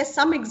can share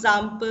some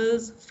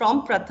examples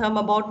from Pratham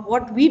about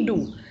what we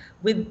do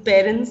with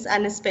parents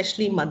and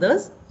especially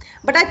mothers.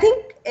 But I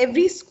think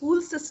every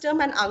school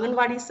system and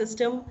Anganwadi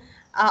system,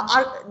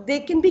 they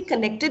can be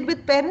connected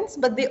with parents,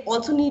 but they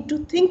also need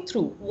to think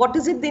through what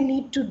is it they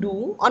need to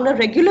do on a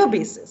regular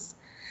basis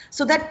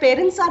so that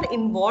parents are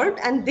involved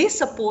and they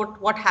support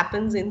what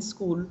happens in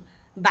school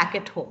back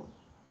at home.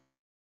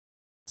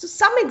 So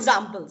some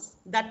examples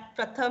that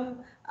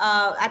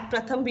at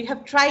Pratham we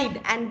have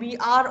tried, and we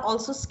are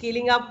also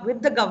scaling up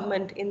with the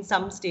government in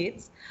some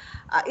states,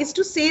 is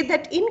to say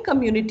that in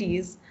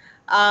communities,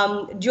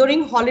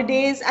 during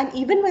holidays and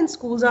even when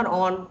schools are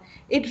on,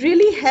 it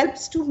really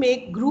helps to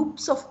make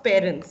groups of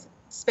parents,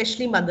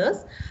 especially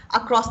mothers,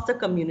 across the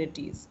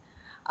communities.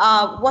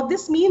 What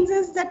this means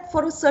is that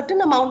for a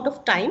certain amount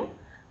of time,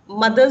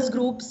 mothers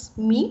groups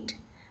meet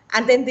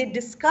and then they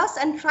discuss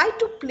and try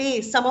to play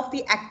some of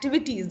the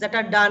activities that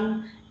are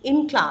done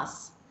in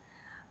class.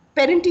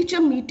 Parent-teacher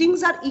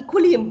meetings are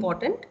equally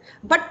important,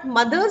 but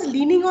mothers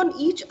leaning on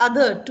each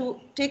other to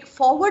take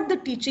forward the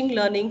teaching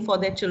learning for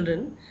their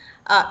children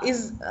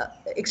is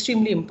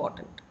extremely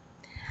important.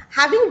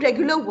 Having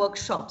regular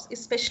workshops,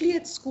 especially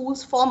at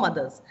schools for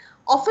mothers.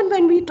 Often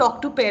when we talk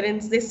to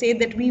parents, they say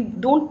that we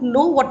don't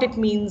know what it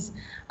means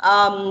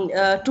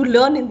to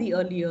learn in the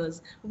early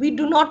years. We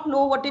do not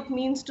know what it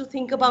means to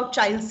think about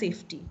child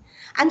safety.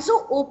 And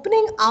so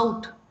opening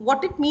out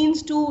what it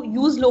means to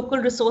use local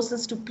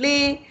resources to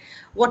play,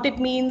 what it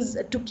means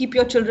to keep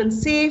your children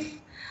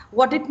safe,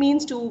 what it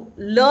means to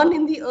learn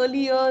in the early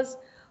years,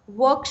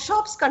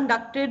 workshops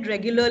conducted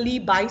regularly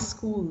by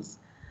schools,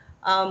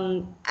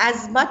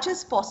 as much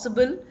as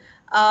possible,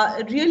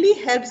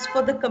 really helps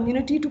for the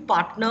community to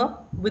partner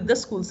with the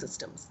school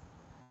systems.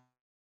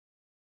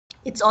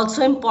 It's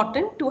also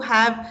important to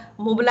have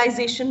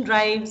mobilization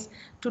drives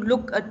to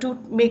to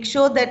make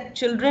sure that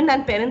children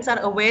and parents are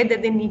aware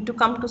that they need to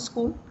come to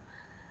school.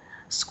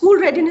 School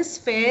readiness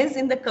fairs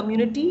in the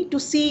community to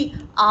see,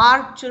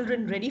 are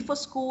children ready for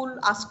school?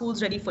 Are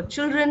schools ready for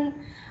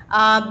children?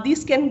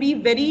 These can be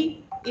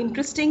very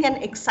interesting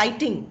and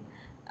exciting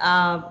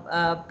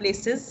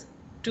places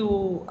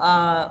to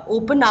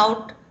open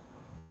out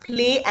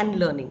play and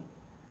learning.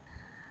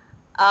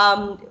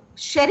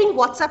 Sharing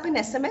WhatsApp and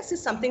SMS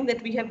is something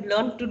that we have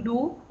learned to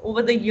do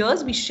over the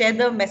years. We share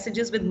the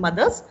messages with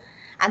mothers,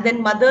 and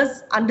then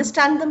mothers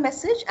understand the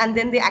message, and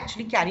then they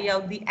actually carry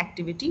out the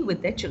activity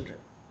with their children.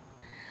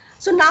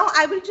 So now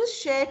I will just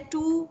share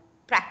two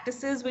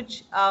practices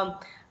which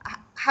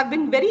have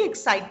been very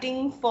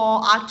exciting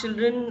for our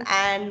children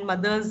and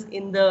mothers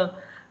in the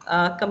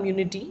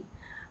community.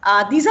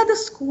 These are the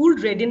school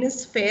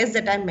readiness fairs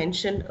that I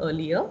mentioned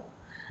earlier.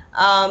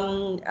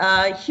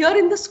 Here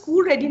in the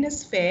school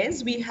readiness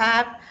fairs, we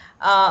have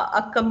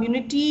a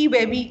community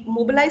where we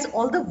mobilize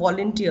all the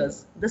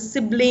volunteers, the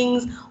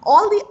siblings,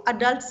 all the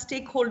adult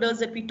stakeholders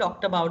that we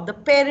talked about, the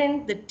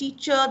parent, the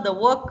teacher, the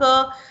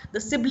worker, the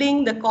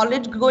sibling, the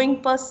college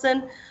going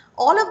person,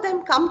 all of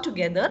them come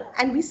together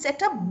and we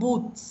set up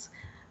booths.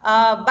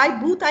 By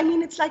booth, I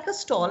mean it's like a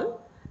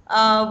stall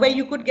where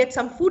you could get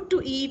some food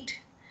to eat,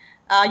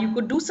 you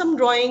could do some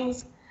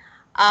drawings.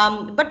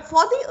 But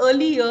for the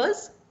early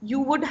years, you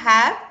would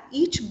have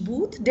each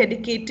booth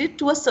dedicated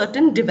to a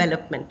certain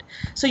development.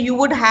 So you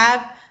would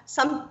have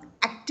some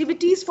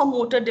activities for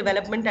motor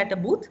development at a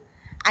booth,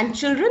 and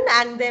children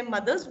and their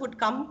mothers would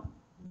come,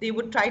 they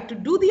would try to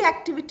do the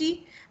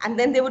activity, and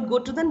then they would go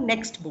to the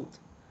next booth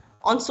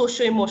on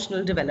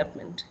socio-emotional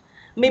development.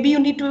 Maybe you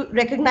need to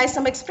recognize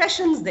some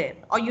expressions there,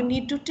 or you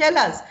need to tell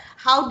us,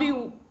 how do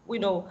you,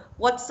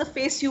 what's the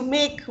face you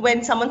make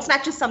when someone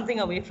snatches something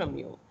away from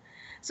you?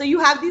 So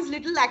you have these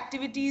little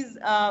activities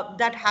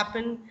that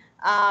happen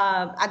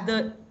at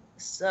the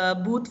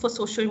booth for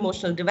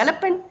socio-emotional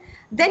development.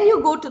 Then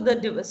you go to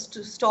the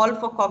stall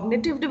for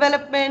cognitive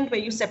development, where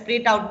you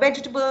separate out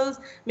vegetables.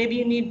 Maybe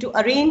you need to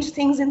arrange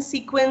things in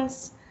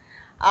sequence.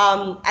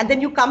 And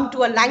then you come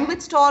to a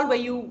language stall where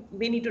you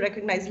may need to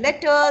recognize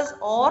letters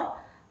or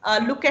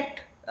look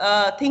at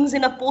things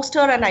in a poster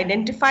and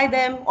identify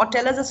them or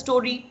tell us a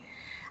story.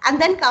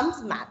 And then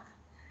comes math.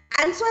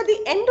 And so at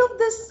the end of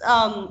this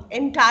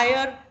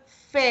entire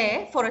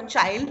fair for a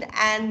child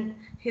and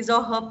his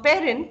or her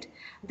parent,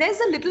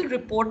 there's a little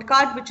report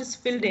card which is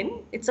filled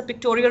in. It's a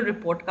pictorial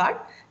report card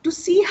to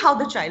see how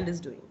the child is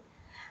doing.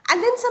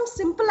 And then some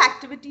simple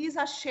activities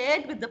are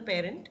shared with the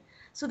parent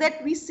so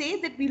that we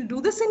say that we'll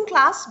do this in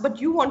class, but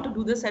you want to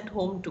do this at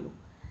home too.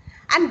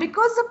 And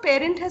because the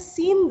parent has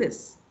seen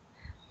this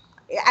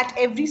at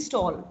every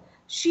stall,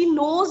 she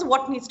knows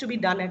what needs to be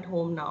done at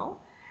home now.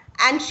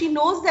 And she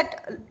knows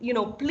that, you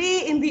know,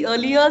 play in the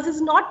early years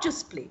is not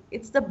just play.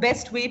 It's the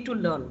best way to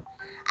learn.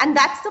 And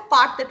that's the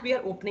part that we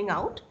are opening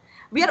out.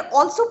 We are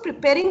also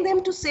preparing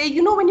them to say,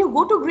 you know, when you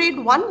go to grade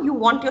 1, you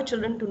want your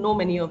children to know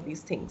many of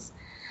these things.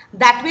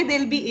 That way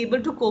they'll be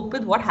able to cope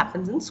with what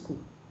happens in school.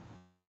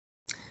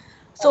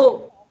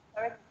 So,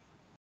 I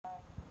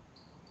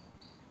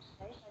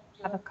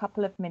have a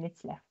couple of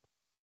minutes left.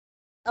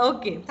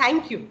 Okay,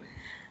 thank you.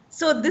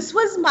 So this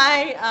was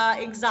my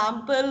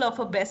example of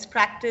a best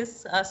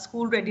practice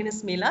school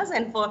readiness melas,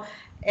 and for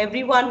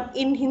everyone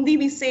in Hindi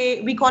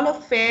we call a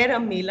fair a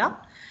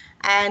mela,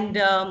 and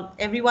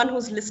everyone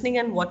who's listening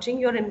and watching,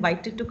 you're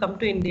invited to come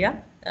to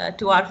India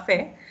to our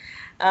fair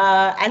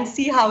and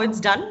see how it's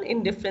done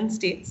in different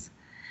states.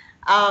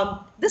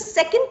 The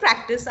second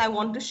practice I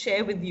want to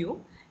share with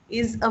you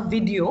is a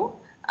video,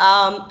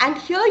 and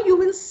here you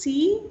will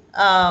see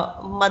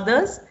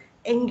mothers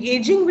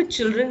engaging with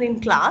children in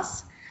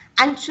class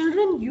and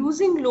children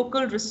using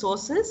local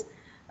resources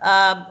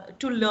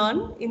to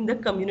learn in the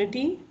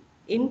community,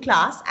 in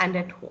class and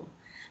at home.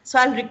 So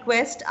I'll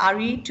request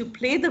Ari to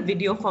play the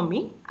video for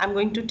me. I'm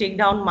going to take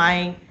down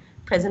my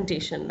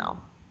presentation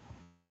now.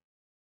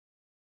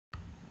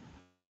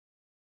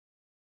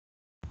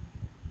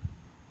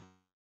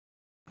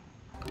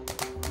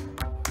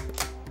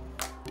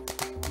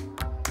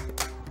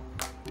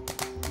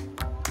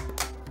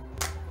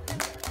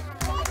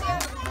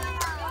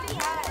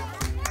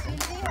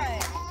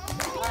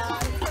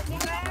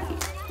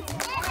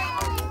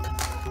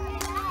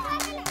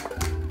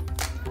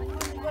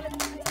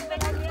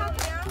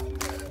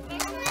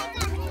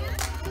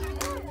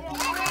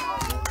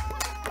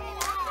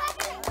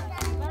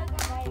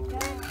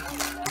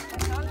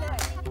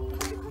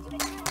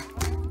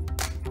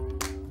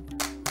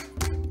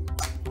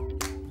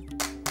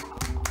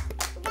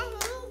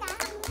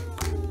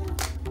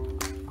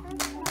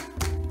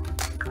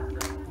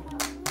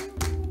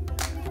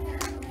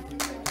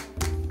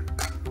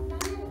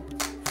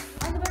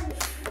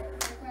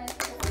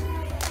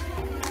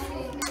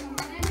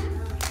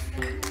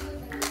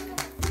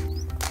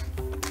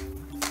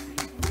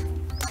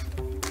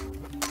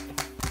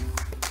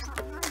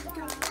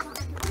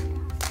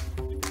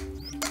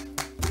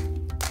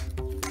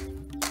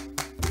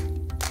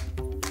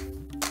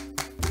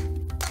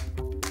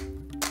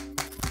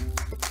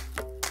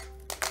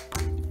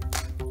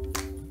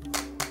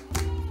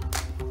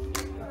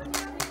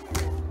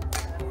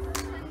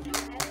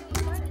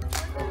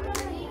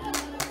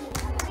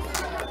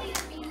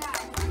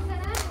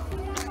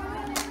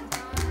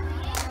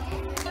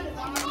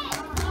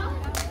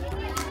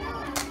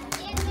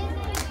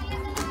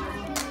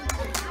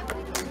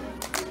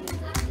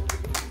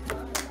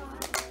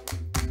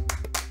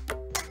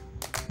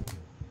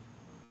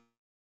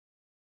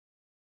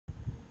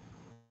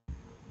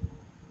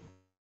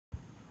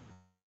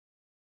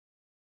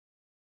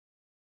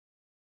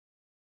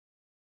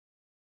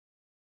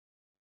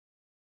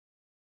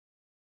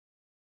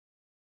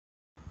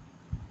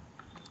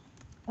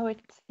 So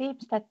it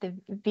seems that the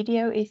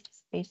video is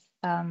has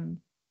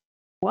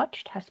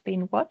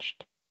been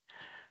watched.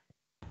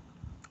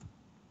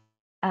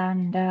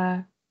 And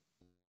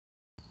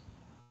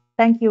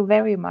thank you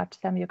very much,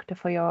 Samyukta,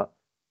 for your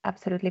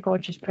absolutely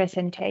gorgeous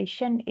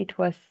presentation. It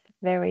was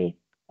very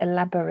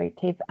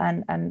elaborative,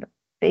 and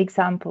the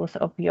examples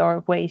of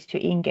your ways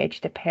to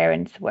engage the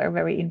parents were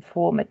very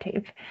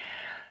informative.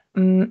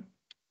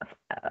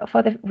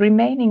 For the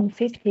remaining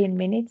 15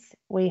 minutes,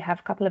 we have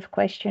a couple of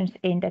questions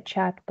in the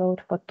chat, both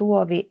for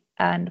Tuovi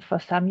and for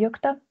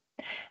Samyukta.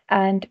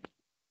 And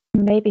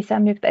maybe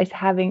Samyukta is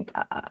having,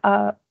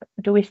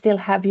 do we still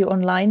have you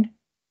online?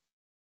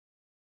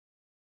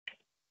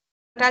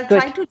 I'll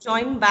try to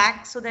join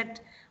back so that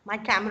my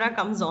camera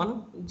comes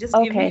on. Just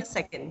give me a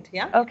second,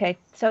 yeah? Okay,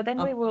 so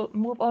then we will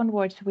move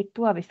onwards with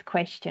Tuovi's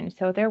question.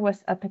 So there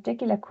was a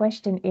particular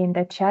question in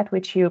the chat,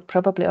 which you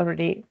probably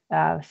already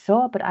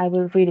saw, but I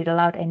will read it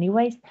aloud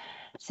anyways.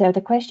 So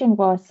the question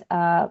was,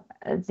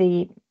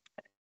 the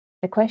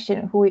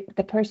question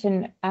the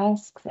person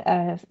asks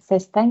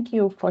says, thank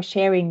you for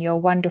sharing your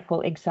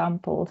wonderful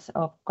examples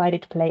of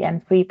guided play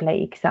and free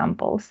play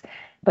examples.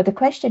 But the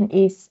question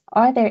is,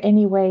 are there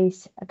any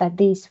ways that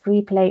these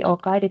free play or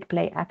guided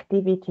play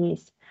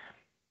activities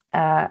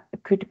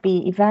could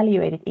be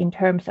evaluated in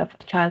terms of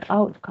child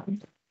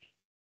outcomes?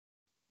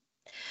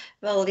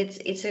 Well,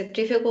 it's a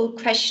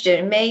difficult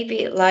question.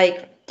 Maybe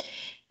like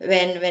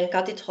when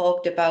Kati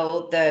talked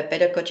about the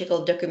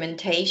pedagogical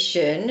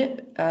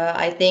documentation,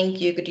 I think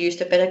you could use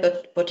the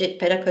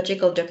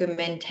pedagogical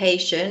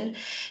documentation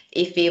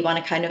if we want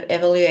to kind of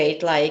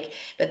evaluate, like,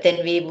 but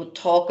then we would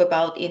talk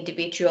about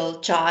individual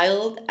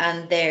child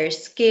and their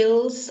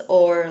skills,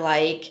 or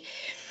like,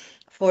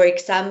 for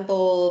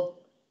example,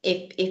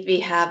 if we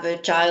have a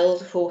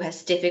child who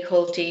has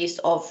difficulties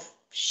of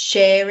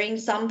sharing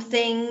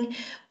something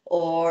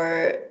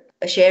or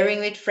sharing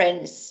with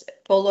friends,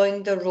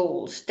 following the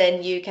rules,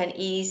 then you can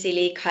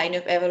easily kind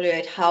of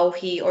evaluate how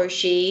he or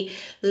she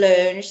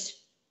learns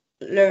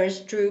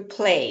through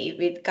play,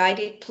 with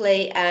guided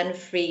play and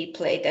free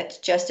play. That's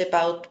just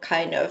about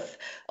kind of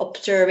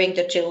observing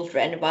the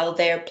children while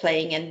they're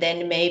playing, and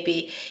then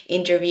maybe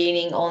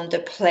intervening on the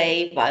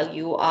play while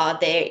you are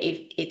there if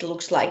it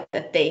looks like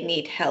that they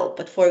need help.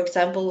 But for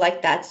example,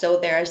 like that, so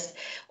there's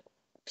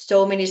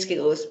so many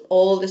skills.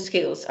 All the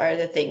skills are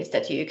the things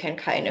that you can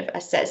kind of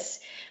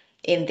assess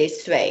in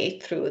this way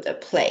through the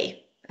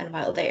play and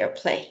while they are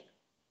playing.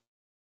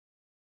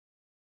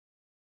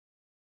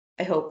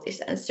 I hope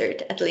this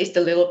answered at least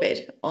a little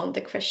bit on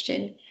the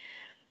question.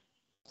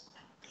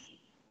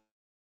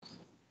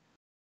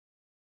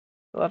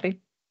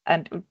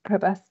 And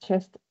perhaps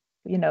just,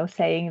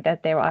 saying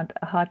that there aren't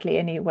hardly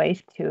any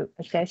ways to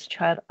assess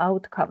child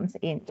outcomes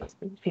in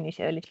Finnish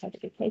early child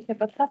education,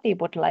 but Kati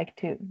would like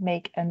to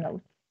make a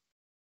note.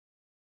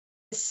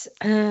 Yes,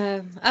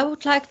 I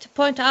would like to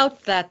point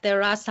out that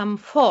there are some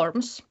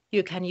forms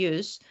you can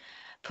use,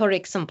 for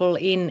example,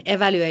 in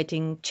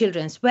evaluating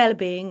children's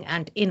well-being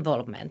and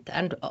involvement.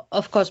 And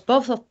of course,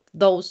 both of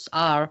those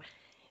are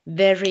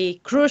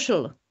very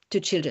crucial to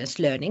children's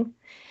learning.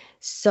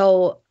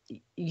 So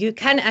you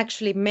can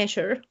actually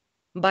measure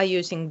by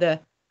using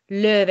the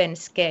Löwen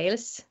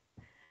scales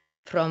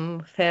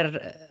from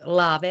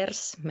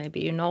Verlavers, maybe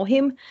you know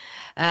him,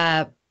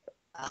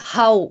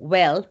 how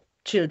well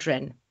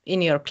children in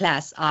your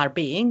class are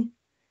being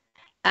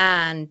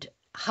and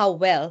how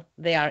well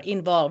they are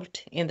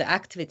involved in the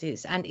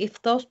activities. And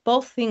if those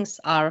both things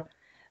are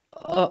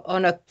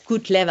on a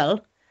good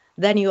level,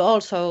 then you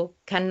also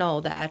can know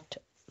that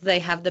they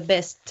have the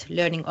best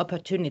learning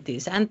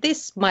opportunities. And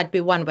this might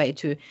be one way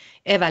to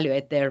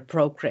evaluate their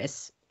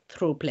progress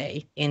through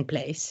play in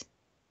place.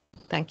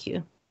 Thank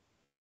you.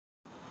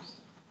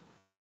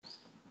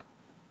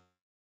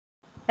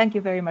 Thank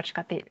you very much,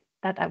 Kati.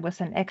 That was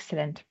an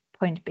excellent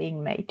point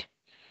being made.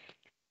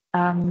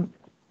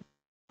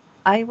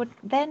 I would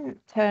then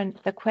turn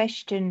the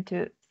question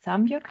to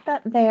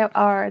Samyukta. There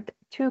are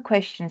two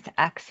questions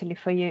actually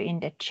for you in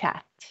the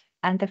chat.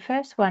 And the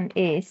first one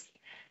is,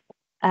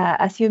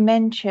 as you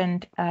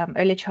mentioned,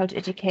 early childhood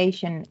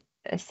education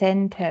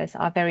centers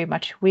are very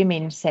much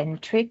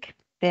women-centric.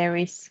 There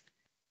is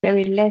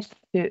very less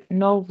to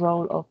no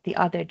role of the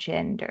other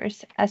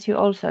genders, as you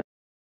also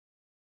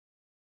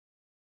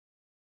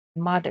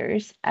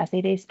mothers, as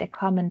it is the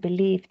common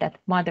belief that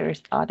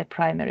mothers are the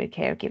primary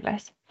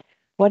caregivers.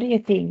 What do you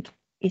think?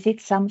 Is it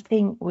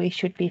something we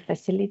should be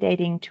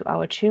facilitating to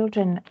our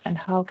children, and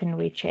how can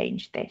we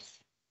change this?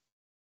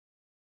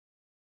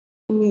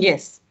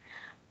 Yes,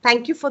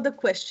 thank you for the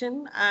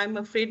question. I'm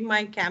afraid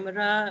my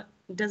camera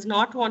does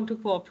not want to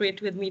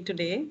cooperate with me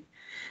today,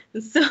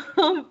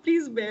 so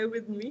please bear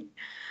with me.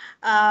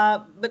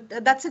 But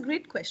that's a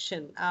great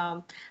question.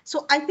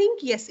 So I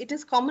think, yes, it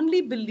is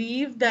commonly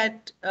believed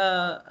that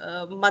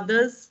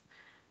mothers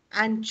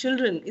and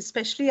children,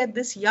 especially at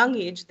this young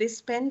age, they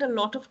spend a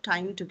lot of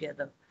time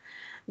together.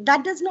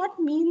 That does not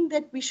mean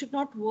that we should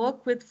not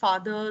work with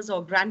fathers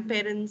or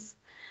grandparents.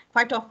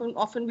 Quite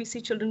often we see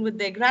children with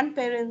their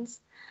grandparents,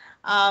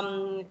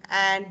 and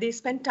they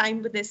spend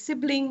time with their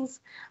siblings.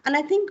 And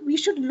I think we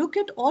should look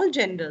at all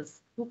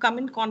genders who come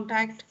in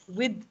contact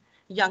with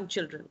young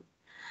children.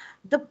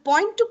 The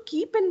point to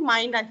keep in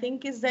mind, I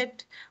think, is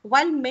that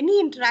while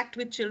many interact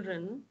with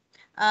children,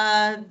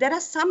 there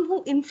are some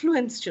who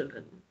influence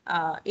children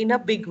in a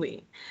big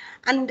way.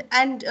 And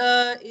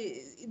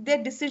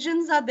their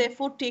decisions are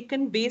therefore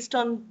taken based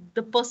on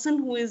the person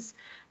who is,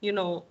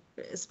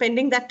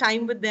 spending that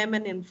time with them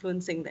and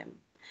influencing them.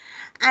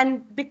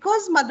 And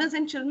because mothers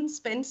and children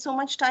spend so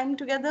much time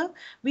together,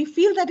 we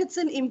feel that it's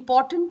an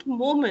important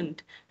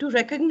moment to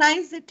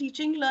recognize that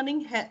teaching,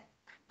 learning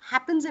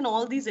happens in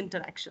all these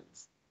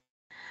interactions.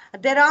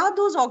 There are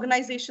those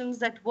organizations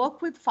that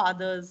work with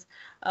fathers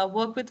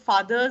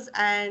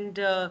and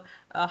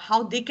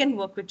how they can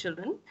work with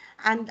children.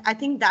 And I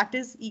think that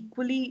is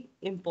equally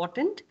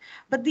important.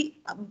 But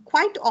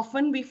quite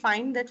often we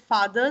find that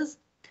fathers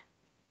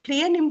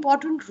play an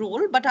important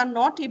role, but are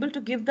not able to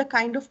give the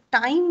kind of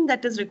time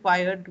that is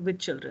required with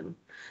children.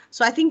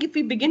 So I think if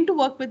we begin to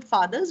work with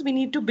fathers, we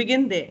need to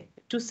begin there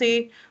to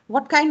say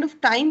what kind of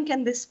time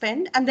can they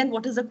spend, and then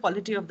what is the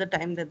quality of the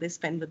time that they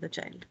spend with the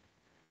child.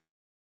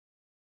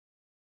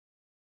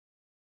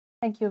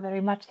 Thank you very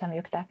much,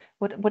 Samyukta.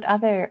 Would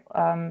other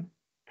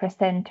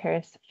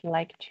presenters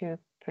like to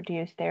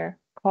produce their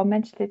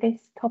comments to this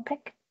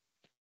topic?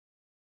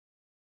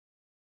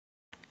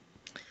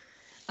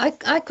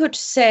 I could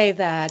say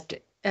that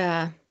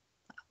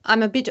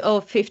I'm a bit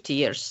over 50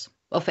 years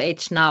of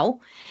age now,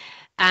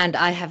 and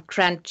I have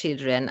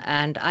grandchildren,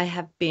 and I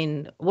have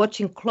been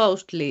watching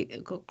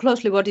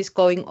closely what is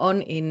going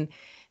on in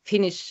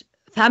Finnish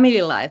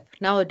family life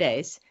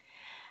nowadays.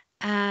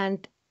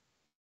 And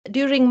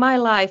during my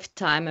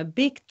lifetime, a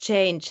big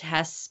change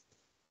has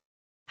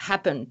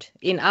happened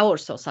in our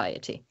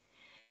society,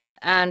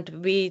 and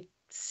we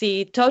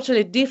see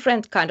totally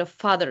different kind of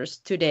fathers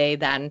today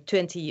than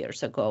 20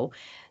 years ago.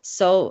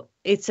 So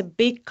it's a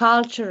big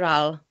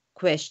cultural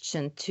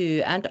question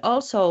too, and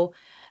also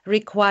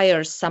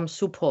requires some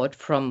support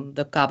from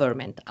the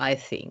government, I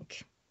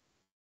think.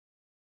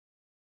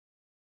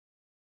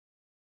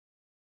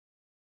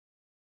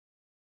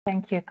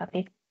 Thank you,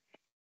 Kati.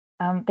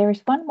 There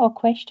is one more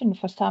question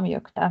for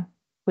Samyukta,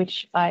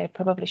 which I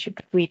probably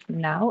should read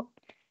now.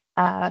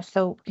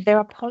 So there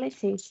are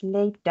policies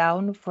laid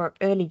down for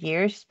early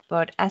years,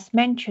 but as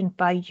mentioned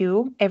by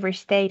you, every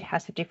state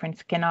has a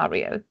different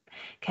scenario.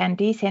 Can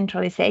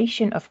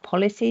decentralization of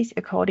policies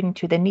according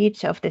to the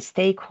needs of the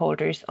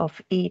stakeholders of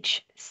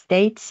each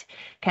state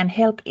can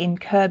help in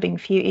curbing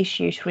few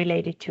issues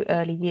related to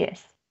early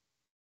years?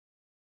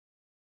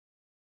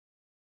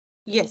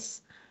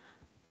 Yes.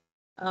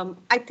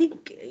 I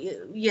think,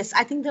 yes,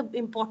 I think the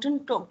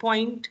important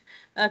point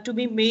to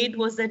be made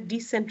was that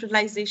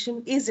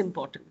decentralization is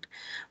important.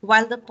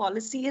 While the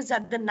policy is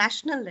at the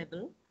national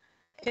level,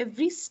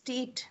 every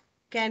state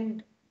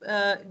can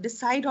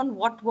decide on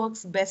what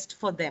works best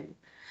for them.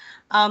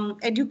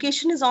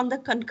 Education is on the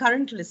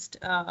concurrent list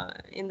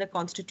in the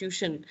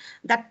constitution.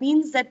 That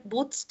means that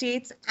both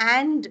states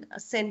and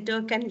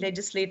center can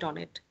legislate on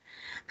it.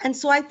 And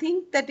so I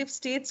think that if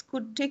states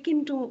could take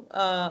into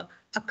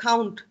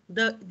account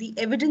the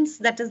evidence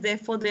that is there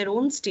for their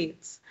own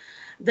states,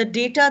 the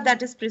data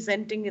that is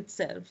presenting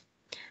itself,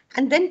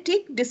 and then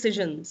take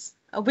decisions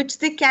which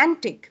they can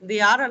take,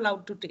 they are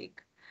allowed to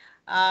take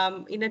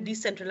in a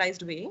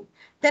decentralized way,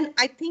 then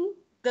I think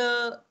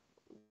the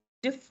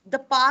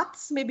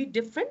paths may be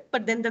different,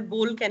 but then the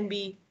goal can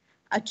be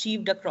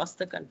achieved across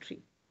the country.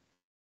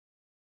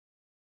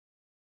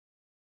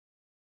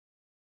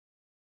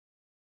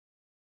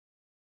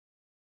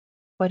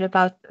 What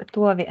about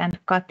Tuovi and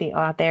Kati?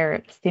 Are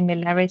there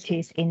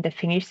similarities in the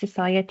Finnish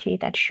society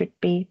that should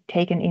be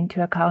taken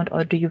into account,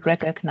 or do you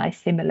recognize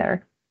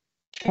similar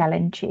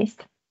challenges?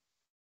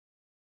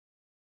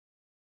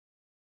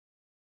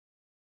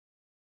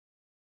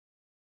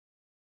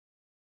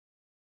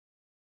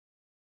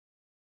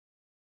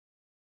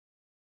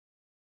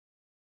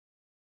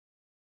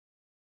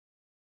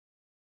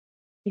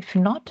 If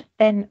not,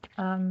 then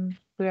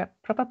we are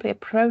probably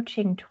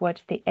approaching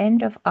towards the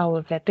end of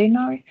our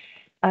webinar.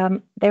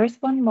 There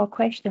is one more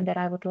question that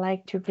I would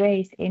like to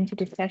raise into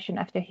discussion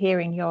after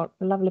hearing your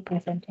lovely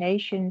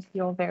presentations,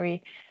 your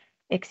very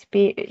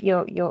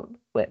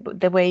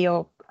the way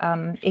your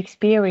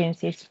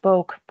experiences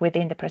spoke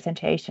within the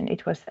presentation.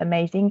 It was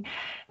amazing.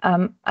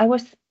 I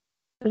was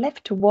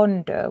left to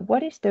wonder,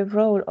 what is the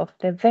role of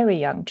the very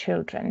young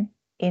children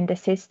in the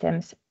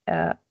systems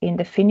in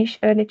the Finnish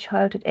early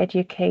childhood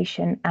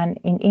education and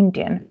in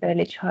Indian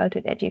early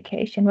childhood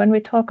education when we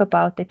talk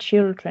about the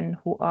children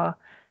who are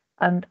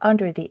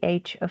under the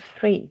age of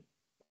 3?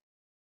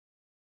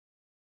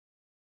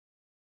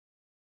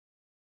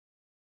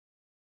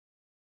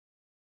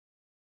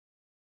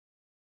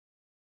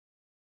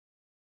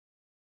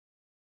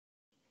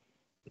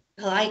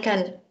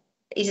 Well,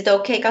 is it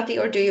okay, Kati,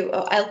 or do you,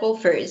 I'll go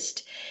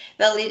first.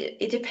 Well,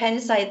 it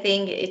depends, I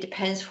think it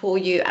depends who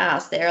you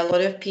ask. There are a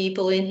lot of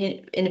people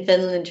in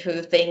Finland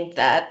who think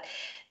that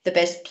the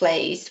best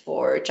place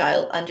for a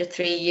child under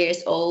 3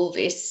 years old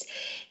is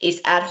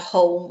at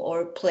home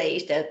or a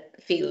place that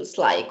feels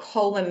like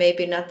home, and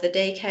maybe not the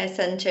daycare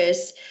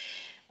centers.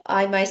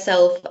 I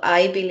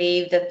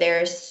believe that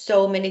there are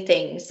so many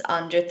things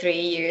under 3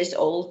 years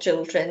old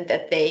children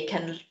that they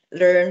can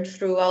learn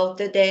throughout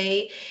the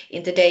day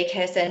in the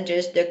daycare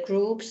centers, the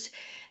groups,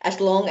 as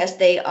long as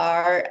they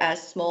are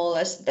as small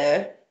as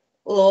the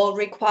law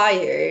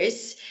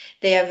requires.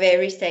 They are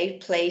very safe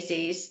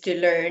places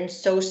to learn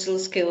social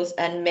skills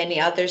and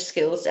many other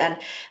skills. And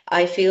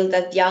I feel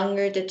that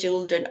younger the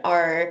children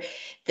are,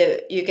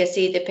 you can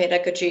see the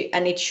pedagogy,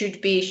 and it should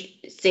be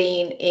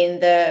seen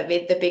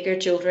with the bigger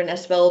children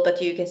as well,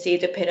 but you can see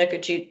the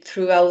pedagogy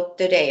throughout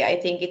the day. I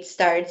think it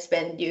starts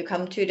when you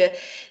come to the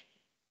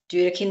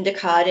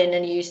kindergarten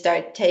and you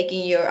start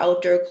taking your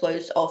outdoor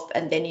clothes off,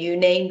 and then you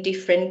name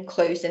different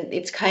clothes, and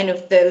it's kind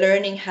of the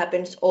learning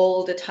happens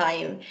all the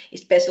time,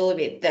 especially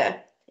with the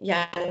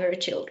younger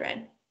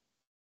children.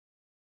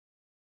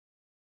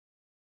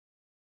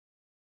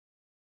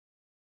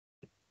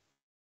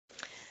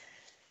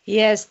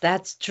 Yes,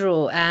 that's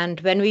true. And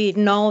when we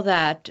know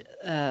that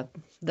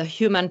the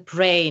human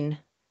brain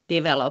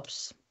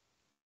develops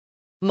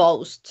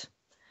most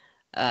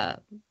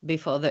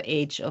before the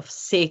age of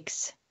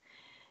 6,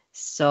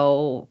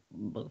 so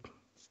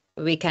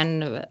we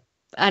can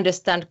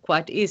understand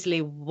quite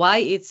easily why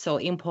it's so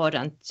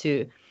important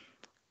to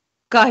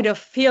kind of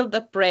fill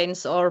the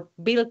brains or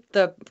build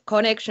the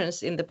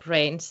connections in the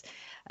brains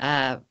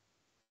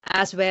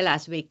as well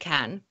as we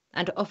can.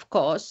 And of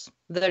course,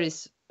 there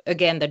is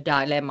again the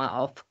dilemma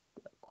of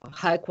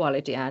high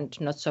quality and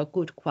not so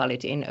good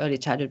quality in early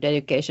childhood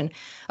education.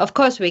 Of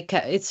course,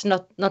 it's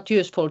not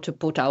useful to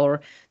put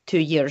our 2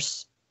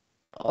 years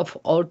of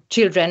old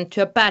children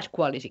to a bad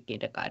quality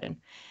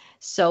kindergarten.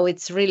 So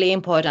it's really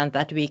important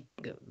that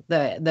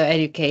the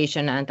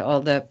education and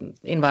all the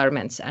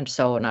environments and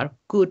so on are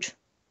good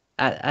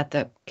at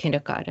the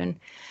kindergarten.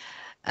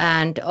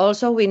 And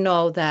also we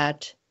know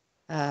that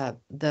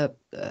the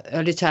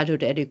early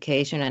childhood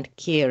education and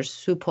care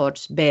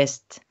supports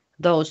best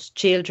those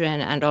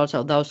children and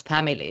also those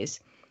families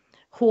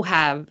who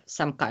have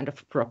some kind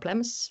of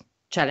problems,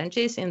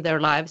 challenges in their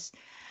lives.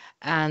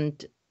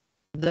 And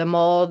the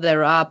more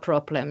there are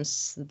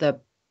problems, the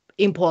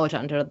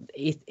importanter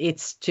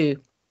it's to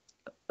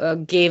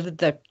give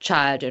the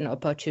child an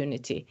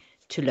opportunity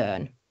to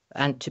learn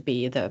and to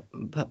be the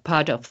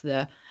part of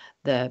the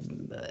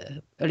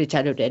early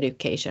childhood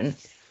education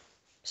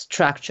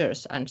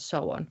structures and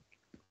so on.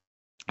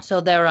 So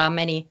there are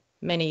many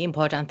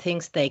important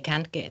things they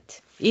can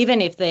get,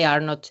 even if they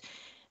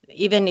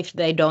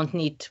don't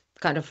need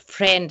kind of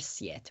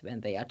friends yet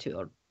when they are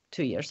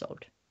 2 years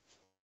old.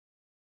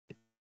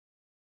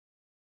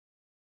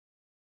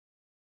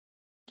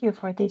 Thank you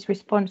for these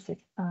responses.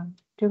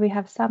 Do we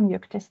have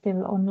Samyukta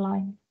still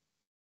online?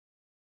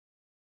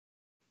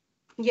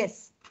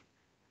 Yes.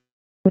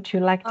 Would you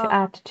like to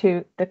add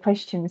to the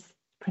questions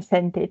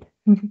presented?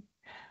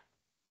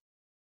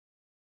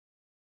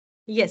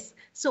 Yes.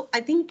 So I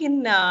think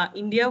in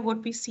India,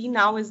 what we see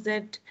now is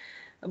that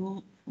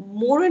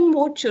more and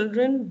more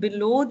children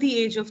below the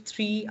age of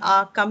 3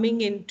 are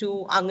coming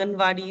into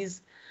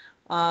Anganwadis,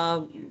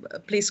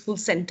 play school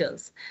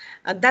centers.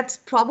 That's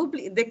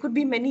probably, there could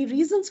be many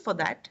reasons for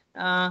that.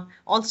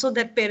 Also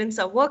that parents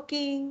are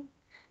working,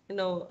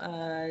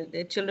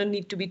 their children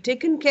need to be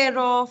taken care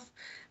of.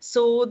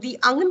 So the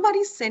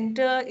Anganwadi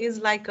center is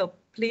like a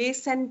play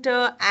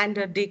center and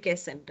a daycare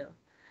center.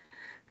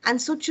 And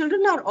so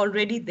children are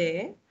already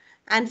there.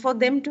 And for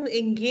them to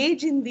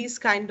engage in these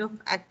kind of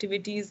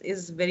activities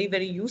is very,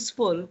 very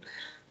useful,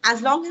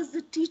 as long as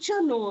the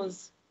teacher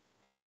knows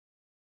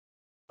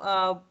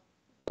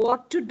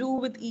what to do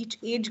with each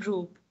age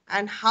group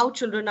and how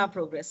children are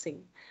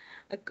progressing.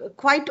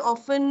 Quite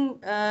often,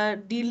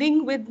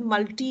 dealing with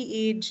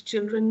multi-age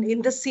children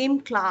in the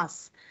same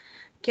class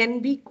can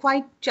be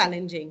quite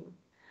challenging.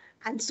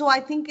 And so I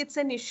think it's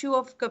an issue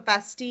of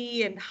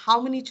capacity and how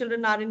many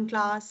children are in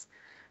class.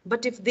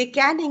 But if they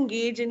can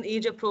engage in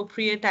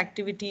age-appropriate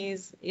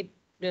activities, it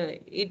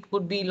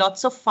would be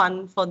lots of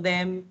fun for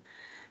them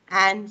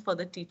and for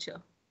the teacher.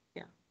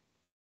 Yeah.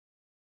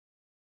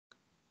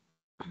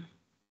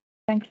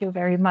 Thank you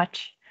very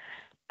much.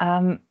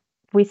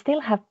 We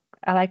still have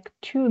like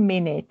 2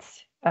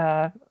 minutes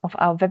of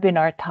our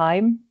webinar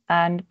time,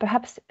 and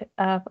perhaps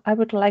I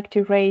would like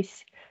to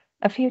raise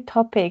a few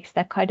topics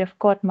that kind of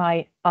caught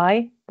my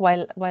eye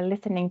while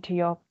listening to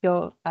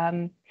your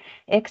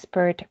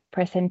expert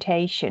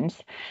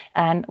presentations.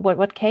 And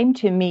what came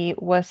to me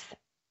was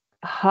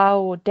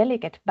how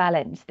delicate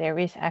balance there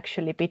is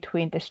actually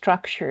between the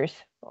structures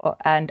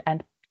and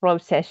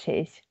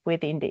processes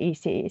within the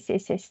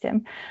ECEC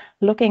system,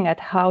 looking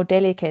at how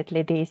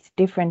delicately these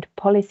different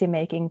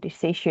policy-making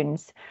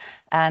decisions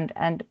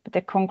and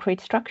the concrete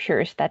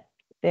structures that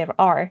there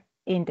are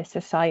in the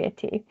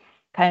society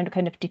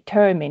kind of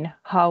determine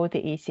how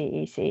the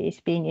ECEC is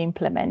being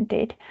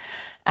implemented.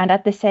 And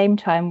at the same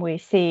time, we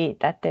see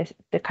that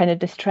the kind of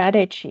the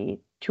strategy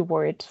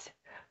towards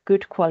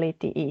good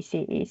quality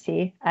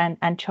ECEC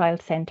and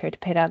child-centered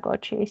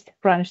pedagogies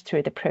runs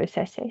through the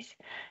processes.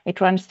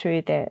 It runs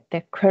through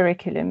the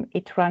curriculum.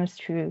 It runs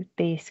through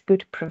these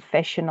good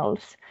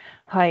professionals,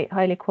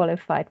 highly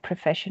qualified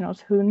professionals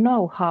who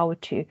know how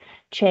to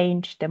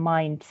change the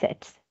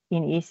mindsets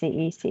in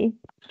ECEC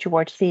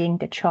towards seeing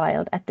the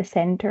child at the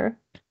center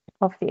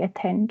of the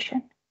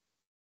attention.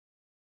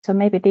 So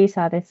maybe these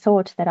are the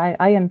thoughts that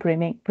I am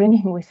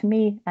bringing with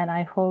me, and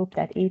I hope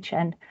that each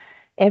and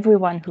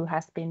everyone who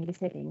has been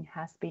listening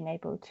has been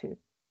able to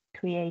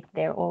create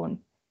their own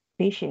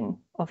vision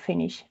of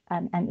Finnish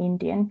and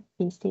Indian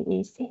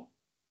ECEC.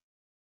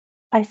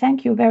 I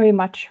thank you very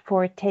much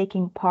for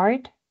taking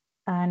part,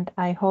 and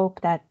I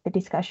hope that the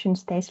discussion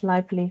stays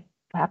lively,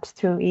 perhaps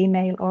through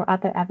email or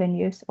other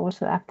avenues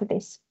also after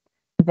this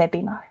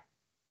webinar.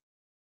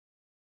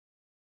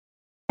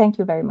 Thank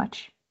you very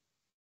much.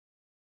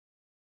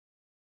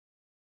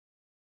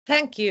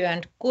 Thank you,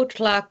 and good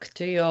luck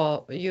to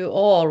you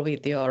all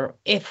with your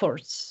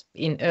efforts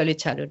in early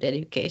childhood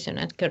education.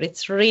 And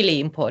it's really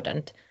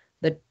important,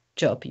 the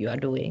job you are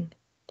doing.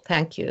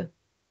 Thank you.